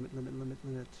 limit.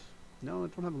 No, I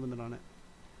don't have a limit on it.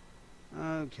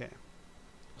 Okay.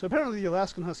 So apparently the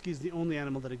Alaskan Husky is the only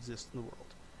animal that exists in the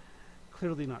world.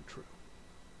 Clearly not true.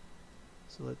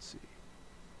 So let's see.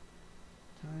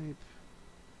 Type.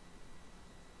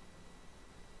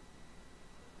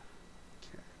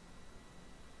 Okay.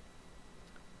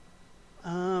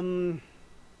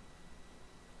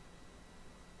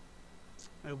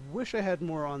 I wish I had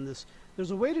more on this.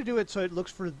 There's a way to do it so it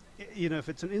looks for, you know, if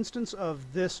it's an instance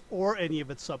of this or any of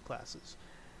its subclasses.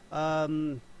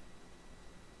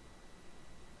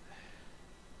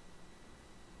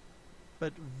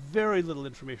 But very little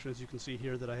information, as you can see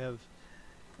here, that I have.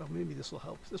 Oh, maybe this will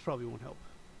help. This probably won't help.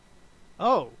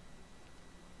 Oh!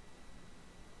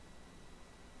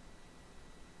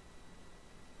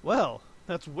 Well,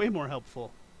 that's way more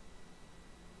helpful.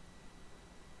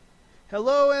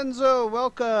 Hello, Enzo.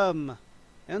 Welcome.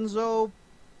 Enzo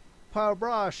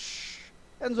Brush.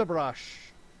 Enzo Brush.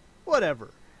 Whatever.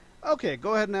 Okay,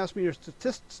 go ahead and ask me your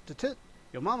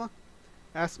Yo mama.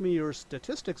 Ask me your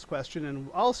statistics question, and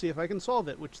I'll see if I can solve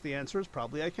it, which the answer is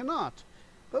probably I cannot.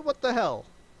 But what the hell?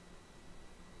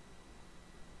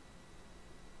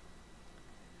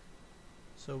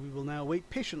 So we will now wait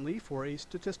patiently for a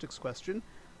statistics question.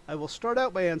 I will start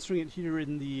out by answering it here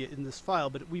in this file,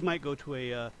 but we might go to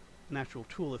an actual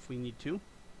tool if we need to.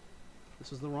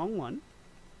 This is the wrong one.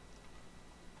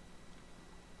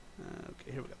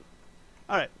 Okay, here we go.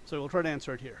 All right, so we'll try to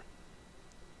answer it here.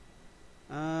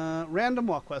 Random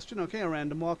walk question. Okay, a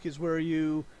random walk is where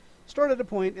you start at a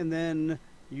point and then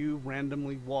you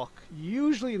randomly walk,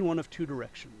 usually in one of two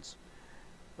directions.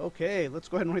 Okay, let's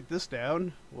go ahead and write this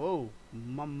down. Whoa,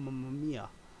 mamma mia.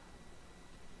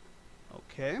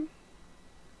 Okay.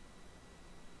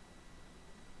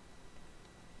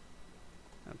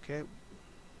 Okay.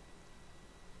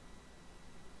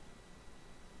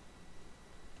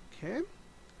 Okay.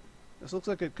 This looks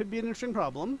like it could be an interesting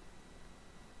problem.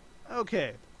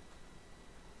 Okay.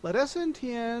 Let S and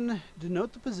Tn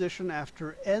denote the position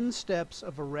after n steps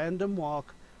of a random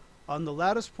walk on the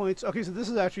lattice points. Okay, so this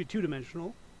is actually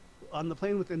two-dimensional on the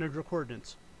plane with integer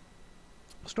coordinates,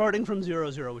 starting from 0,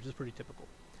 0, which is pretty typical.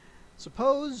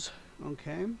 Suppose,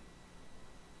 okay.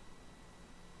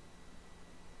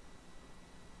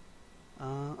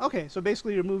 Okay, so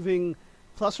basically you're moving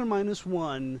plus or minus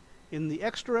 1 in the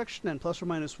x direction and plus or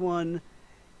minus 1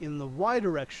 in the y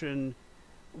direction,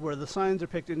 where the signs are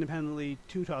picked independently,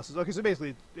 two tosses. Okay, so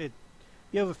basically you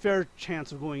have a fair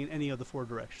chance of going in any of the four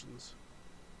directions.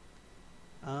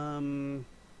 That's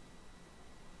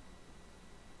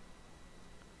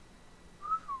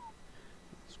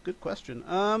a good question.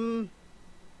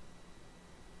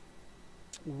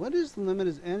 What is the limit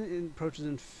as n approaches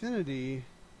infinity?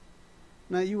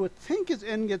 Now, you would think as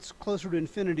n gets closer to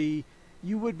infinity,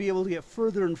 you would be able to get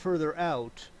further and further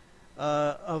out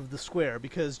of the square,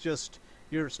 because just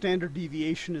your standard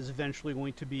deviation is eventually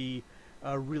going to be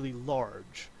really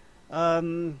large.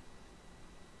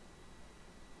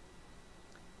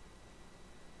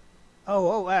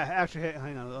 Actually,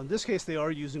 hang on. In this case, they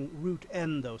are using root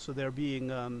n, though, so they're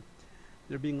being a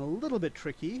little bit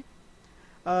tricky.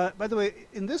 By the way,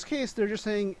 in this case, they're just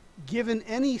saying, given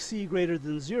any c greater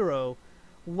than 0,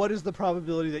 what is the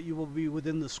probability that you will be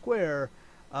within the square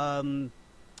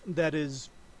that is,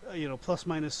 plus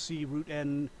minus c root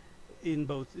n in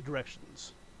both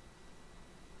directions?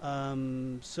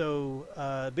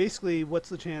 So basically, what's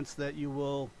the chance that you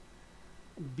will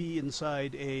be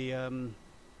inside a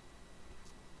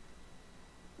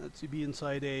let's see, be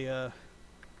inside a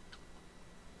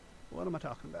what am I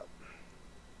talking about?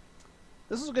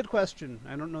 This is a good question.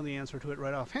 I don't know the answer to it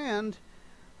right offhand.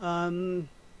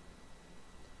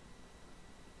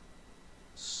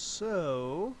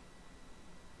 So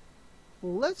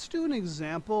let's do an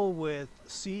example with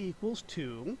c equals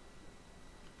 2.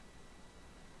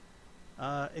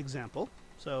 Example.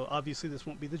 So obviously this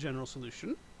won't be the general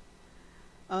solution.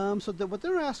 So what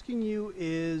they're asking you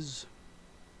is,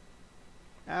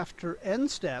 after n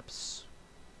steps,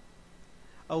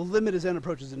 limit as n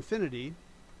approaches infinity,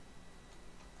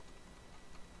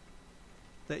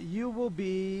 that you will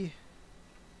be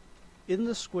in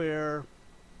the square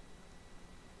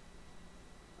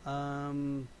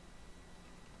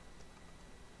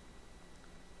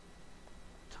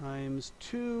times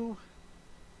 2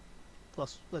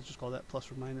 plus, let's just call that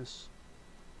plus or minus.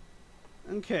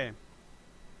 Okay.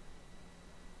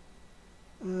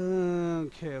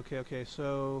 Okay,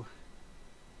 so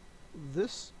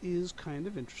this is kind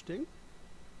of interesting.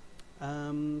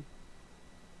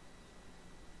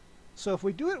 So if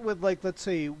we do it with, like, let's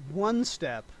say 1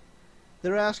 step,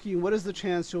 they're asking what is the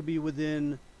chance you'll be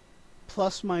within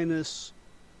plus minus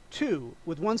 2.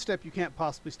 With 1 step, you can't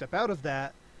possibly step out of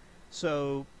that,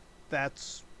 so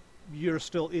that's, you're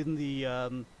still in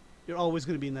the, you're always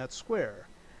going to be in that square.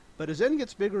 But as n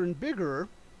gets bigger and bigger,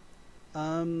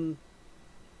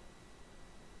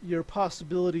 your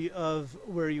possibility of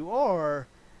where you are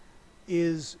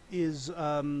is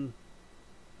going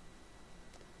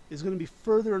to be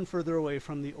further and further away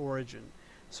from the origin.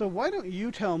 So why don't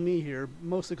you tell me here,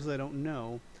 mostly because I don't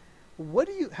know,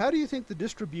 how do you think the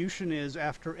distribution is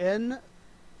after n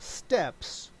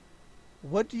steps?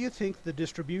 What do you think the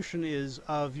distribution is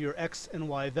of your x and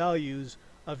y values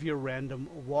of your random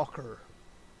walker?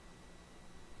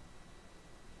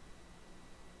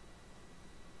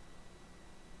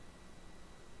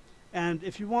 And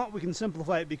if you want, we can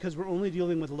simplify it because we're only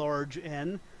dealing with large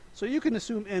n. So you can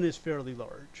assume n is fairly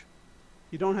large.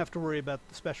 You don't have to worry about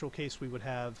the special case we would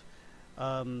have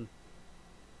the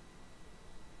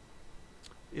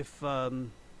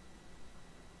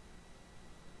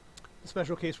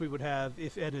special case we would have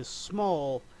if n is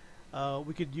small.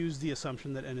 We could use the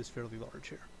assumption that n is fairly large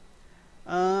here.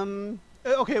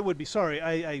 Okay, it would be. Sorry,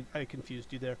 I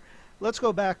confused you there. Let's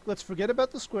go back. Let's forget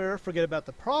about the square, forget about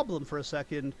the problem for a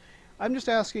second. I'm just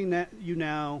asking you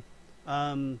now,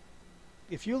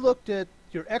 if you looked at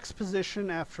your x position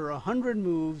after 100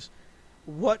 moves,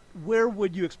 where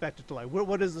would you expect it to lie?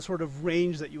 What is the sort of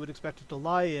range that you would expect it to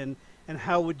lie in, and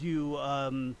how would you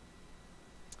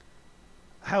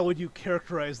how would you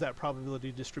characterize that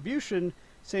probability distribution?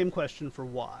 Same question for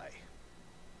y.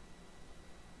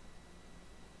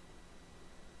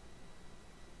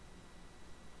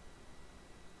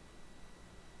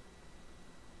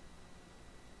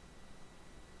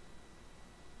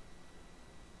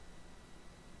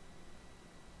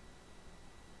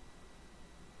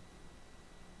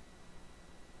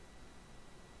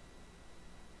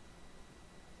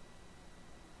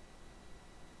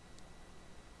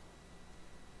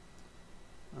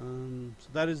 So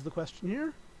that is the question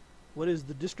here. What is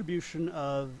the distribution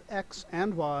of x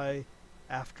and y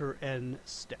after n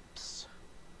steps?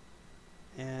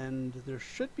 And there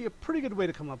should be a pretty good way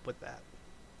to come up with that.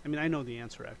 I mean, I know the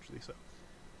answer actually, so.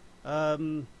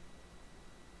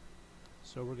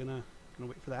 So we're gonna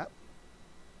wait for that.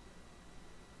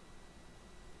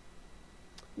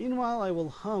 Meanwhile, I will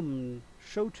hum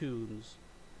show tunes.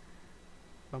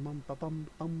 Bum bum ba bum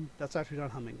bum. That's actually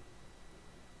not humming.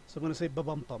 So I'm gonna say ba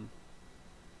bum bum.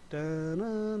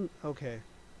 Dun-dun. Okay.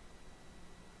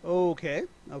 Okay.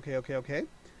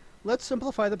 Let's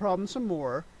simplify the problem some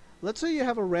more. Let's say you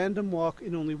have a random walk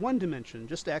in only one dimension,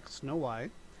 just x, no y.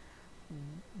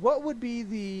 What would be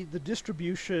the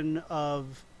distribution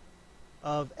of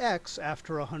x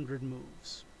after 100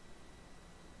 moves?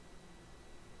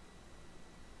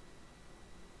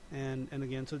 And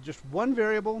again, so just one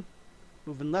variable,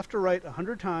 moving left or right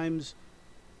 100 times,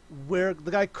 where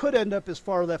the guy could end up as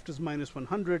far left as minus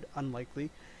 100, unlikely,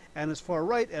 and as far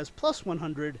right as plus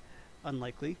 100,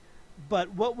 unlikely.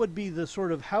 But what would be the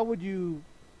sort of, how would you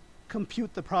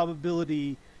compute the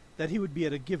probability that he would be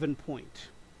at a given point?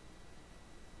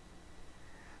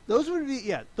 Those would be,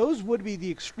 yeah, those would be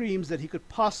the extremes that he could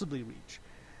possibly reach.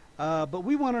 But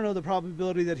we want to know the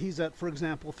probability that he's at, for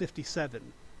example, 57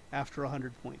 after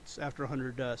 100 points, after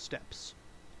 100 steps.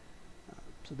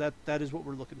 So that is what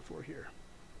we're looking for here.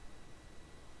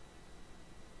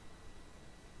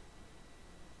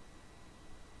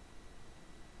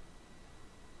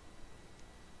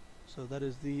 So that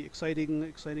is the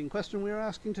exciting question we are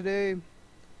asking today.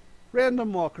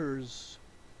 Random walkers,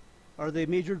 are they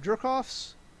major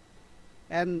jerk-offs?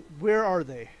 And where are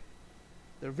they?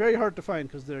 They're very hard to find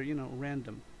because they're, you know,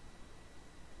 random.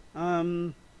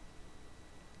 So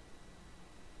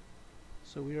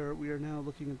we are now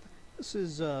looking at this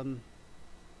is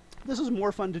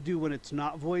more fun to do when it's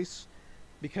not voice,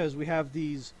 because we have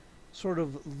these sort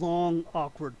of long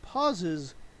awkward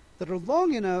pauses that are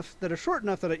long enough, that are short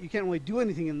enough that you can't really do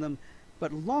anything in them,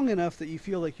 but long enough that you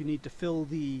feel like you need to fill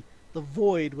the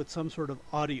void with some sort of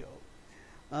audio.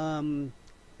 And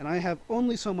I have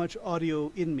only so much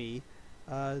audio in me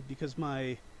because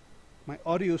my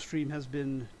audio stream has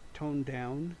been toned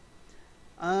down.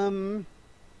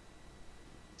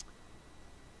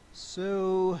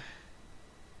 So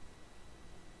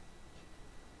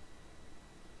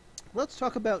let's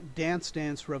talk about Dance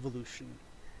Dance Revolution.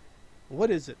 What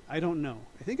is it? I don't know.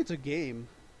 I think it's a game.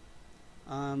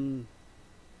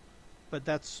 But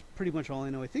that's pretty much all I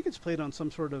know. I think it's played on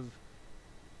some sort of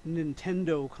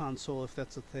Nintendo console, if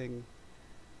that's a thing.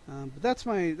 But that's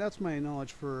my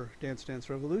knowledge for Dance Dance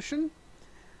Revolution.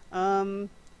 Now,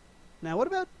 what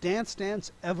about Dance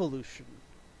Dance Evolution?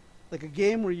 Like a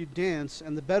game where you dance,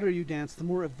 and the better you dance, the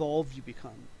more evolved you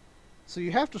become. So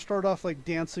you have to start off like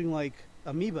dancing like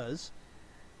amoebas.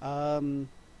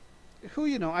 Who,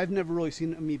 you know, I've never really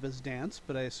seen amoebas dance,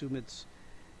 but I assume it's,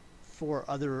 for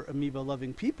other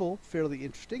amoeba-loving people, fairly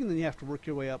interesting. And then you have to work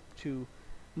your way up to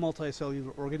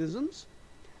multicellular organisms.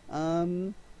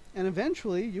 And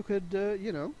eventually you could,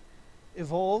 you know,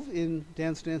 evolve in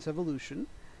Dance Dance Evolution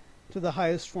to the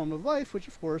highest form of life, which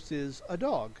of course is a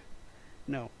dog.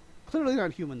 No, clearly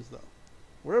not humans though.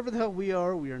 Wherever the hell we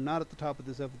are not at the top of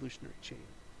this evolutionary chain.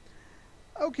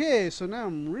 Okay, so now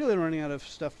I'm really running out of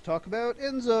stuff to talk about.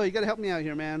 Enzo, you gotta help me out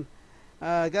here, man.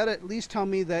 Gotta at least tell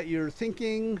me that you're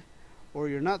thinking, or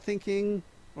you're not thinking,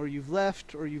 or you've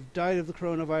left, or you've died of the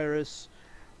coronavirus,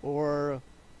 or,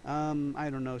 I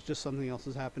don't know, it's just something else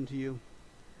has happened to you.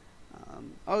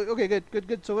 Oh, okay,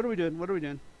 good. So what are we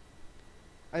doing?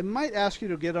 I might ask you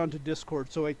to get onto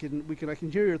Discord so I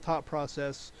can hear your thought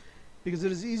process, because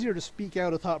it is easier to speak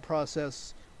out a thought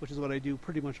process, which is what I do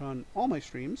pretty much on all my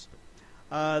streams,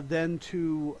 than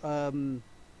to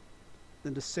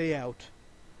say out,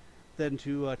 than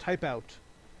to type out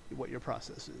what your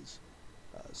process is.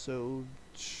 So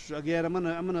again, I'm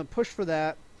gonna push for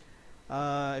that.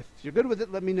 If you're good with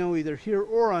it, let me know either here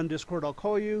or on Discord. I'll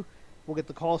call you. We'll get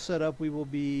the call set up. We will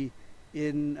be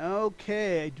in.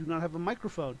 Okay, I do not have a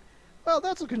microphone. Well,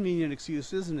 that's a convenient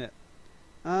excuse, isn't it?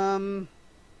 Well.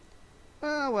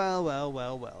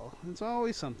 It's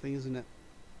always something, isn't it?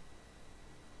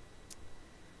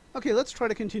 Okay, let's try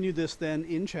to continue this then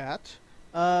in chat.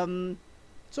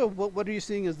 So what are you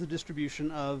seeing as the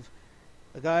distribution of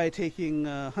a guy taking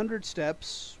 100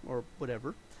 steps or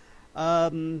whatever,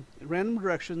 random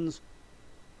directions?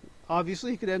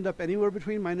 Obviously, he could end up anywhere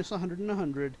between minus 100 and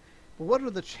 100, but what are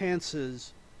the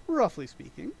chances, roughly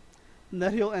speaking,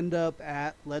 that he'll end up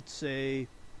at, let's say,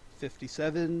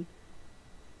 57,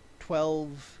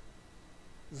 12,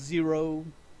 0,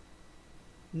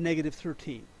 negative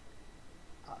 13?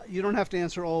 You don't have to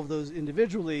answer all of those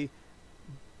individually,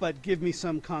 but give me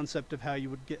some concept of how you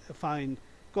would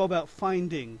go about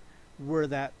finding where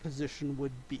that position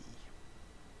would be.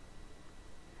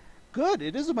 Good,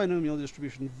 it is a binomial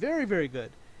distribution. Very, very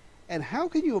good. And how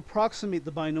can you approximate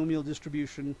the binomial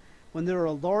distribution when there are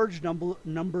a large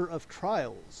number of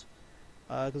trials?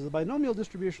 Because the binomial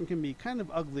distribution can be kind of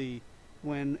ugly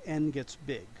when n gets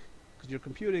big, because you're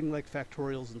computing like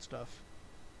factorials and stuff.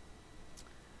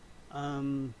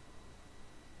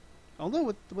 Although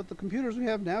with the computers we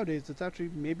have nowadays, it's actually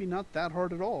maybe not that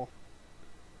hard at all.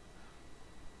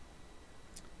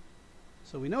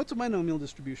 So we know it's a binomial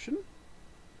distribution.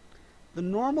 The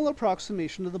normal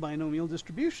approximation of the binomial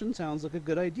distribution sounds like a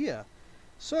good idea.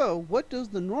 So what does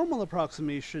the normal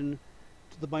approximation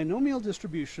to the binomial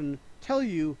distribution tell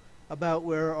you about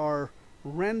where our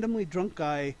randomly drunk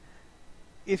guy,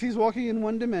 if he's walking in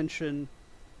one dimension,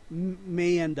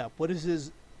 may end up? What does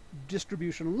his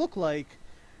distribution look like?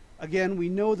 Again, we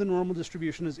know the normal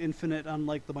distribution is infinite,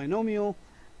 unlike the binomial,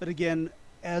 but again,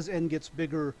 as n gets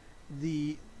bigger,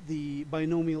 the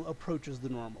binomial approaches the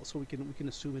normal, so we can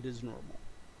assume it is normal.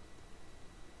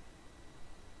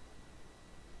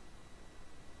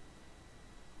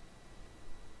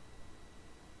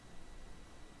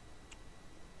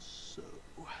 So,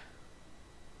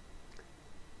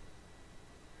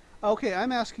 okay,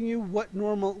 I'm asking you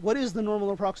what is the normal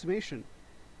approximation?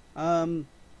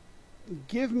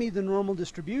 Give me the normal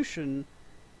distribution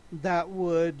that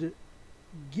would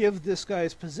give this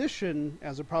guy's position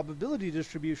as a probability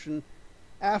distribution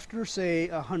after, say,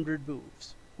 100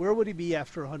 moves. Where would he be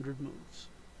after 100 moves?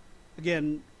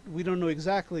 Again, we don't know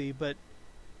exactly, but,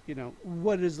 you know,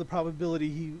 what is the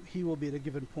probability he will be at a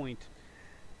given point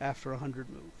after 100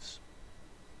 moves?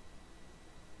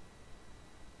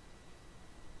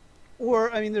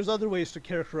 Or, I mean, there's other ways to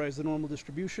characterize the normal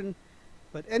distribution,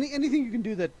 but anything you can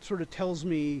do that sort of tells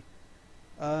me,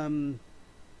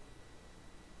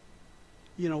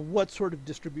 you know, what sort of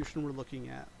distribution we're looking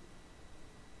at.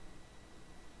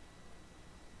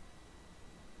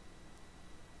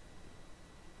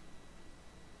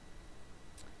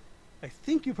 I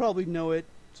think you probably know it,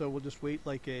 so we'll just wait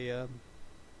like a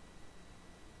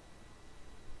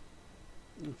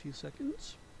few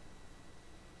seconds.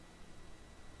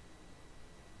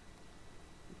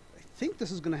 I think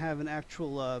this is going to have an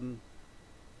actual, a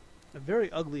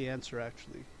very ugly answer,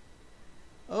 actually.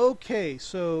 Okay,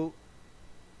 so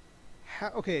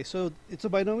so it's a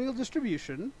binomial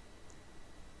distribution,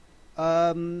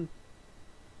 and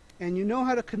you know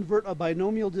how to convert a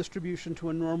binomial distribution to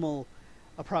a normal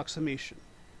approximation.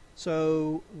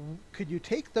 So could you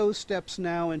take those steps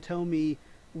now and tell me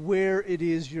where it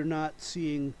is you're not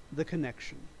seeing the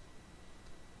connection?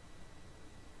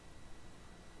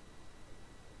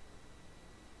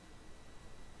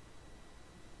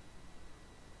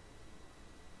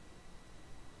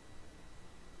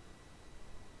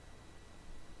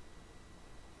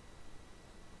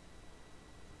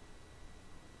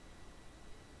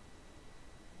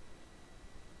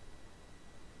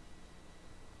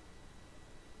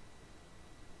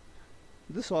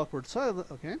 This awkward silence.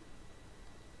 Okay.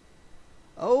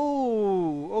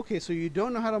 Oh, okay. So you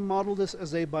don't know how to model this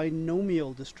as a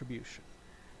binomial distribution.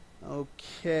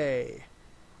 Okay.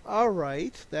 All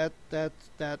right. That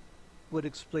would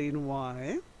explain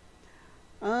why.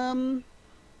 Okay.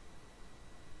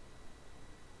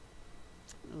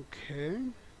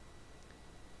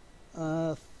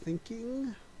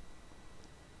 Thinking.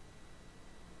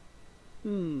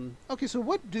 Okay, so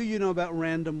what do you know about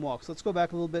random walks? Let's go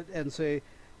back a little bit and say,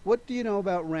 what do you know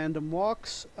about random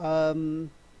walks?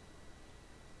 Because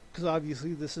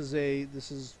obviously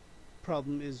this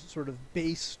problem is sort of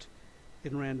based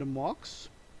in random walks.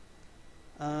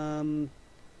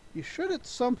 You should at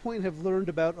some point have learned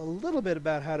about a little bit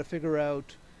about how to figure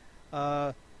out.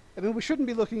 I mean, we shouldn't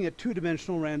be looking at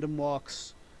two-dimensional random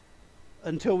walks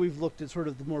until we've looked at sort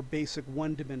of the more basic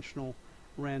one-dimensional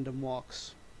random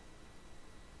walks.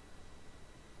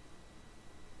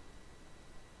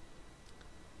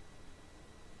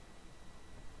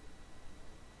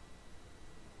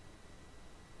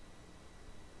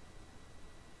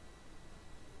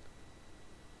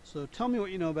 So tell me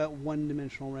what you know about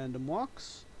one-dimensional random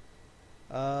walks.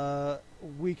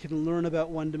 We can learn about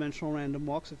one-dimensional random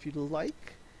walks if you'd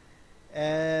like.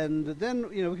 And then,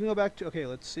 we can go back to, okay,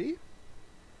 let's see.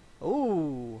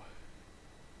 Oh,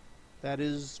 that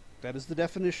is the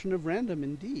definition of random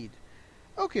indeed.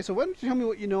 Okay, so why don't you tell me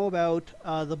what you know about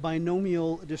the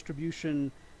binomial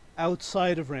distribution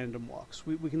outside of random walks?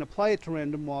 We can apply it to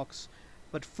random walks,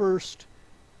 but first,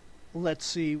 let's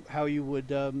see how you would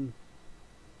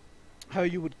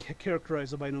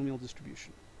characterize a binomial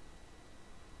distribution.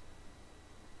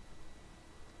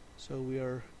 So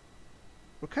we're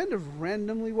kind of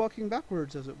randomly walking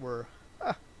backwards, as it were.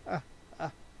 Ah, ah,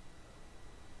 ah.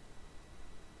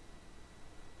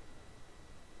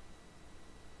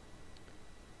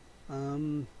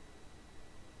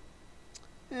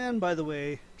 And by the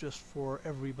way, just for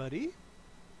everybody,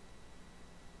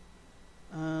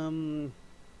 yeah,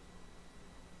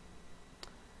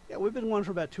 we've been going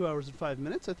for about 2 hours and 5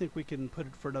 minutes. I think we can put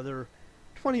it for another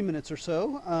 20 minutes or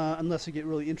so, unless I get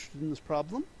really interested in this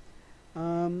problem.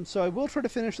 So I will try to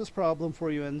finish this problem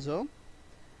for you, Enzo.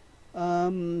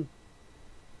 And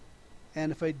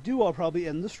if I do, I'll probably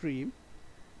end the stream.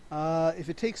 If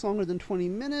it takes longer than 20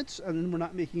 minutes and then we're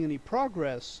not making any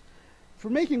progress, if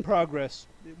we're making progress,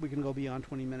 we can go beyond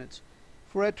 20 minutes.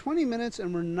 If we're at 20 minutes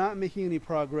and we're not making any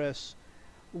progress,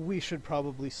 we should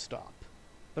probably stop.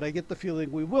 But I get the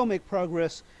feeling we will make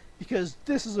progress because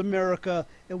this is America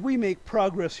and we make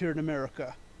progress here in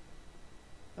America.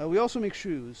 We also make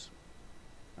shoes.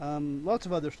 Lots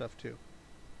of other stuff too.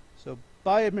 So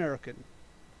buy American.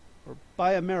 Or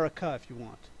buy America if you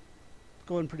want. It's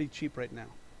going pretty cheap right now.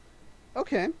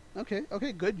 Okay,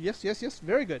 good. Yes,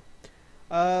 very good.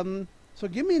 So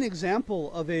give me an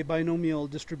example of a binomial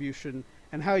distribution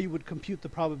and how you would compute the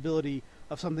probability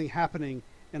of something happening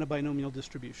in a binomial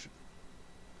distribution.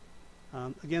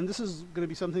 Again, this is going to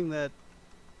be something that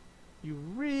you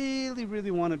really,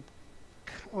 really want to...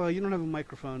 Well, you don't have a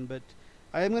microphone, but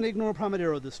I am going to ignore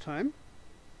Pomodoro this time.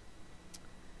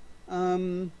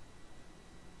 So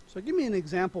give me an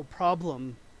example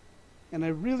problem, and I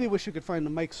really wish you could find the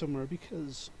mic somewhere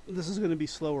because this is going to be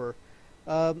slower.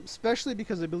 Especially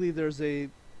because I believe there's a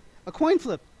coin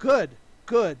flip. Good.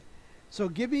 So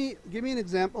give me an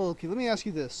example. Okay, let me ask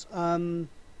you this.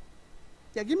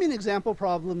 Yeah, give me an example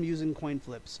problem using coin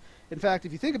flips. In fact,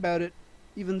 if you think about it,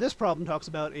 even this problem talks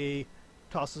about a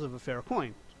tosses of a fair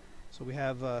coin. So we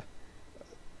have the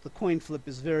coin flip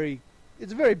is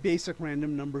it's a very basic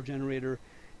random number generator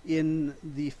in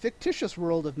the fictitious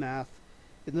world of math.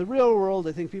 In the real world,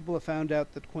 I think people have found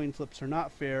out that coin flips are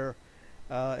not fair,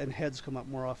 and heads come up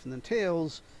more often than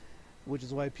tails, which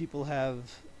is why people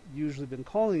have usually been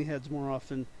calling heads more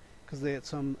often, because they at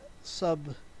some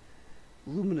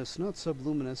luminous, not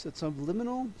subluminous, at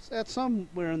subliminal, at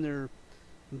somewhere in their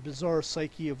bizarre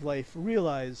psyche of life,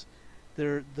 realize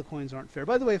the coins aren't fair.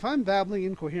 By the way, if I'm babbling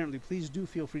incoherently, please do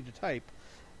feel free to type.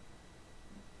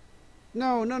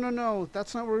 No,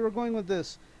 that's not where we were going with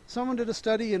this. Someone did a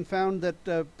study and found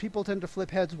that people tend to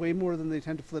flip heads way more than they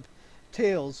tend to flip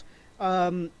tails.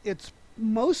 It's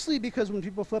mostly because when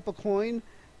people flip a coin,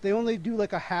 they only do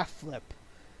like a half flip.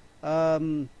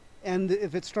 And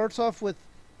if it starts off with,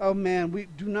 oh man, we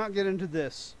do not get into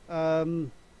this.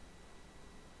 Nope,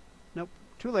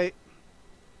 too late.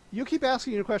 You keep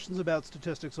asking your questions about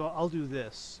statistics, so I'll do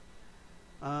this.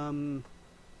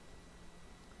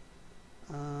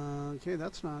 Okay,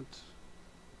 that's not...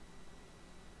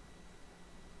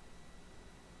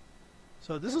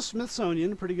 So this is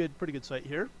Smithsonian, pretty good site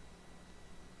here.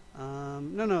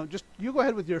 No, just you go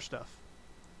ahead with your stuff.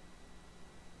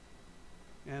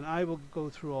 And I will go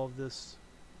through all of this.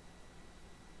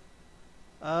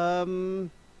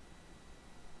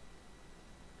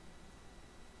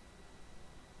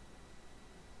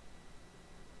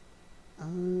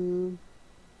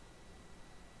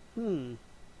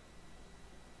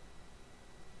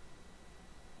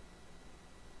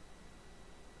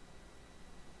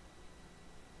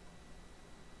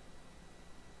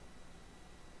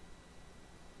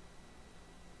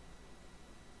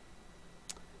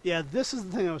 Yeah, this is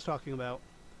the thing I was talking about.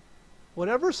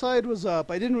 Whatever side was up,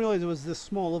 I didn't realize it was this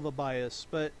small of a bias,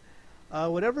 but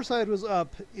whatever side was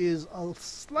up is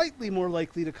slightly more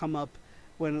likely to come up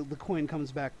when the coin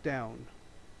comes back down.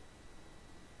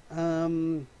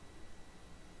 And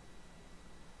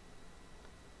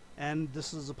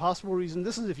this is a possible reason.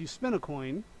 This is if you spin a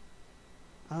coin.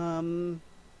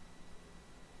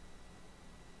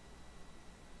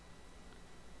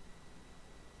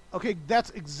 Okay,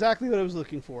 that's exactly what I was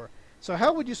looking for. So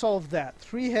how would you solve that?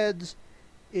 3 heads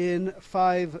in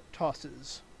 5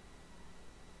 tosses.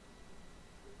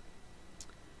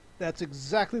 That's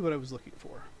exactly what I was looking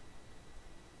for.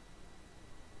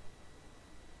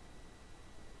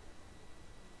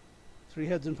 3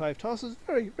 heads and 5 tosses.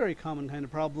 Very, very common kind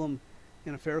of problem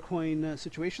in a fair coin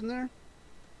situation there.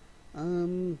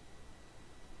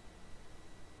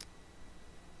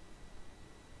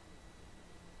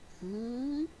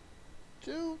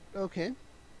 Okay.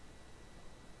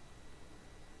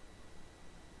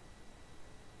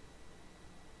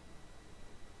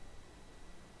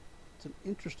 It's an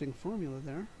interesting formula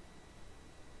there.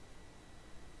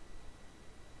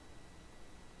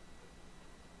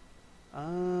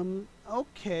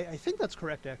 Okay, I think that's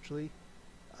correct actually.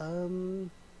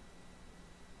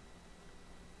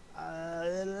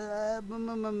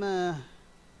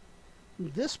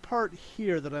 This part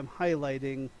here that I'm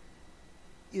highlighting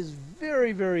is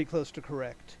very, very close to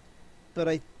correct, but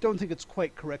I don't think it's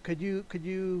quite correct. Could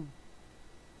you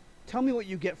tell me what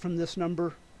you get from this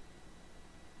number?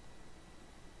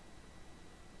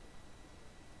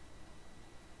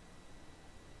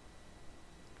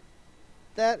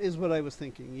 That is what I was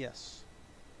thinking, yes.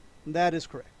 That is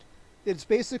correct. It's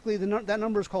basically, that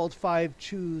number is called 5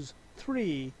 choose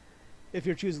 3 if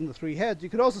you're choosing the 3 heads. You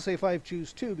could also say 5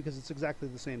 choose 2 because it's exactly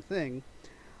the same thing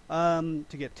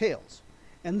to get tails.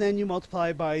 And then you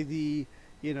multiply by the,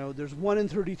 there's 1 in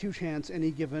 32 chance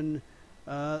any given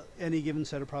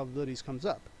set of probabilities comes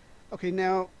up. Okay,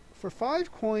 now for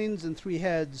 5 coins and 3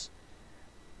 heads,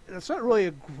 that's not really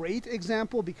a great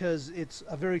example because it's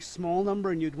a very small number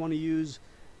and you'd want to use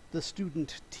the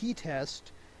student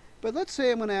t-test. But let's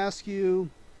say I'm going to ask you,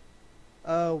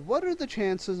 what are the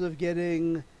chances of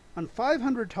getting, on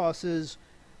 500 tosses,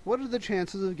 what are the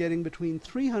chances of getting between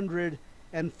 300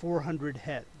 and 400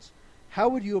 heads? How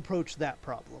would you approach that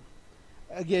problem?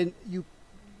 Again,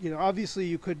 obviously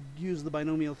you could use the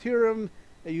binomial theorem,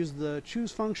 use the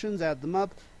choose functions, add them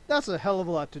up. That's a hell of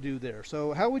a lot to do there.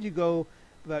 So how would you go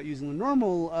about using the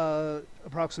normal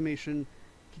approximation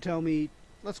to tell me,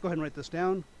 let's go ahead and write this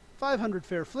down, 500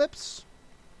 fair flips,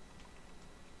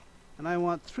 and I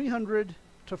want 300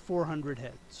 to 400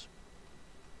 heads,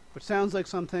 which sounds like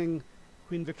something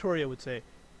Queen Victoria would say.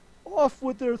 Off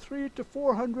with their 300 to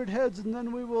 400 heads and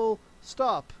then we will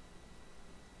stop.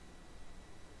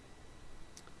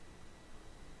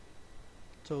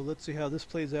 So let's see how this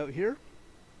plays out here.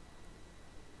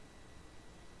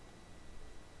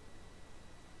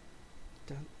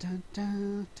 Dun dun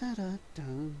dun da da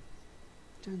dun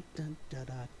dun dun da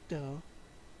da da.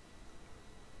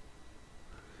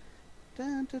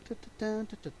 Dun dun dun dun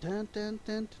dun dun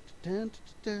dun dun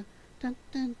dun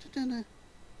dun dun dun.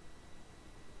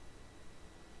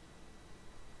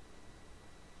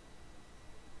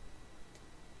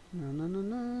 No no no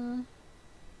no.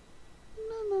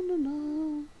 No no no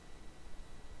no.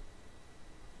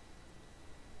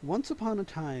 Once upon a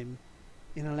time,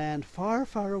 in a land far,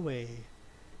 far away,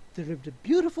 there lived a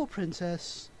beautiful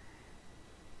princess,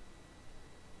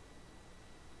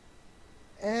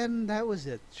 and that was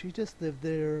it. She just lived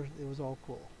there. It was all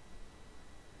cool.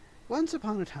 Once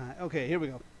upon a time. Okay, here we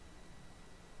go.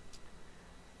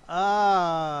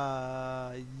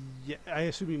 Yeah, I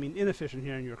assume you mean inefficient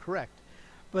here, and you're correct.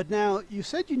 But now, you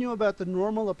said you knew about the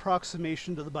normal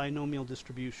approximation to the binomial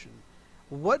distribution.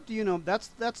 What do you know? That's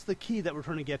the key that we're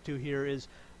trying to get to here is,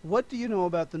 what do you know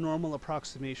about the normal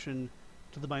approximation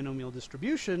to the binomial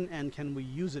distribution, and can we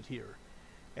use it here?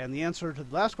 And the answer to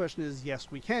the last question is yes,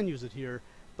 we can use it here,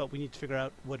 but we need to figure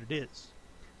out what it is.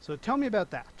 So tell me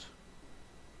about that.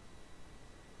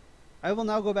 I will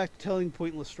now go back to telling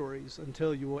pointless stories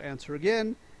until you will answer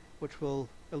again, which will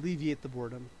alleviate the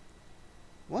boredom.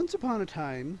 Once upon a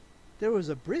time, there was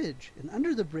a bridge, and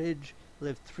under the bridge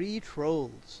lived 3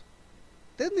 trolls.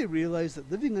 Then they realized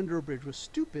that living under a bridge was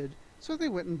stupid, so they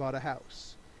went and bought a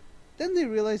house. Then they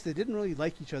realized they didn't really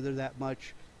like each other that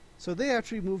much, so they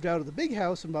actually moved out of the big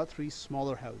house and bought 3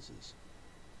 smaller houses.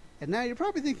 And now you're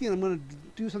probably thinking I'm going to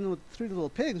do something with 3 little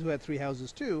pigs who had 3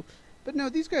 houses too, but no,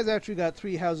 these guys actually got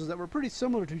 3 houses that were pretty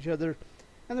similar to each other,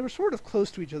 and they were sort of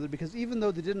close to each other because even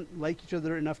though they didn't like each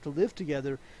other enough to live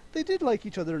together, they did like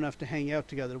each other enough to hang out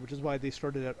together, which is why they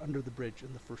started out under the bridge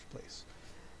in the first place.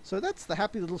 So that's the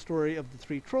happy little story of the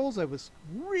 3 trolls. I was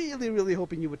really, really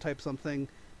hoping you would type something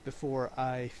before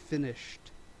I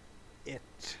finished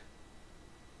it.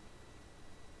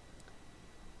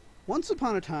 Once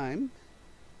upon a time,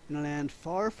 in a land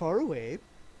far, far away,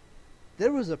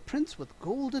 there was a prince with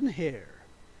golden hair.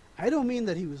 I don't mean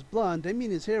that he was blonde, I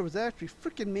mean his hair was actually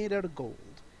frickin' made out of gold.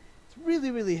 It's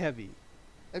really, really heavy.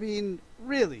 I mean,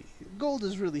 really, gold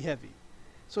is really heavy.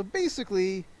 So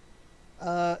basically,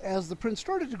 as the prince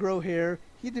started to grow hair,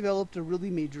 he developed a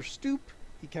really major stoop.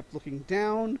 He kept looking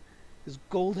down. His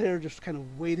gold hair just kind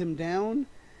of weighed him down.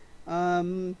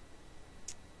 And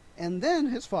then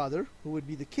his father, who would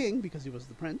be the king because he was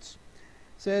the prince,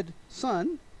 said,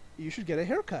 son, you should get a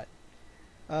haircut.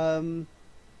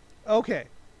 Okay.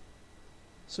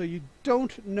 So you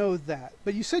don't know that.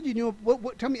 But you said you knew,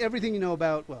 tell me everything you know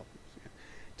about, well,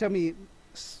 tell me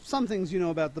some things you know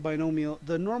about the binomial,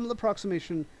 the normal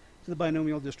approximation to the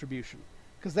binomial distribution.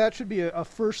 Because that should be a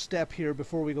first step here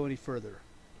before we go any further.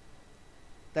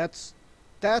 That's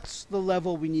the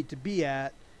level we need to be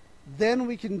at. Then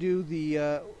we can do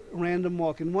the random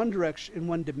walk in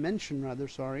one dimension rather,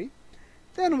 sorry.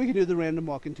 Then we can do the random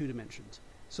walk in 2 dimensions.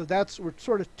 So we're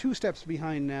sort of 2 steps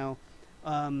behind now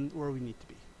where we need to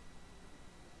be.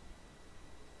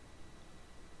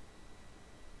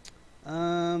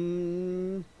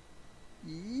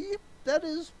 Yep, that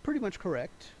is pretty much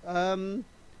correct.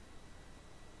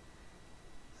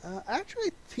 Actually,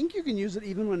 I think you can use it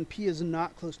even when p is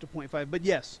not close to 0.5. But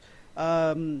yes,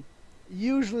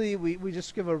 usually we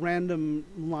just give a random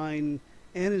line,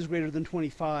 n is greater than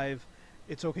 25.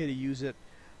 It's okay to use it.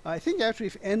 I think actually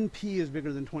if np is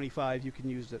bigger than 25, you can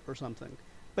use it or something.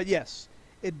 But yes,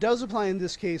 it does apply in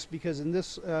this case because in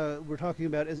this we're talking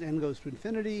about as n goes to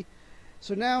infinity.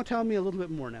 So now tell me a little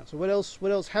bit more now. So what else?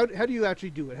 How do you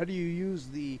actually do it? How do you use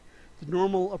the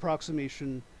normal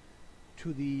approximation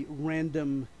to the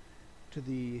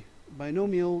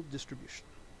binomial distribution?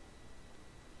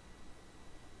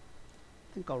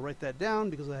 I think I'll write that down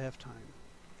because I have time.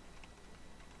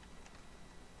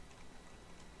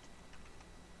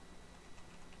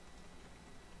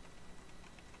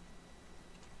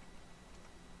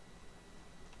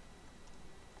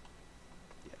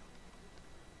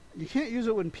 You can't use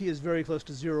it when p is very close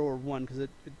to 0 or 1 because it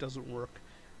doesn't work.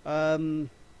 You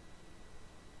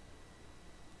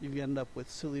end up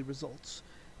with silly results.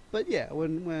 But yeah,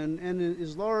 when n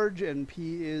is large and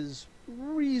p is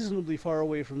reasonably far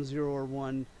away from 0 or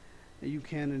 1, you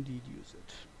can indeed use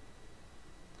it.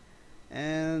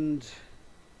 And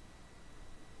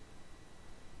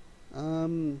a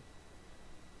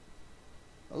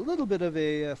little bit of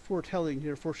a foretelling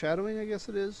here, foreshadowing I guess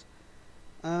it is.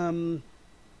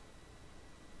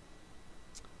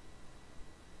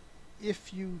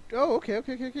 If you, okay,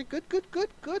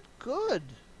 good.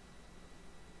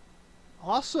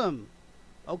 Awesome.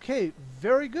 Okay,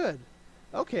 very good.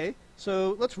 Okay,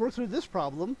 so let's work through this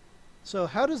problem. So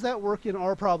how does that work in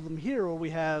our problem here where we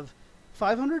have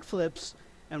 500 flips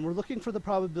and we're looking for the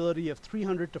probability of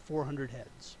 300 to 400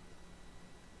 heads?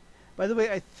 By the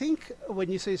way, I think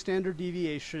when you say standard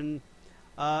deviation,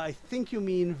 I think you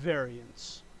mean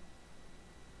variance.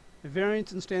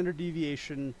 Variance and standard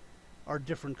deviation are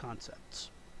different concepts.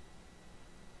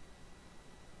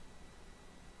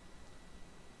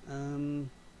 You're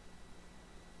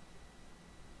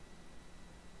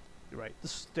right, the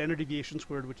standard deviation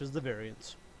squared, which is the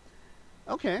variance.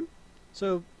 Okay,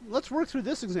 so let's work through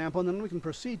this example and then we can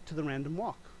proceed to the random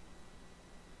walk.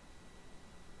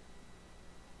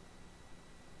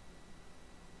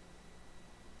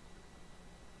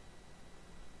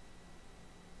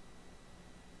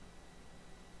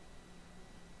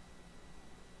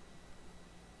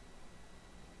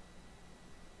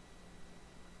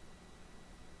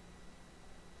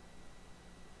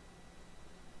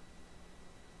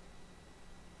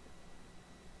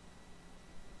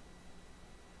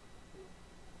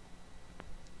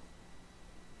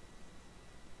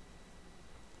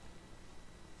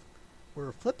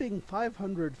 We're flipping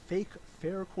 500 fake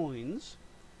fair coins,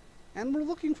 and we're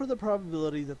looking for the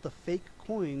probability that the fake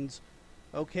coins...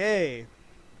 Okay.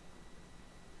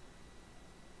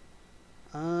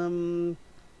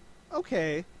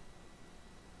 Okay.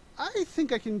 I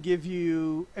think I can give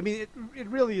you... I mean, it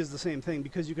really is the same thing,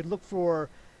 because you could look for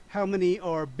how many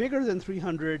are bigger than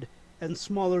 300 and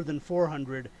smaller than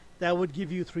 400. That would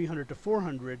give you 300 to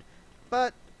 400.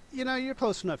 But, you know, you're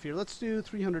close enough here. Let's do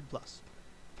 300 plus.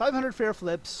 500 fair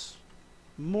flips,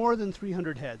 more than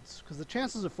 300 heads, because the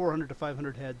chances of 400 to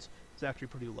 500 heads is actually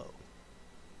pretty low.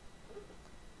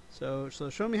 So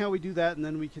show me how we do that, and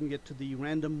then we can get to the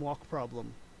random walk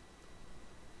problem.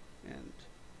 And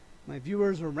my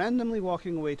viewers are randomly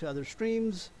walking away to other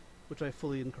streams, which I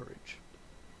fully encourage.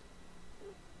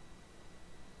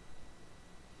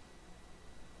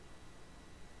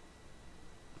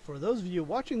 For those of you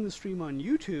watching the stream on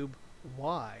YouTube,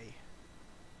 why?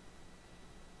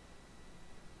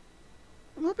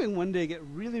 I'm hoping one day get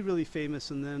really, really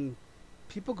famous and then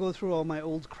people go through all my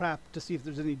old crap to see if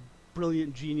there's any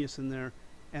brilliant genius in there,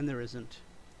 and there isn't.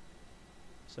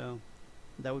 So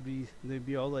that would be, they'd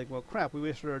be all like, well, crap, we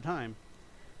wasted our time.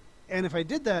 And if I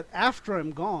did that after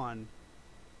I'm gone,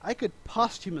 I could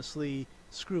posthumously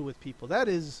screw with people. That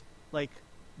is, like,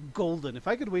 golden. If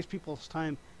I could waste people's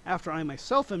time after I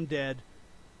myself am dead,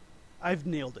 I've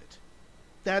nailed it.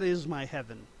 that is my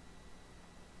heaven.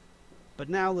 But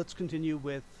now let's continue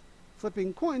with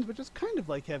flipping coins, which is kind of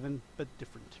like heaven, but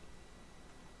different.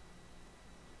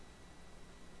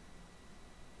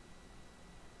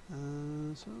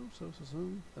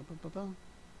 Da, ba, ba, ba.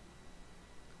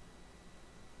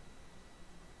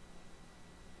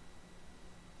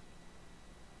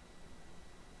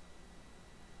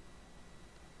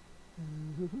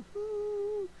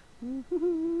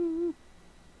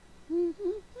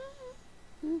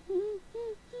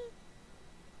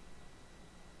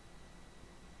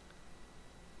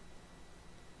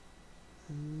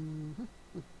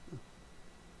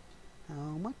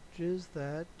 How much is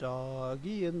that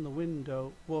doggy in the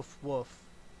window? Woof, woof.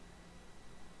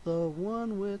 The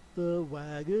one with the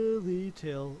waggly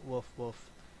tail. Woof, woof.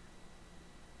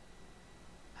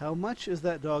 How much is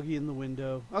that doggy in the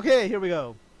window? Okay, here we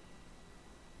go.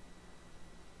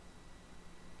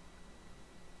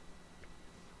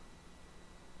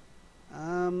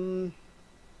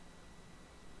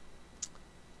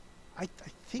 I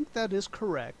think that is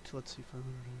correct. Let's see if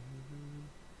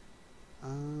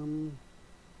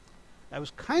I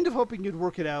was kind of hoping you'd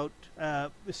work it out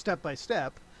step by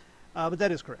step, but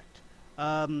that is correct.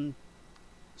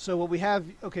 So what we have,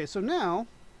 okay, so now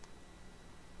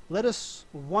let us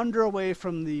wander away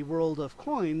from the world of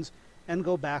coins and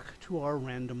go back to our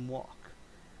random walk.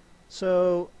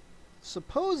 So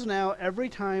suppose now every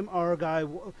time our guy,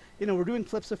 we're doing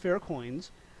flips of fair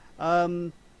coins,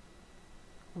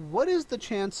 what is the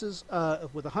chances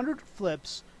with 100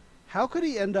 flips, how could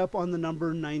he end up on the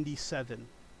number 97?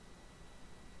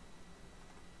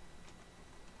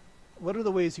 What are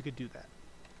the ways he could do that?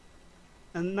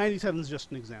 And 97 is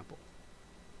just an example.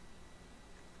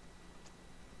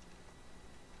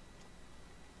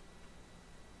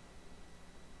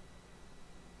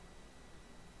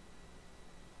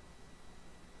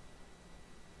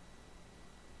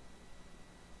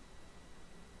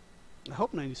 I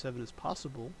hope 97 is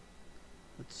possible.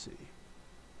 Let's see.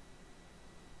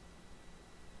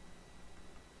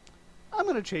 I'm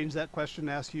going to change that question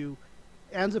and ask you,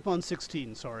 ends up on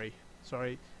 16, sorry.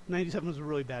 97 was a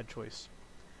really bad choice.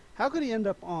 How could he end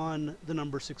up on the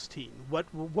number 16? What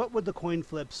would the coin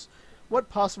flips, what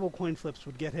possible coin flips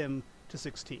would get him to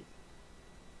 16?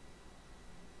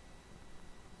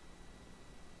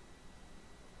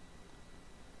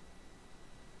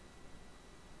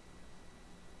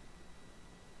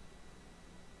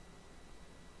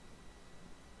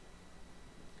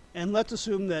 And let's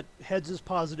assume that heads is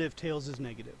positive, tails is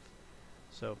negative.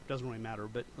 So it doesn't really matter,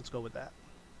 but let's go with that.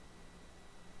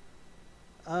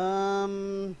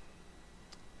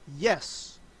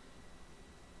 Yes.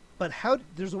 But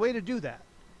there's a way to do that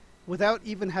without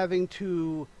even having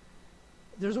to,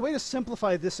 there's a way to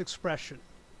simplify this expression.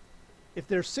 If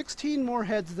there's 16 more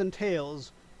heads than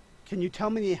tails, can you tell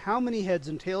me how many heads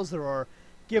and tails there are,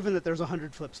 given that there's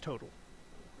 100 flips total?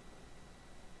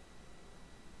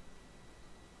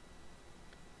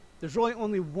 There's really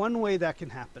only one way that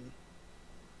can happen.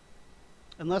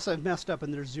 Unless I've messed up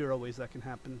and there's 0 ways that can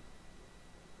happen.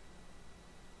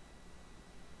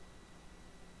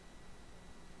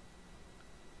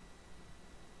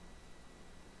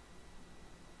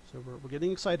 So we're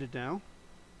getting excited now.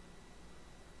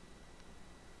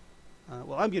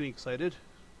 Well, I'm getting excited.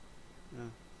 I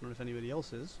don't know if anybody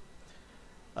else is.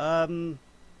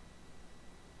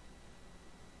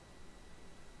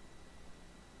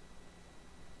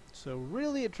 So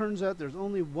really, it turns out there's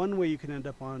only one way you can end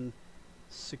up on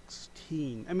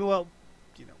 16. I mean, well,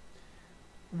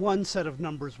 one set of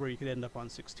numbers where you could end up on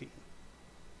 16.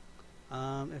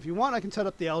 If you want, I can set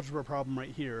up the algebra problem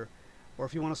right here. Or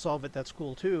if you want to solve it, that's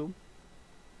cool too.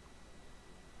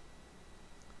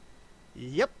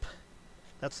 Yep.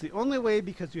 That's the only way,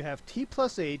 because you have t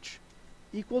plus h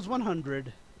equals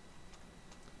 100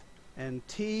 and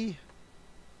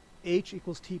h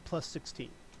equals t plus 16.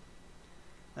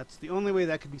 That's the only way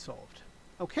that could be solved.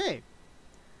 Okay.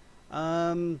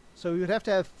 So we would have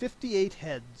to have 58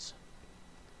 heads.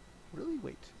 Really?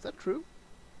 Wait, is that true?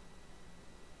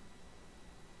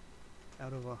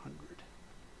 Out of 100.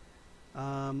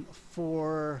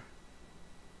 For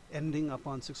ending up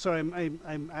on 6. Sorry,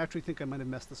 I actually think I might have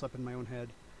messed this up in my own head.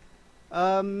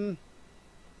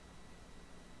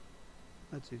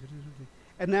 Let's see.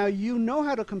 And now you know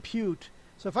how to compute.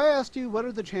 So if I asked you what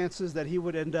are the chances that he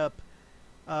would end up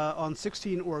on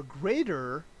 16 or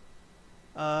greater,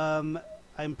 I'm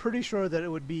pretty sure that it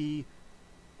would be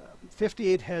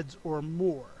 58 heads or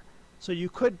more. So you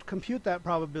could compute that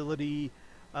probability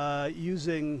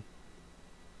using...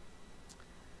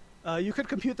 you could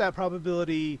compute that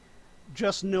probability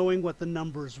just knowing what the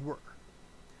numbers were.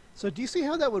 So do you see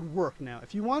how that would work now?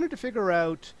 If you wanted to figure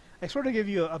out, I sort of give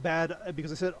you a bad,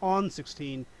 because I said on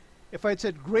 16. If I had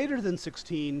said greater than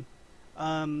 16,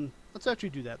 let's actually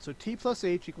do that. So t plus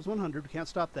h equals 100. We can't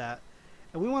stop that.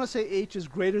 And we want to say h is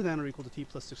greater than or equal to t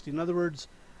plus 16. In other words,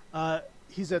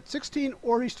 he's at 16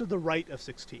 or he's to the right of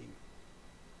 16.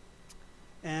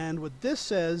 And what this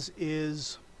says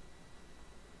is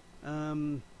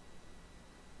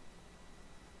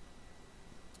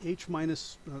h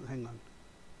minus, hang on.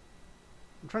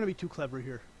 I'm trying to be too clever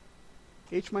here.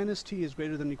 H minus t is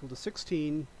greater than or equal to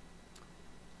 16.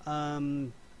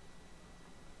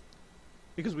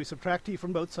 Because we subtract t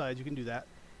from both sides, you can do that.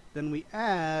 Then we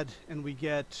add, and we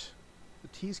get the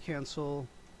t's cancel.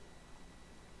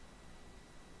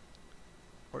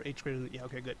 Or h greater than, yeah,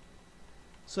 okay, good.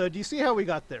 So do you see how we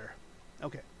got there?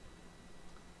 Okay.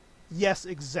 Yes,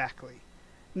 exactly.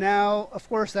 Now, of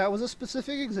course, that was a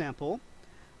specific example.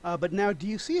 But now, do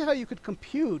you see how you could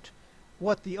compute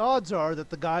what the odds are that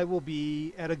the guy will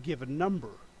be at a given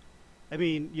number? I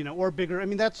mean, you know, or bigger. I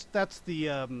mean, that's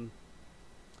the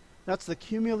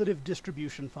cumulative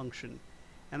distribution function.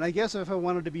 And I guess if I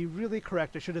wanted to be really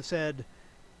correct, I should have said,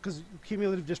 because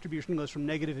cumulative distribution goes from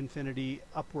negative infinity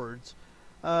upwards.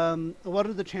 What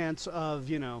are the chance of,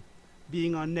 you know,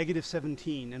 being on negative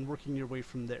 17 and working your way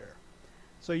from there?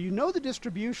 So you know the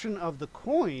distribution of the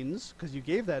coins, because you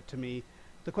gave that to me.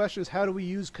 The question is, how do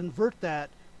we convert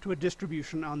that to a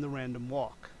distribution on the random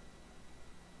walk?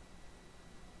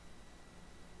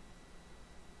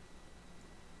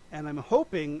 And I'm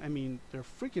hoping, I mean, there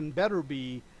freaking better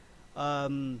be a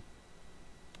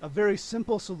very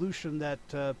simple solution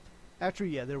that, actually,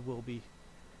 yeah, there will be.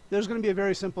 There's going to be a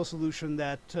very simple solution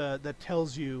that that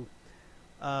tells you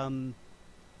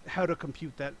how to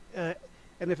compute that.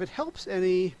 And if it helps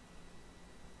any,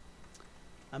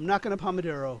 I'm not going to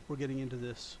Pomodoro. We're getting into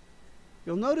this.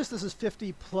 You'll notice this is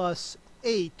 50 plus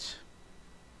 8,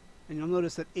 and you'll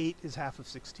notice that 8 is half of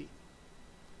 16.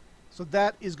 So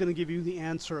that is going to give you the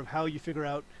answer of how you figure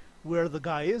out where the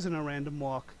guy is in a random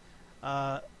walk,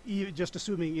 just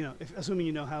assuming, you know, assuming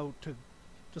you know how to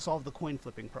solve the coin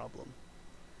flipping problem.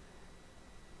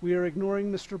 We are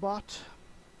ignoring Mr. Bot.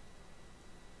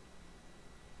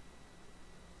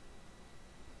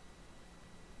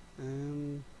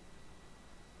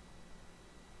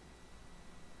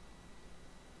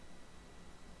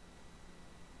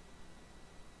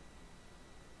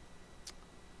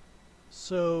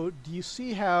 So do you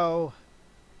see how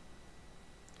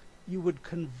you would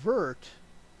convert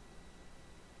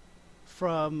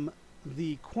from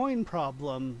the coin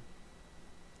problem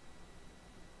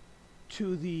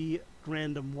to the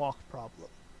random walk problem?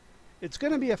 It's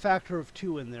going to be a factor of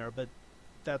 2 in there, but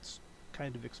that's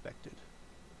kind of expected.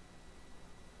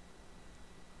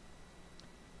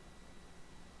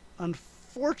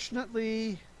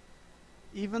 Unfortunately,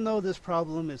 even though this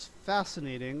problem is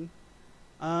fascinating,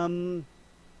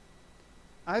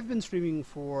 I've been streaming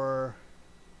for,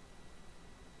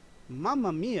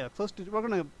 mamma mia, close to, we're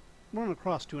gonna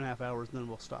cross 2.5 hours and then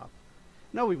we'll stop.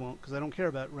 No, we won't, because I don't care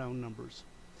about round numbers.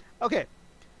 Okay,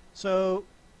 so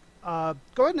go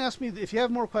ahead and ask me if you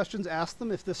have more questions. Ask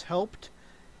them if this helped.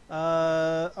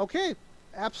 Okay,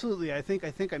 absolutely.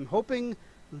 I'm hoping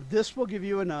this will give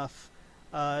you enough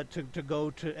to go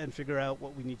to and figure out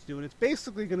what we need to do, and it's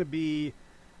basically going to be.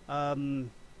 I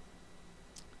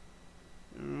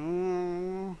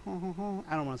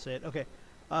don't want to say it. Okay.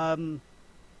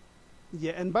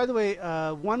 Yeah, and by the way,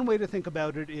 one way to think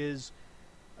about it is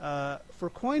for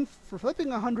flipping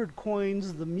 100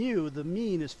 coins, the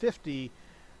mean is 50.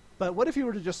 But what if you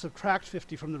were to just subtract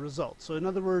 50 from the result? So in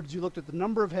other words, you looked at the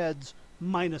number of heads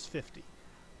minus 50.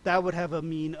 That would have a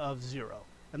mean of 0,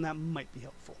 and that might be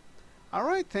helpful. All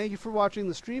right, thank you for watching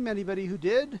the stream, anybody who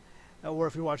did. Or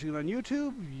if you're watching it on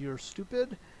YouTube, you're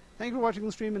stupid. Thank you for watching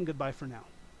the stream, and goodbye for now.